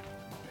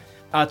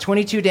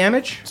 22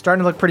 damage.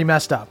 starting to look pretty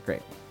messed up.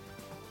 Great.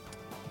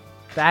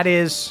 That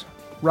is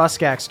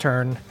Ruskak's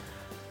turn.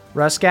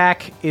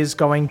 Ruskak is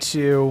going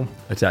to...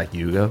 Attack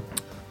Hugo.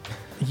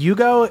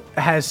 Hugo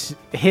has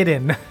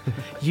hidden.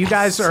 You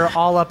guys are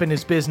all up in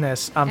his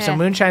business. So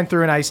Moonshine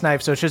threw an ice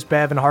knife, so it's just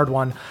Bev and Hard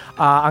One.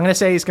 I'm going to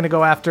say he's going to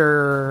go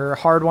after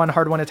Hard One.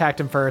 Hard One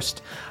attacked him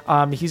first.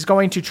 He's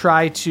going to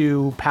try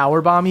to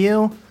powerbomb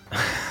you.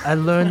 I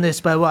learned this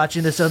by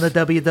watching this on the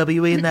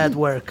WWE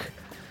Network.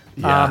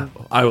 Yeah.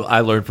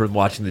 I learned from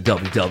watching the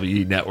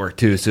WWE Network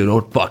too, so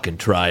don't fucking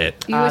try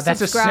it. You a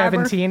That's a subscriber?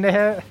 17 to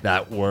hit.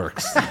 That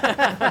works.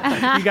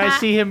 You guys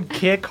see him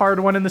kick Hard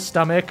One in the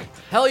stomach,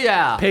 Hell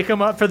yeah. pick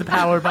him up for the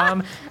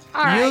powerbomb.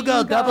 All right,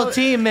 Hugo, double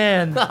team,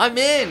 man. I'm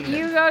in.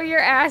 Hugo, you're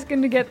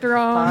asking to get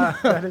thrown.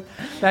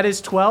 That is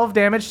 12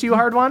 damage to you,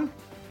 Hard One.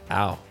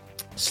 Ow.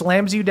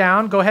 Slams you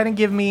down. Go ahead and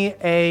give me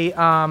a...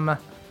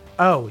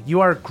 Oh,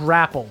 you are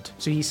grappled.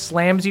 So he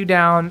slams you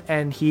down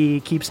and he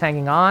keeps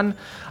hanging on.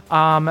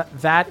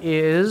 That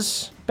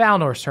is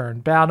Balnor's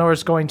turn.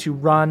 Balnor's going to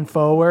run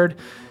forward.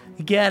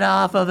 Get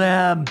off of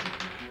him.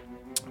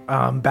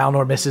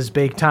 Balnor misses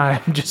big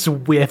time, just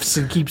whiffs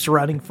and keeps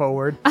running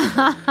forward.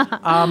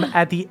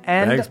 At the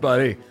end Thanks,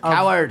 buddy.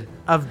 Coward.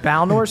 of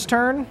Balnor's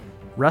turn,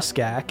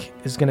 Ruskak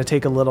is going to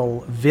take a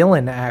little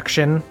villain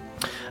action.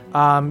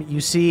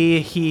 You see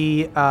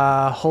he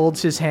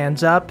holds his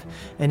hands up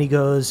and he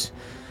goes,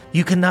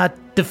 You cannot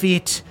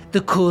defeat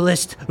the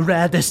coolest,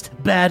 raddest,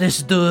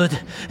 baddest dude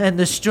and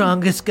the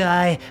strongest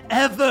guy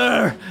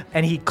ever.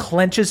 and he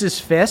clenches his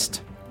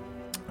fist.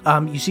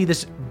 You see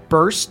this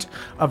burst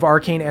of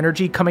arcane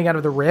energy coming out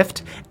of the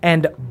rift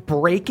and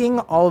breaking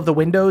all of the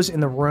windows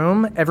in the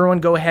room. Everyone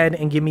go ahead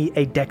and give me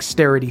a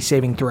dexterity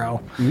saving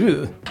throw.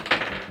 Ooh.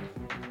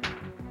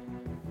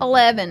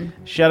 11.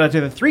 Shout out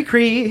to the 3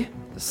 Cree.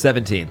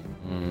 17.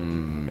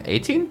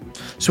 18?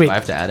 Sweet. Do I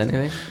have to add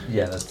anything?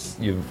 Yeah,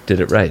 you did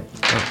it right.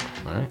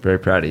 All right. Very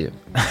proud of you.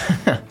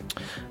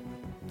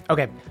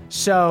 Okay,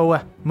 so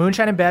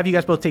Moonshine and Bev, you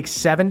guys both take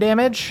 7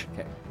 damage.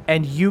 Okay.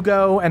 And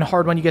Hugo and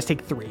Hard One, you guys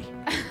take 3.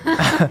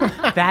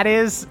 That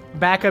is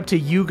back up to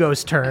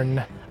Hugo's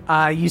turn.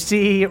 You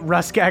see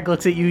Ruskak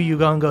looks at you,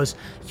 Yugo, and goes,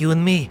 You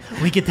and me,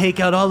 we could take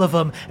out all of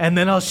them, and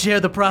then I'll share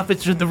the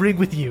profits from the ring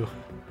with you.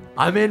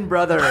 I'm in,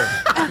 brother.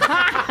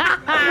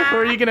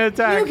 where are you going to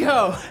attack?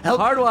 Go.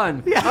 Hard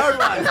one. Hard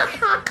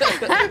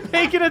one.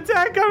 Make an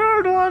attack on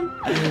hard one.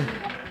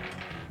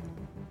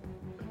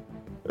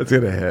 That's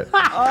gonna hit.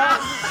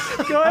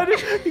 Go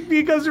ahead.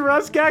 Because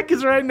Ruskak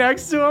is right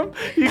next to him,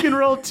 you can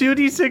roll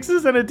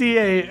 2d6s and a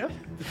d8.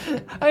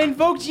 I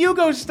invoked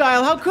Yugo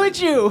style. How could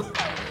you?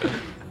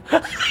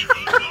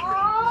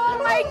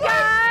 Oh my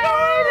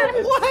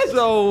god! What?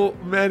 So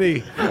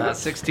many.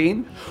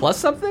 16 plus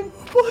something?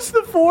 Plus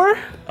the 4.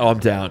 Oh, I'm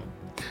down.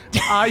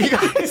 You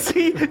guys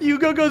see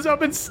Yugo goes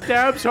up and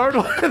stabs hard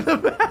one in the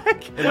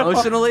back.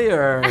 Emotionally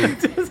or?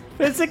 Just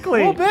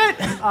physically. A bit.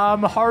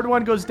 Hard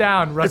one goes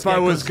down. If I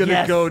Ruskak was goes, gonna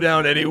yes. go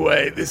down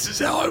anyway, this is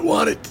how I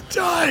wanted to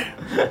die.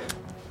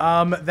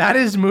 That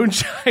is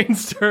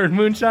Moonshine's turn.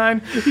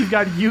 Moonshine, you've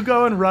got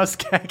Yugo and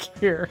Ruskak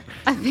here.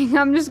 I think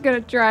I'm just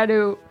gonna try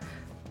to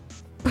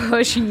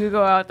push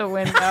Yugo out the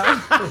window.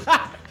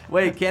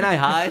 Wait, can I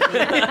hide?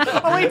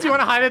 Oh wait, do you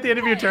want to hide at the end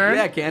of your turn?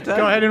 Yeah, can't I?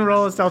 Go ahead and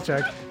roll a stealth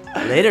check.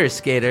 Later,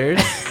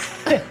 skaters.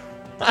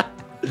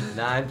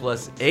 9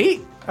 plus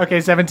 8. Okay,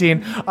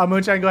 17.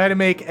 Moonshine, go ahead and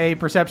make a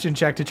perception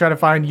check to try to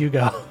find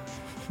Yugo.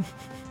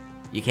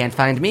 You can't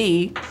find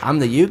me. I'm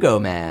the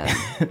Yugo man.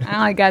 I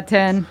only got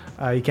 10.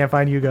 You can't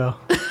find Yugo.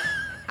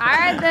 All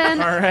right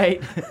then. All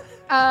right.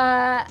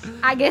 I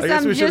guess I guess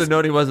I'm we should have just.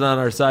 known he wasn't on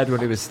our side when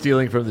he was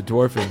stealing from the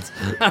dwarfins.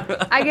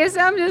 I guess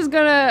I'm just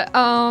gonna.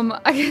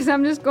 I guess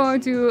I'm just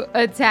going to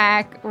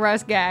attack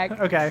Ruskak.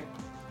 Okay.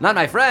 Not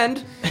my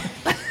friend.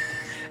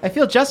 I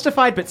feel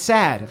justified but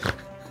sad.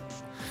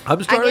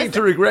 I'm starting guess-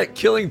 to regret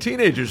killing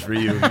teenagers for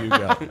you,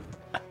 Hugo.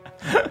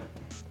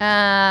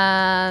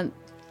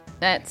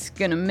 That's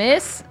gonna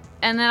miss.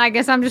 And then I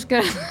guess I'm just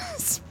gonna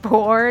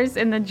spores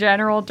in the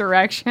general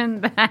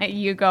direction that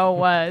Yugo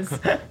was.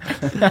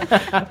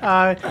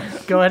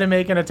 Go ahead and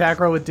make an attack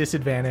roll with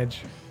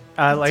disadvantage.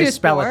 Like a To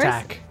spell spores?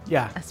 attack.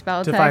 Yeah. A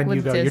spell to attack find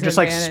with Yugo. You're just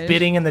like disadvantage.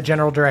 spitting in the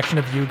general direction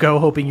of Yugo,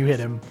 hoping you hit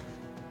him.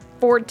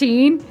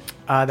 14.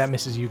 That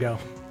misses Yugo.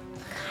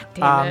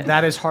 Damn it.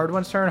 That is Hard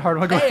One's turn. Hard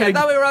One, go Hey, I ahead.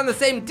 thought we were on the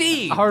same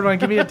team. Hard One,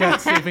 give me a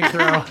death saving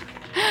throw.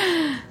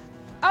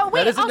 Oh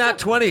wait. That isn't also- not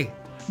 20.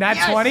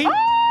 Nat 20.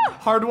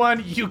 Hard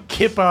One, you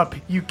kip up.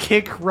 You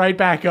kick right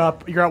back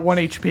up. You're at 1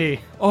 HP.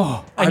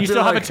 Oh, And you feel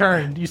still have a like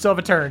turn. You still have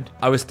a turn.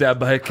 I was stabbed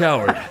by a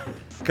coward.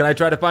 Can I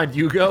try to find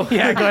Hugo?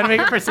 Yeah, go ahead and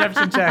make a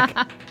perception check.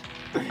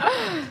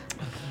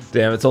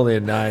 Damn, it's only a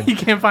 9. You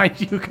can't find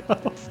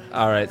Yugo.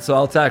 All right, so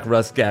I'll attack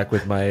Ruskak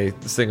with my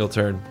single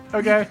turn.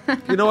 Okay.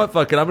 You know what?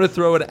 Fuck it. I'm going to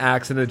throw an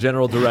axe in the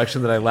general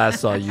direction that I last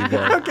saw you go.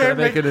 Okay. Can I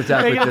make an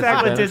attack make with an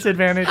attack with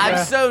disadvantage? disadvantage. I've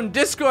yeah. sown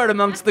discord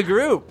amongst the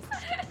group.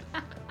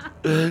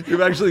 You've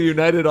actually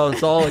united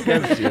us all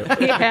against you.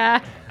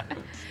 Yeah.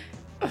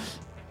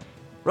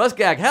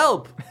 Ruskak,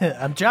 help!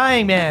 I'm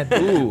trying, man.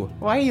 Ooh,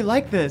 Why are you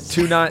like this?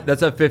 2 9.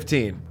 That's a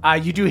 15.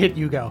 You do hit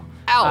Yugo.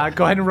 Ow.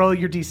 Go ahead and roll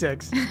your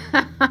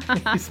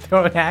d6. He's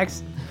throwing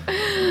axe.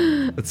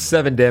 That's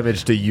 7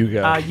 damage to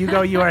Hugo.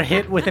 Yugo, you are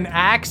hit with an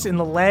axe in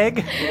the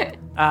leg.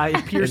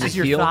 It pierces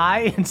your heel?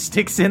 thigh and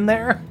sticks in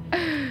there.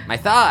 My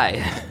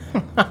thigh.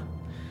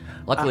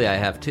 Luckily, I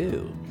have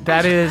 2.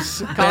 That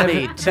is me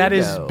that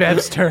is Tugo.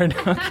 Bev's turn.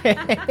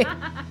 Okay.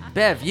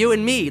 Bev, you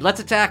and me, let's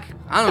attack.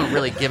 I don't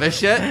really give a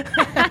shit.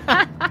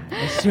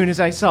 As soon as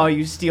I saw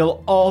you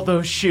steal all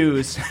those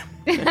shoes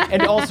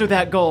and also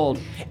that gold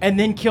and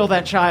then kill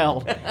that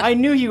child, I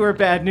knew you were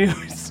bad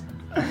news.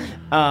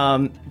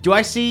 Do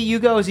I see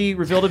Yugo? Has he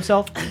revealed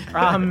himself?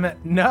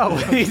 No.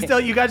 He's still.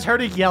 You guys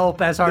heard a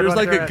yelp as hard. There's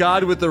like a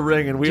god with the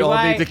ring, and we Do all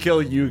I- need to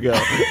kill Hugo.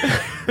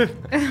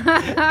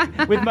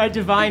 With my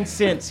divine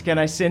sense, can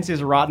I sense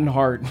his rotten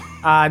heart?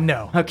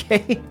 No.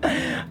 Okay.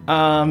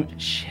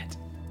 Shit.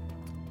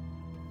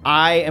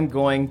 I am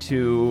going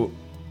to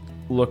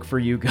look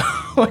for Yugo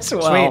as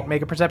well. Sweet.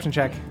 Make a perception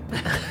check.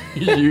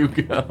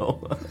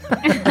 Yugo.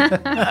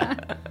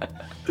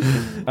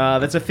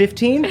 That's a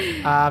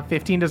 15.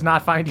 15 does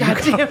not find you. God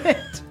damn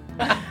it.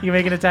 You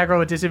make an attack roll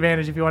with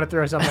disadvantage if you want to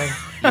throw something.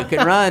 You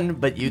can run,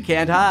 but you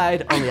can't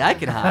hide. Only I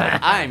can hide.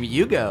 I'm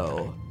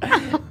Yugo.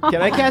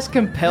 Can I cast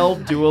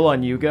Compelled Duel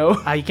on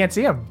Yugo? You can't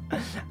see him.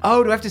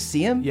 Oh, do I have to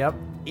see him? Yep.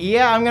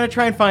 Yeah, I'm going to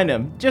try and find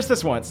him. Just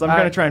this once. I'm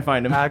going to try and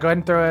find him. Go ahead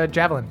and throw a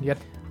javelin. You get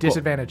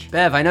disadvantage.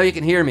 Bev, I know you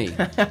can hear me.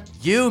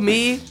 You,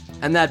 me,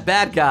 and that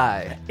bad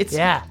guy. It's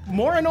Yeah.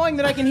 more annoying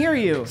than I can hear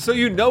you. So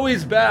you know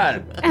he's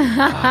bad.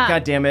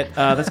 God damn it.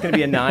 That's going to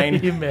be a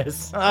 9. You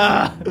miss.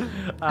 That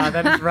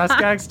is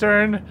Ruskak's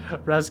turn.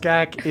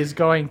 Ruskak is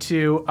going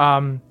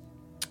to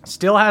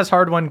still has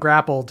Hard One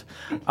grappled.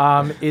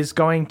 Is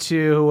going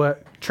to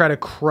try to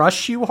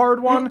crush you,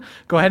 Hard One.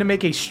 Go ahead and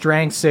make a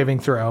strength saving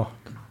throw.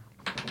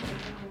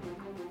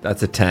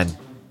 That's a 10.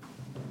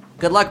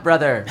 Good luck,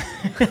 brother.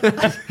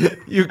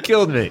 You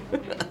killed me.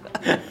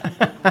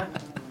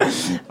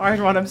 All right,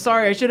 Ron, I'm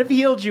sorry. I should have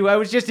healed you. I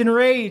was just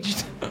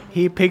enraged.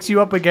 He picks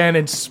you up again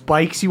and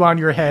spikes you on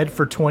your head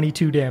for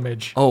 22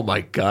 damage. Oh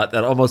my god,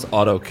 that almost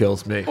auto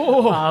kills me.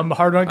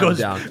 Hard one goes,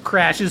 down.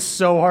 crashes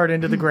so hard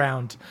into the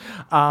ground.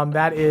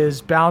 That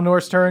is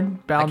Balnor's turn.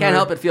 I can't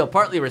help but feel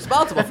partly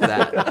responsible for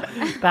that.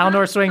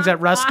 Balnor swings at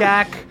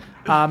Ruskak,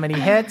 and he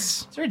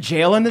hits. Is there a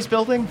jail in this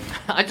building?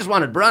 I just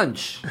wanted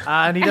brunch.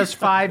 And he does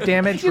 5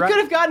 damage. You could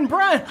have gotten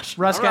brunch.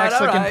 Ruskak's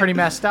all looking right. pretty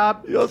messed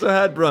up. You also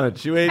had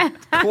brunch. You ate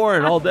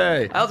corn all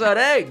day. I also had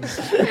eggs.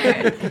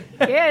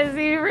 Yes,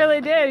 you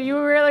really did.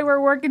 You really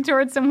were working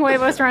towards some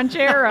huevos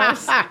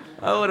rancheros.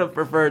 I would have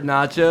preferred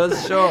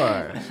nachos,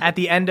 sure. At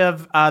the end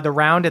of the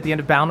round, at the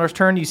end of Balnor's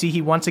turn, you see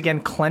he once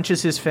again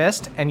clenches his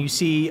fist, and you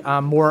see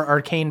more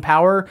arcane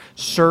power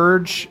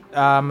surge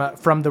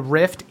from the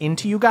rift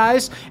into you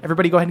guys.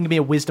 Everybody go ahead and give me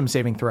a wisdom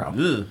saving throw.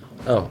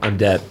 Oh, I'm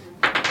dead.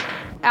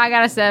 I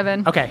got a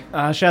 7. Okay.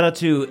 Shout out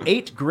to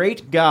 8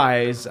 great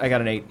guys. I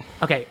got an 8.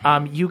 Okay,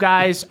 you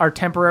guys are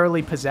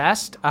temporarily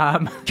possessed.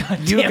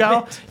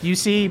 You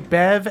see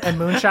Bev and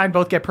Moonshine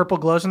both get purple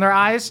glows in their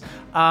eyes.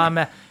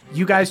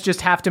 You guys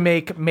just have to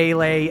make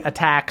melee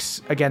attacks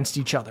against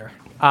each other.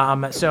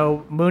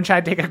 So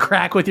Moonshine, take a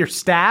crack with your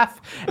staff,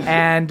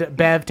 and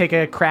Bev, take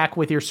a crack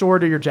with your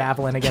sword or your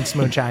javelin against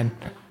Moonshine.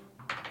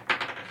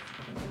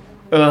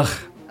 Ugh.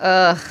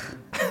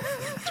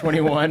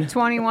 21.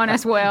 21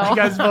 as well. You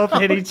guys both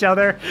hit each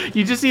other.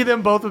 You just see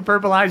them both with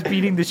purple eyes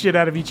beating the shit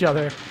out of each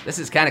other. This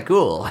is kind of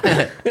cool.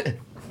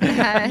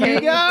 I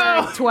hit you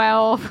for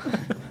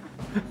 12.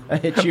 I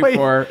hit you Wait.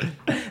 for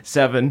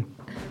 7.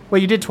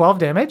 Wait, you did 12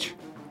 damage?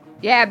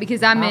 Yeah,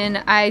 because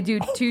I do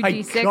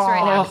 2d6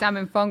 right now because I'm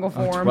in fungal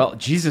form. Well,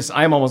 Jesus,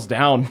 I'm almost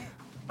down.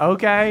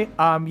 Okay.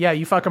 Yeah,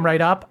 you fuck him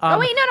right up. oh,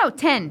 wait, no,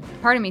 10.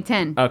 Pardon me,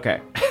 10.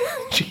 Okay.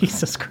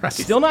 Jesus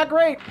Christ. Still not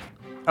great.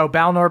 Oh,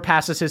 Balnor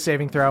passes his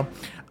saving throw.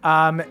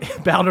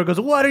 Balnor goes,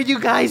 "What are you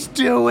guys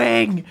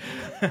doing?"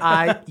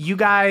 You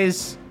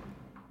guys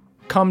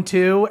come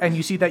to, and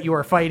you see that you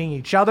are fighting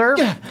each other.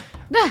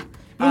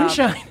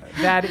 Moonshine.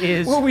 That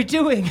is What are we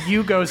doing?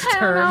 Hugo's I don't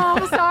turn. know,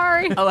 I'm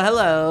sorry. Oh,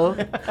 hello.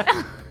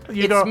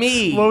 Hugo, It's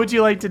me. What would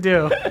you like to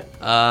do?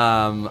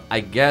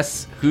 I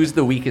guess who's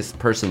the weakest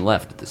person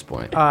left at this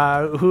point?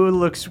 Who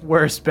looks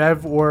worse,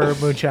 Bev or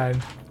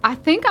Moonshine? I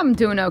think I'm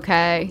doing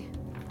okay.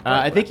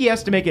 I think he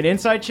has to make an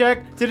insight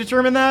check to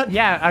determine that.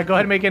 Yeah, go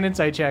ahead and make an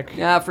insight check.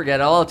 Yeah,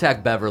 forget it. I'll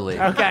attack Beverly.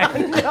 Okay.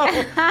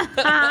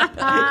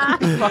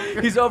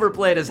 He's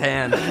overplayed his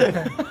hand.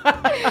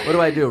 What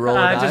do I do? Roll a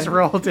die? Just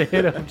roll to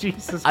hit him.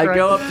 Jesus Christ. I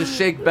go up to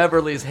shake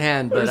Beverly's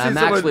hand, but see I'm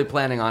someone- actually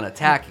planning on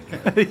attacking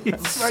him.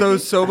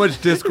 So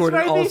much discord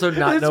and also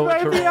not know what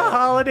to This might be a roll.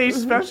 holiday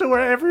special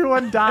where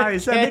everyone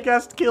dies and the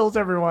guest kills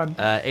everyone.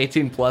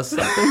 18 plus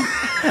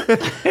something.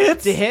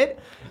 Hits. To hit?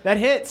 That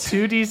hits.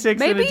 2d6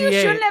 Maybe and a you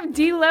d8. shouldn't have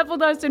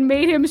de-leveled us and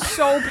made him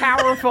so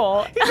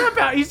powerful. He's not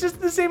bad. He's just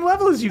the same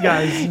level as you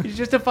guys. He's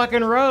just a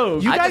fucking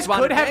rogue. You I guys just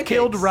wanted could have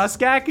killed pancakes.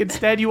 Ruskak.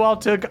 Instead, you all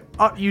took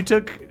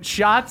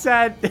shots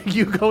at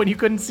Hugo, and you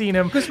couldn't see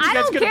him. You I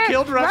guys don't could have care.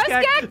 killed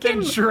Ruskak, Ruskak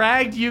then can-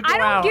 dragged Hugo I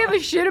don't out. give a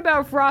shit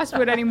about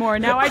Frostwood anymore.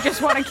 Now I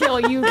just want to kill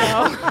Hugo.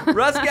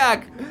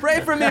 Ruskak,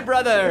 pray for me,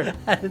 brother.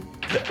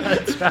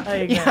 Try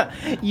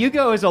again.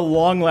 Hugo is a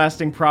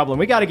long-lasting problem.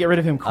 We got to get rid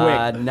of him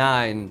quick.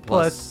 9 plus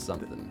Plus,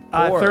 something.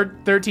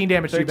 13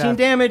 damage to you, 13 Bev.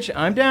 damage.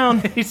 I'm down.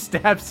 He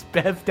stabs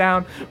Bev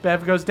down.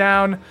 Bev goes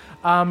down.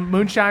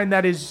 Moonshine,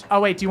 that is...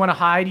 Oh, wait, do you want to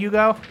hide,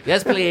 Hugo?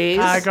 Yes, please.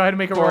 Go ahead and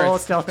make a roll, a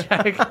course. stealth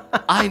check.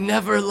 I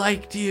never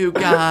liked you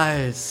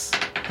guys.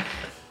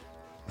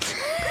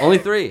 Only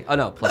 3. Oh,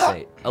 no, plus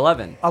 8.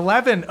 11.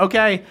 11.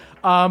 Okay.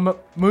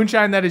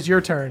 Moonshine, that is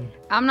your turn.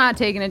 I'm not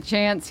taking a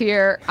chance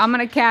here. I'm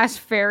going to cast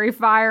Fairy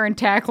Fire and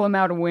tackle him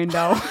out a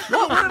window.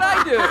 What did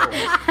I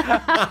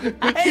do?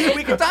 Hey,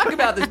 we can talk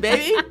about this,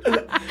 baby.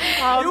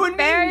 You and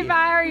Fairy me.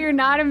 Fire, you're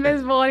not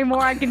invisible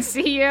anymore. I can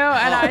see you,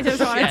 and I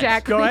just want to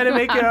tackle Go ahead and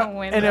you make out a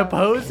window. an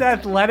opposed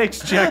athletics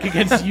check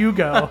against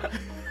Hugo.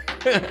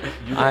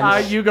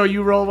 Hugo,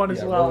 you roll one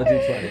as well. Roll a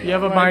d20. You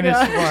have a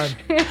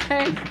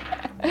 -1.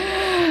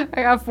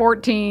 I got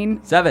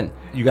 14. 7.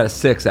 You got a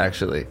 6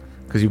 actually,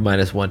 because you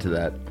 -1 to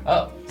that.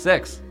 Oh,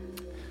 6.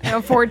 I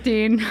got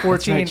 14.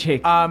 14. right,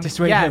 Jake.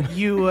 Dissuade yeah, him.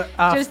 you...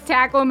 Just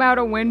tackle him out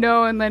a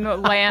window and then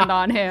land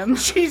on him.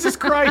 Jesus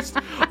Christ.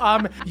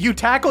 You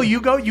tackle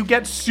Hugo, you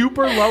get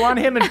super low on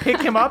him and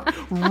pick him up,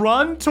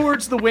 run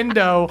towards the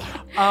window.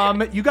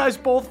 You guys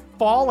both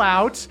fall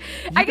out.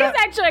 I guess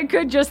actually I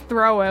could just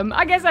throw him.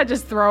 I guess I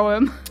just throw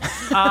him.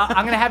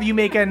 I'm going to have you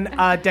make an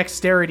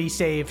dexterity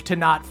save to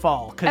not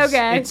fall, because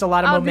Okay, it's a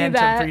lot of I'll do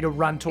momentum that. for you to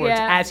run towards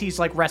Yeah. as he's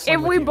like wrestling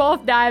If with we you.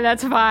 both die,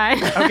 that's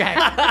fine. Okay.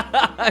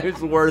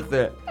 It's worth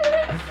it.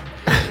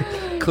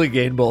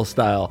 Clegane Bowl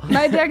style.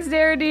 My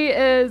dexterity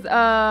is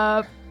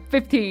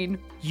 15.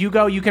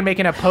 Hugo, you can make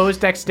an opposed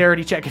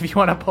dexterity check if you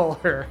want to pull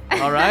her.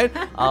 All right.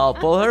 I'll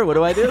pull her. What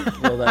do I do?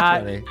 Roll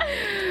that 20.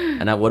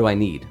 And now what do I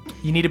need?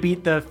 You need to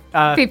beat the...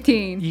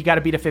 15. You got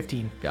to beat a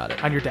 15. Got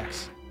it. On your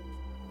dex.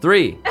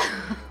 3.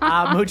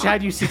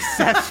 Moonshine, you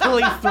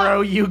successfully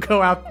throw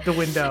Hugo out the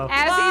window.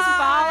 As he's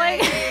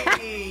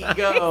falling,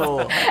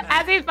 Go.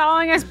 As he's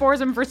falling, I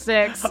spores him for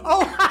 6.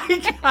 Oh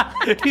my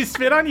god! You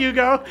spit on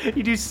Hugo.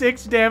 You do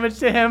 6 damage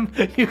to him.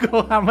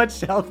 Hugo, how much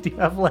health do you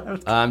have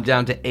left? I'm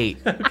down to 8.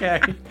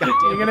 Okay.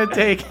 You're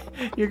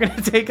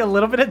gonna take a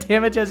little bit of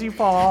damage as you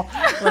fall.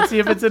 Let's see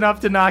if it's enough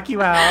to knock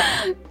you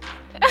out.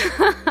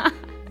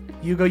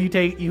 Hugo,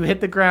 you hit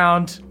the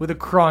ground with a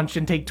crunch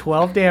and take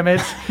 12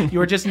 damage. You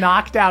were just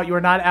knocked out. You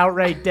are not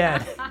outright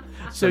dead.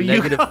 So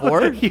you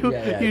 -4?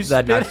 You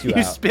That knocks you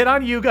out. spit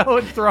on Hugo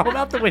and throw him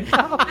out the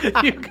window.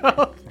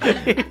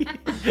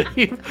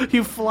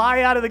 You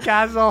fly out of the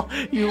castle.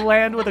 You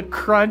land with a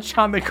crunch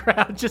on the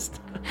ground, just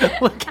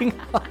looking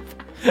up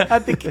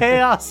at the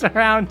chaos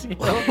around you.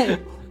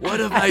 What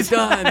have I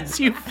done? As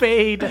you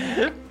fade.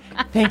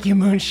 Thank you,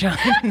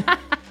 Moonshine.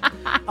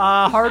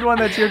 Hard one.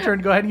 That's your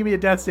turn. Go ahead and give me a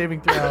death saving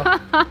throw.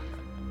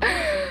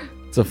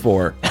 It's a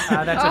 4.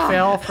 That's a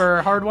fail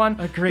for hard one.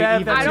 A great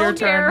Bev, evil. that's I your don't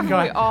care turn. if Go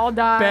we ahead. all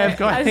die. Bev,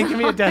 go ahead and give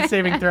me a death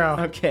saving throw.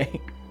 Okay.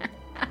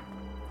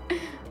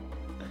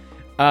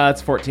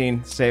 It's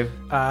 14. Save.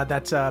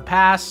 That's a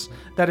pass.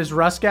 That is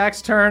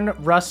Ruskak's turn.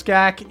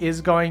 Ruskak is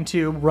going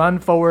to run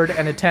forward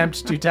and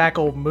attempt to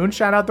tackle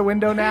Moonshine out the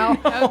window now.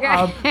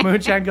 Okay.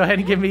 Moonshine, go ahead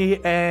and give me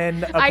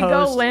an opposed, I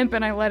go limp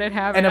and I let it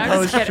happen. an I'm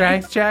opposed just kidding.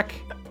 strength check.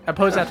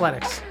 Opposed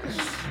athletics.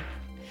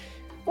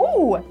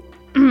 Ooh.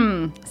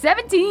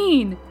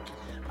 17.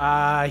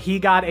 He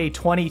got a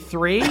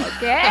 23.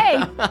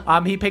 Okay.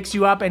 He picks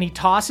you up and he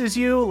tosses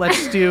you.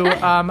 Let's do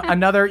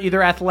another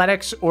either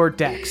athletics or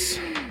dex.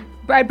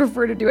 I'd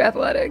prefer to do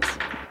athletics.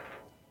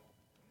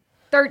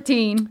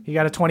 13. He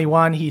got a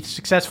 21. He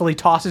successfully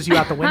tosses you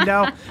out the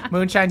window.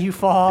 Moonshine, you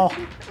fall.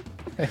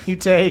 You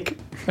take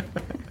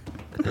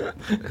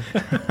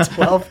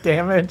 12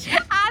 damage.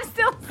 I'm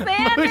still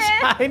standing.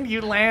 Moonshine, you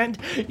land.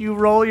 You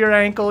roll your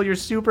ankle. You're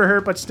super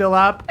hurt, but still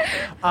up.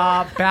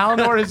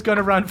 Balnor is going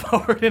to run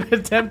forward and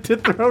attempt to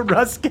throw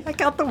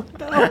Ruskak out the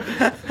window.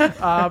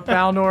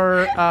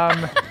 Balnor...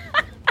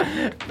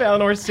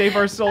 Balnor, save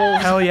our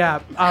souls. Hell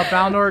yeah.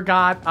 Balnor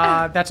got,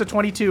 that's a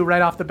 22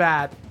 right off the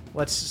bat.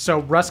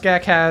 So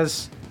Ruskak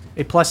has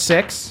a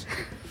 +6.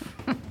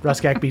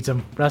 Ruskak beats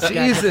him. Ruskak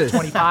has a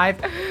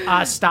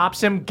 25.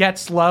 Stops him,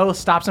 gets low,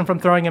 stops him from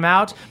throwing him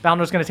out.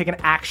 Balnor's going to take an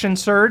action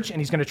surge,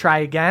 and he's going to try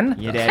again.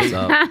 Yeah, daddy.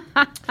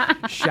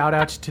 Shout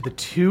out to the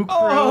 2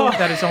 crew.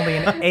 That is only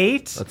an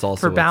 8. That's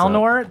also for what's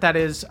Balnor. That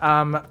is,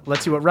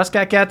 let's see what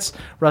Ruskak gets.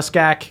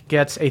 Ruskak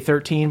gets a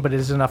 13, but it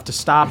is enough to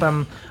stop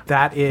him.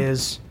 That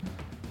is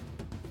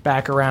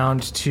back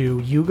around to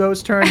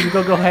Hugo's turn.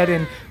 Hugo, go ahead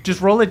and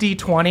just roll a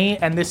d20,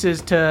 and this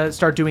is to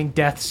start doing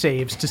death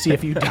saves to see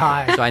if you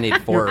die. So I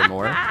need 4 or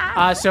more.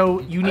 So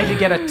you need to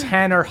get a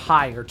 10 or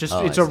higher. It's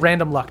I a see.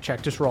 random luck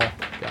check. Just roll.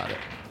 Got it.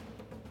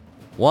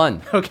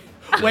 1. Okay.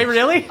 Wait,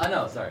 really? Oh,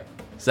 no, sorry.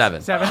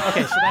 7. 7.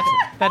 Okay, so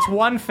that's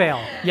 1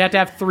 fail. You have to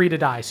have 3 to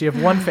die, so you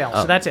have 1 fail.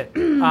 So that's it.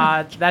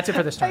 That's it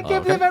for this turn. I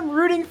can't believe I'm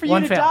rooting for you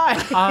 1 to fail.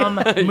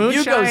 die.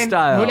 Moonshine,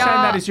 style. Moonshine,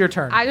 Y'all, that is your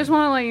turn. I just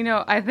want to let you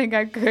know, I think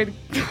I could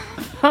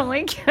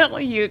only kill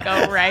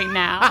Hugo right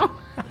now.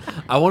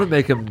 I want to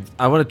make him.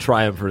 I want to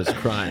try him for his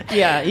crime.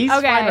 Yeah, he's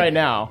Okay. fine right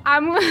now. I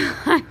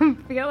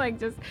feel like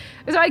so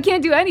I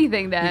can't do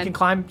anything then. You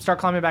can start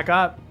climbing back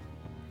up.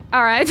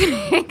 All right,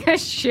 take a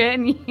shit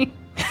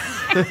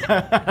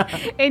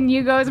in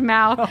Hugo's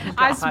mouth.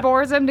 I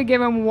spores him to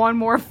give him one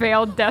more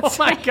failed death. Oh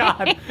my save.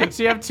 god.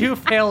 So you have 2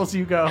 fails,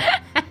 Hugo.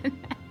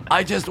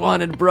 I just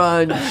wanted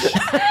brunch.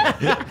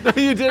 No,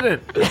 you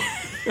didn't.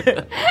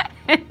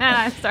 And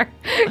I start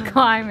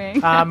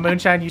climbing.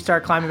 Moonshine, you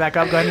start climbing back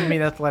up. Go ahead and give me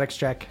an athletics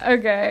check.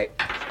 Okay.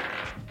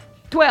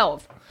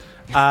 12.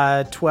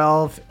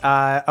 12.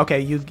 Okay,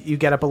 you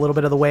get up a little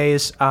bit of the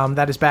ways.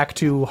 That is back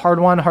to hard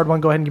one. Hard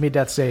one, go ahead and give me a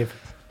death save.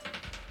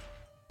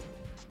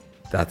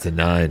 That's a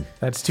 9.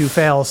 That's 2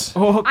 fails.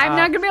 I'm not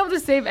going to be able to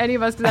save any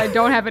of us because I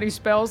don't have any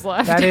spells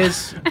left. That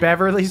is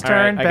Beverly's All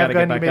turn. right, I Bev, gotta go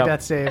ahead get and give me a back up.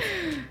 death save.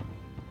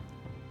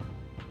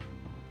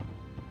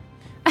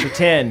 For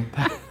 10.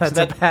 That's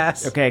a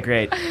pass. Okay,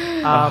 great.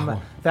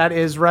 That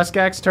is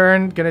Ruskak's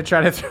turn. Gonna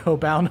try to throw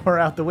Balnor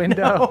out the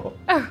window.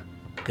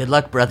 Good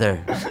luck,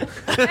 brother.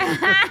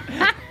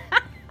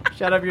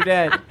 Shut up, you're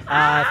dead.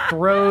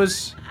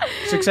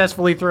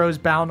 Successfully throws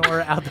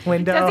Balnor out the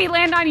window. Does he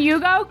land on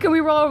Hugo? Can we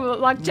roll a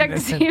luck check to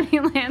see if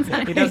he lands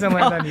on He doesn't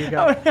land on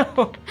Hugo.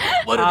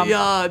 What are the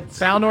odds?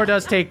 Balnor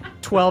does take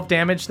 12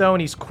 damage though,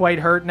 and he's quite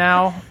hurt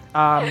now.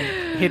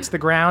 Hits the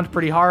ground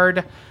pretty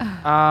hard.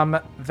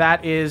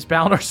 That is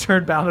Balnor's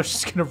turn. Balnor's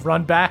just gonna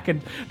run back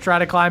and try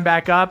to climb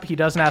back up. He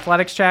does an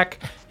athletics check.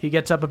 He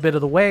gets up a bit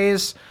of the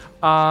ways.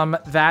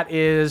 That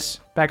is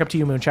back up to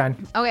you, Moonshine.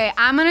 Okay,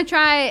 I'm going to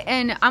try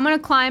and I'm going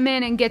to climb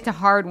in and get to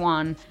hard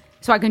one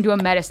so I can do a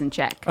medicine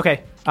check.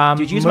 Okay.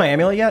 Did you use my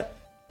amulet yet?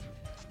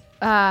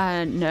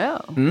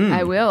 No.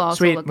 I will also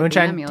Sweet. look at the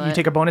Moonshine, amulet. you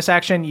take a bonus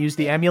action, use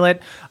the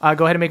amulet.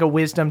 Go ahead and make a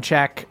wisdom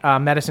check,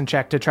 medicine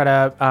check to try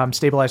to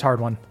stabilize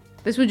hard one.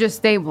 This would just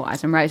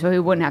stabilize him, right? So he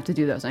wouldn't have to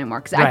do those anymore.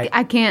 Because Right.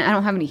 I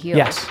don't have any heals.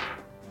 Yes.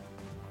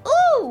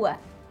 Ooh!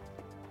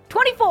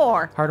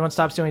 24. Hard one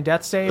stops doing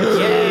death saves.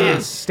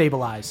 It's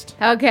stabilized.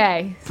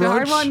 Okay, so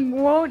hard one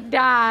won't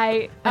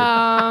die.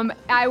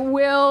 I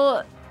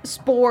will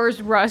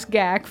spores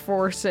Rusgak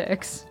for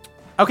 6.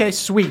 Okay,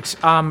 sweet.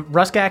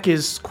 Rusgak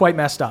is quite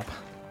messed up.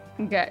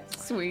 Okay,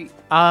 sweet.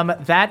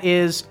 That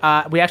is,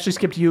 we actually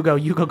skipped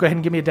Yugo. Yugo, go ahead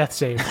and give me a death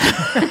save.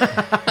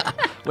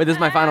 Wait, this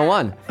is my final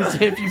one.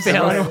 If you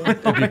fail it.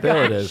 If you fail,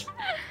 it is.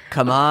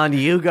 Come on,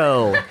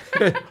 Hugo.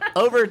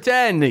 Over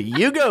 10,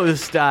 Hugo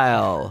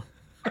style.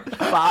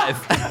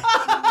 5.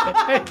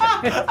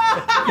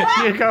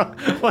 Hugo,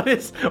 what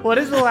is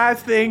the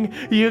last thing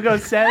Hugo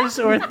says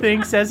or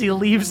thinks as he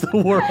leaves the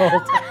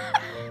world?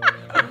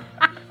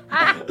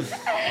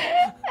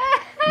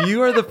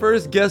 You are the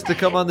first guest to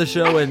come on the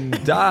show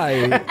and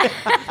die.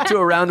 To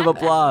a round of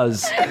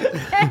applause.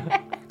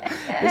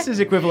 This is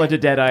equivalent to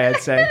Deadeye,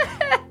 I'd say.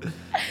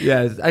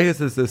 Yeah, I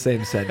guess it's the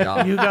same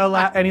send-off. Hugo,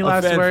 any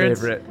last Fan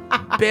words? favorite.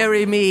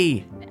 Bury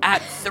me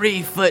at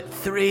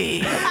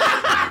 3'3".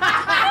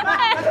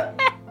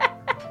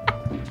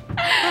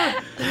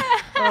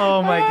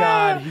 Oh my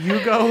God,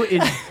 Hugo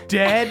is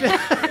dead.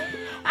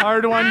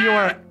 Hard one, you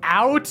are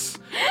out.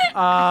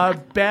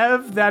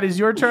 Bev, that is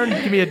your turn.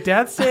 Give me a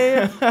death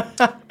save.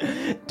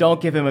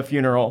 Don't give him a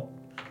funeral.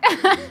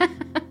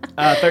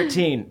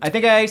 13. I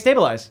think I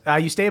stabilize.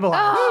 You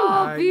stabilize.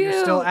 Oh, You're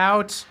phew. still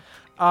out.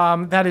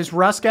 That is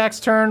Rusgak's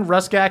turn.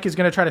 Rusgak is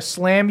going to try to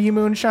slam you,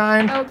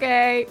 Moonshine.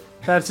 Okay,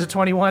 That's a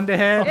 21 to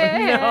hit.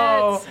 it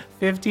hits.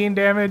 15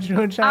 damage,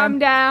 Moonshine. I'm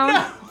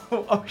down.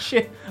 Oh,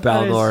 shit.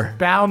 That is Balnor,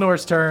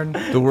 Balnor's turn.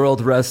 the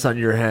world rests on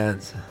your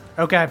hands.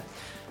 Okay.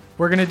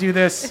 We're going to do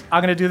this.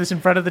 I'm going to do this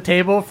in front of the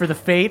table for the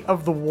fate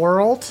of the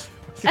world.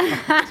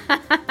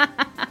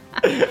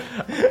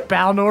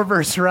 Balnor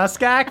versus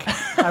Rusgak.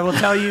 I will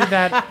tell you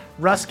that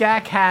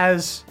Rusgak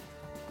has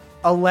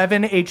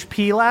 11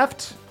 HP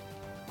left,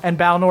 and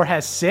Balnor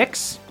has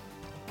 6.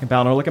 Can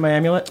Balnor look at my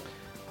amulet?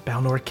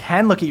 Balnor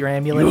can look at your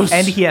amulet,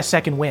 and he has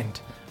second wind.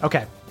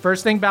 Okay.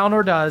 First thing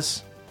Balnor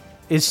does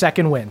is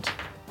second wind.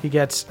 He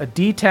gets a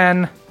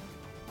D10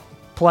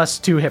 plus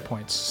 2 hit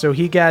points. So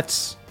he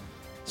gets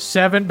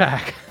 7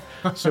 back.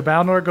 So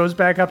Balnor goes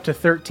back up to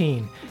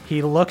 13.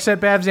 He looks at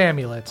Bev's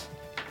amulet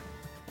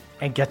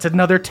and gets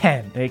another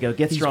 10. There you go.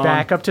 Get He's strong.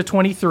 back up to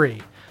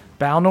 23.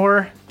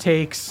 Balnor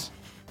takes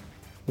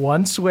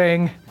one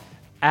swing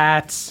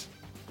at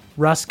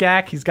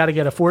Rusgak. He's got to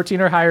get a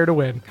 14 or higher to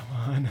win. Come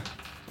on.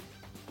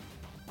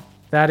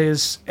 That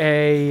is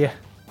a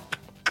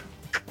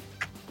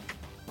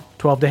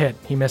 12 to hit.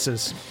 He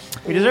misses.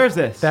 He deserves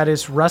this. That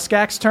is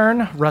Rusgak's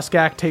turn.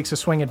 Rusgak takes a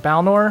swing at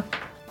Balnor.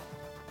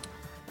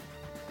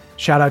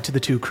 Shout out to the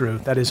 2 crew.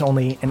 That is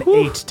only an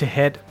 8 to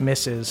hit.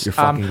 Misses. You're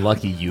fucking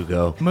lucky,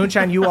 Hugo.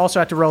 Moonshine, you also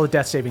have to roll a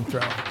death saving throw.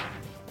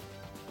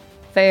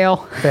 Fail.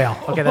 Fail.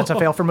 Okay, that's a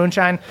fail for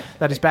Moonshine.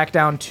 That is back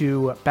down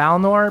to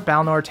Balnor.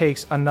 Balnor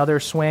takes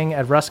another swing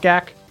at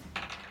Rusgak.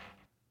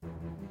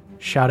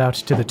 Shout out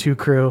to the 2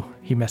 crew.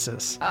 He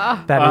misses.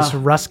 That is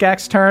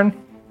Rusgak's turn.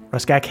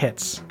 Rusgak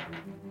hits.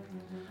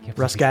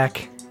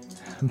 Rusgak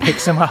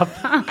picks him up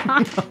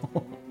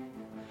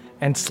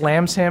and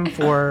slams him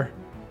for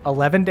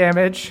 11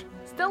 damage.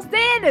 Still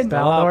standing.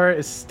 Balnor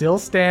is still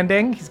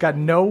standing. He's got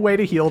no way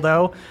to heal,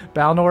 though.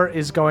 Balnor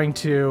is going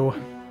to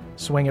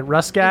swing at Is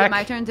Rusgak. it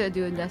my turn to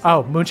do a death?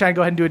 Oh, Moonshine,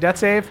 go ahead and do a death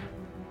save.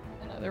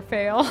 Another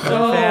fail.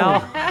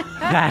 Fail.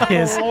 That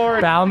is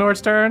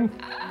Balnor's turn.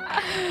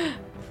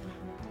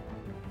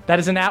 That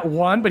is an at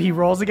 1, but he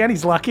rolls again.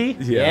 He's lucky.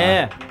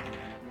 Yeah.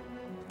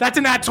 That's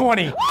an at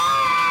 20.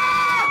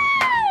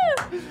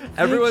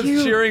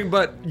 Everyone's cheering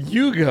but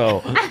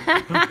Hugo.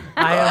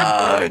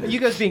 I am You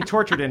guys being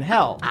tortured in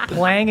hell.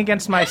 playing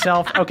against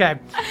myself. Okay.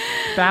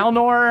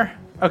 Balnor.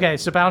 Okay,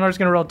 so Balnor's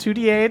going to roll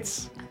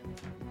 2d8s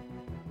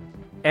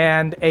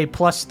and a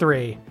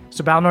 +3.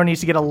 So Balnor needs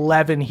to get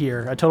 11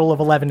 here, a total of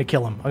 11 to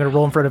kill him. I'm going to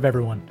roll in front of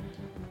everyone.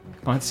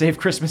 Come on, save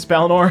Christmas,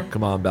 Balnor.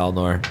 Come on,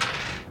 Balnor.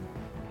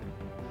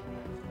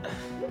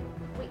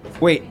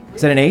 Wait,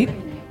 is that an 8?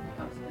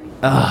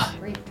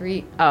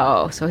 3.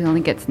 Oh, so he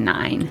only gets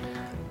 9.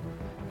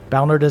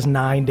 Balnor does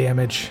 9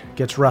 damage,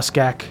 gets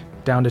Rusgak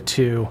down to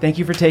 2. Thank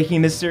you for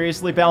taking this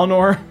seriously,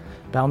 Balnor.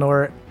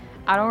 Balnor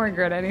I don't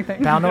regret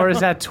anything. Balnor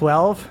is at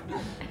 12.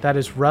 That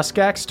is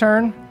Rusgak's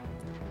turn.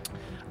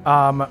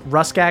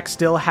 Rusgak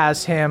still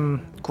has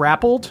him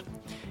grappled,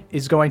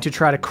 is going to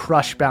try to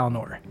crush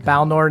Balnor.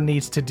 Balnor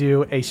needs to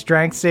do a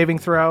strength saving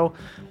throw.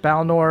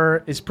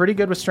 Balnor is pretty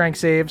good with strength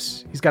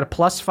saves. He's got a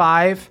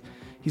 +5.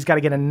 He's got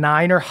to get a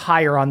 9 or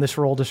higher on this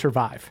roll to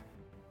survive.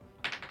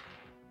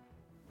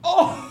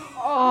 No!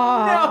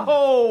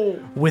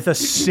 With a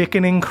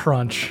sickening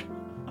crunch,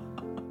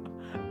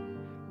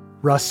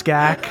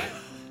 Rusgak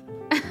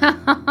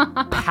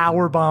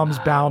power bombs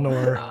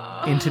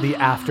Balnor into the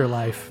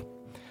afterlife.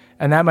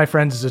 And that, my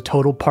friends, is a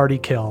total party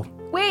kill.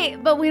 Wait,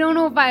 but we don't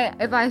know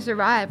if I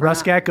survive.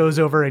 Rusgak goes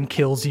over and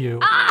kills you.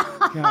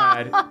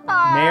 God.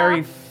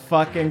 Merry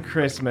fucking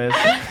Christmas.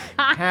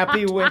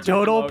 Happy winter.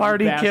 Total you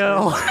party bastards.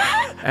 kill.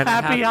 And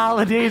Happy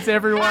holidays,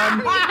 everyone.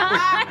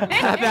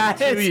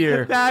 Happy New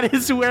Year. That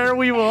is where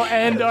we will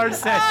end our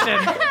session.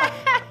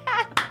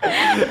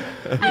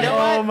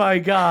 Oh my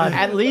God.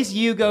 At least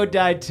Hugo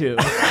died too.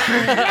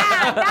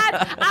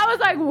 I was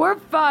like, we're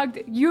fucked.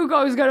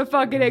 Hugo's gonna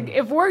fucking.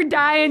 If we're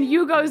dying,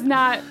 Hugo's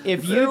not.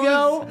 If you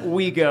go,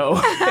 we go.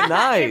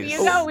 Nice.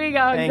 You know, we go.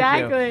 Thank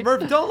Exactly.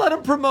 Murph, don't let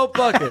him promote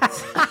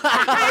buckets.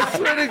 I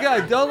swear to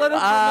God, don't let him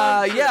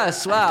promote.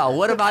 Yes. Wow.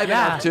 What have I been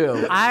up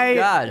to?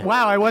 God.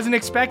 Wow, I wasn't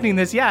expecting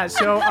this. Yeah,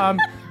 so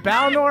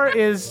Balnor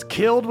is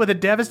killed with a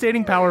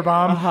devastating power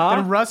bomb.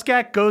 And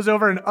Ruskak goes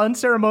over and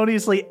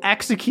unceremoniously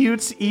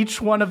executes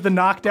each one of the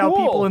knocked out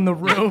people in the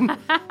room.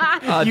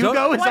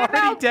 Hugo is What already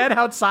about- dead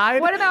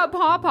outside. What about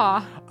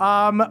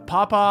Pawpaw?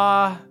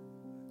 Papa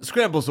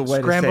Scrambles away.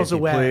 Scrambles to safety,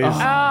 away. Please.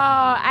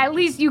 At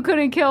least you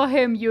couldn't kill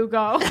him,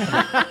 Hugo.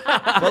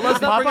 But let's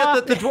not forget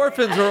that the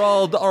dwarfins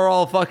are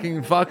all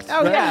fucking fucked.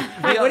 Oh yeah.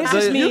 Wait, what does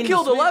this mean? You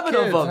killed 11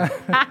 of them.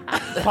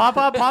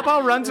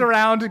 Papa runs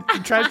around,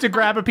 tries to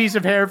grab a piece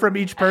of hair from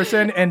each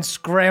person, and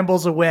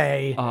scrambles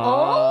away.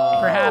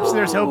 Perhaps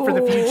there's hope for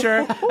the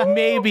future.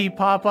 Maybe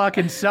Papa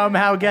can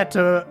somehow get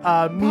to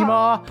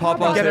Meemaw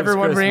Papa and get saves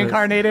everyone Christmas.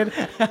 reincarnated.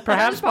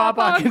 Perhaps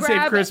Papa can save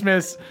grab-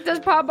 Christmas. Does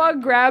Pawpaw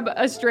grab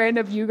a strand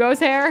of Hugo's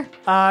hair?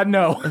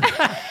 No.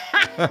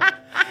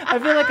 I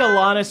feel like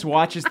Alanis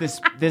watches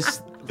this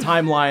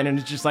timeline and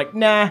is just like,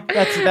 nah,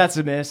 that's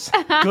a miss.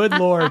 Good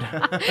Lord.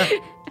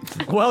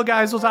 Well,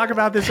 guys, we'll talk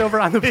about this over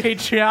on the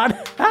Patreon.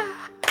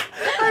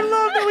 I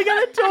love that we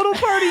got a total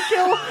party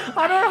kill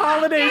on our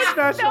holiday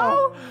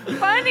special. So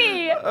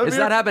funny. Does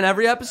that happen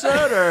every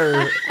episode,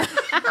 or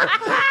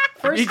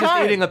First you just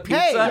time. eating a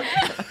pizza?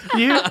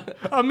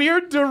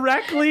 Amir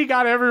directly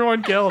got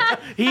everyone killed.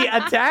 He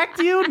attacked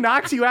you,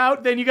 knocked you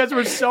out. Then you guys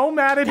were so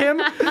mad at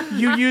him,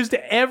 you used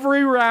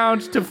every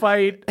round to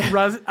fight,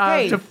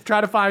 to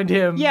try to find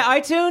him. Yeah,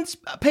 iTunes,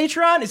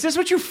 Patreon, is this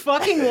what you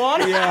fucking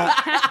want?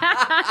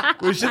 Yeah.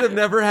 We should have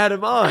never had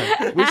him on.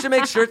 We should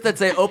make shirts that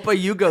say Opa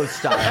Yugo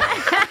style.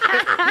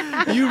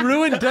 You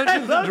ruined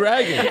Dungeons and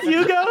Dragons.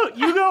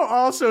 Hugo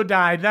also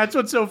died. That's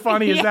what's so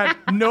funny is that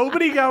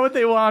nobody got what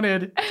they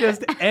wanted.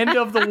 Just end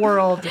of the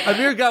world.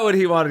 Amir got what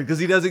he wanted because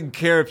he doesn't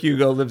care if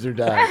Hugo lives or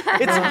dies.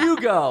 It's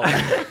Hugo,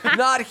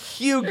 not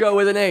Hugo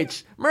with an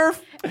H.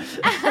 Murph.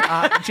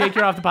 Jake,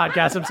 you're off the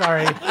podcast. I'm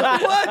sorry.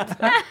 What?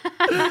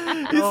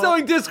 He's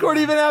sowing discord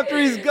even after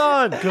he's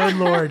gone. Good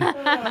Lord.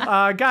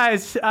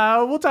 Guys,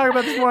 we'll talk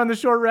about this more on the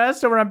short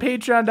rest over on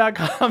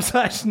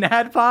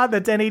patreon.com/NADDPod.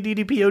 That's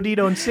NADDPod.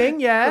 Don't sing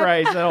yet.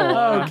 Right. So,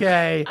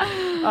 Okay.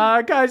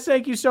 Guys,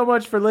 thank you so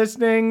much for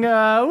listening.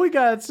 We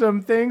got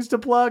some things to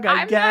plug,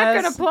 I I'm guess.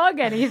 not gonna plug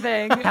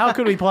anything. How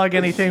could we plug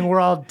anything? We're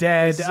all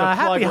dead. is a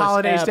Happy plugless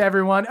holidays app. to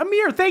everyone.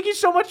 Amir, thank you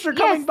so much for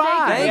coming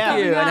by. Thank Yeah.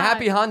 you, God. and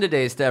happy Honda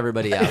Days to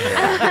everybody out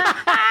there.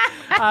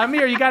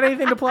 Amir, you got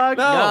anything to plug?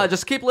 No,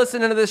 just keep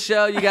listening to this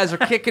show. You guys are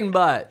kicking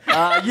butt.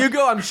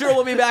 Hugo, I'm sure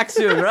we'll be back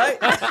soon, right?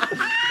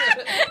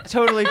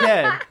 totally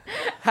dead.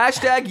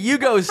 Hashtag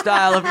Hugo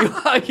style if you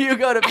want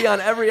Hugo to be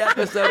on every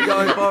episode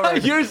going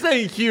forward. You're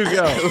saying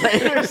Hugo.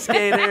 Later,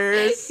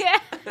 skaters.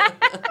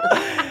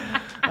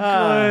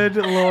 Good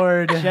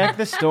Lord. Check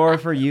the store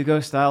for Hugo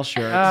style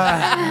shirts.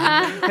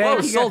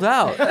 Whoa, sold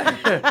out.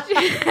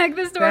 Check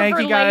the store Thank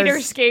for you, guys. later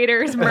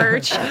skaters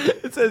merch.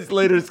 It says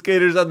later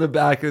skaters on the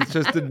back. It's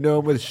just a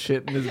gnome with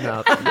shit in his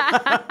mouth.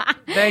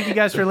 Thank you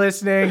guys for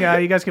listening.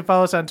 You guys can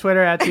follow us on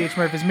Twitter at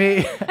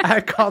CHMurphisme,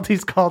 at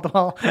Caldy's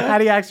Caldwell,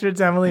 at Eaxford's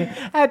Emily,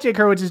 at Jake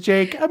Hurwitz is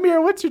Jake.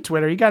 Amir, what's your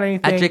Twitter? You got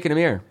anything? At Jake and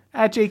Amir.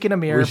 At Jake and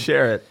Amir. We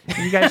share it.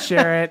 You guys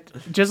share it.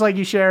 Just like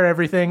you share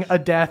everything. A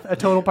death, a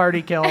total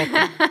party kill.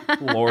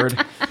 Lord.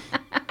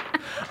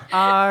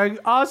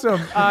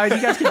 Awesome.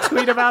 You guys can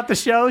tweet about the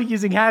show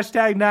using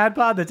hashtag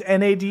NADDPod. That's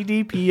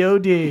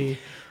NADDPOD.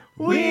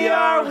 We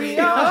are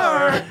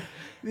the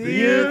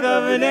youth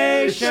of a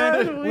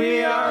nation.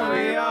 We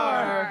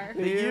are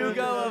The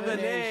Hugo of the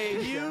name.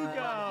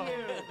 Hugo.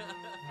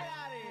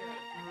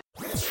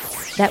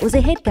 That was a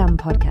HeadGum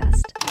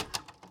podcast.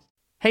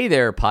 Hey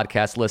there,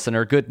 podcast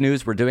listener. Good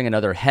news. We're doing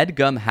another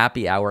HeadGum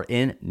Happy Hour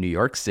in New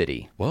York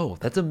City. Whoa,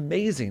 that's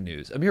amazing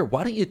news. Amir,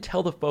 why don't you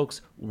tell the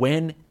folks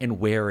when and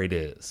where it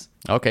is?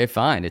 Okay,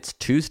 fine. It's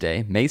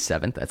Tuesday, May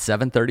 7th at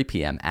 7:30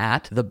 p.m.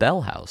 at the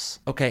Bell House.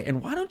 Okay,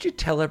 and why don't you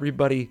tell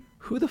everybody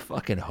who the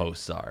fucking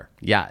hosts are?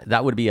 Yeah,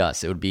 that would be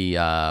us. It would be,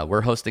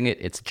 we're hosting it.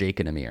 It's Jake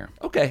and Amir.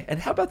 Okay, and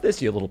how about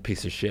this, you little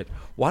piece of shit?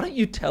 Why don't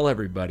you tell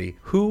everybody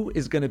who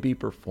is going to be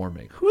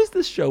performing? Who is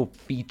this show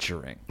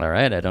featuring? All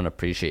right, I don't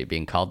appreciate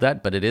being called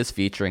that, but it is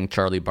featuring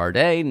Charlie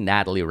Bardet,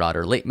 Natalie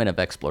Rotter-Lateman of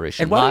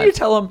Exploration And why Live. don't you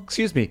tell them,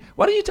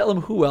 why don't you tell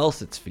them who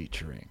else it's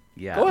featuring?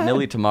 Yeah, Go ahead.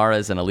 Millie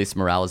Tamaras and Elise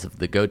Morales of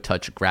the Go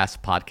Touch Grass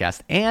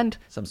podcast, and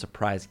Some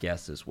surprise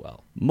guests as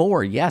well.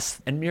 more, yes.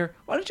 And Mir,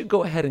 why don't you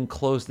go ahead and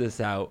close this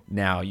out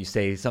now? You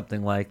say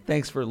something like,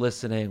 thanks for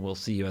listening, we'll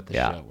see you at the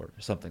Yeah. show, or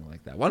something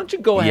like that. Why don't you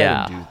go ahead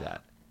Yeah. and do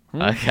that?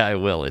 Okay, I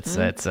will. It's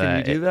Can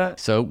you do that?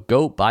 So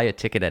go buy a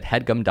ticket at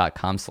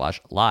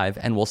headgum.com/live,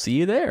 and we'll see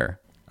you there.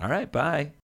 All right, bye.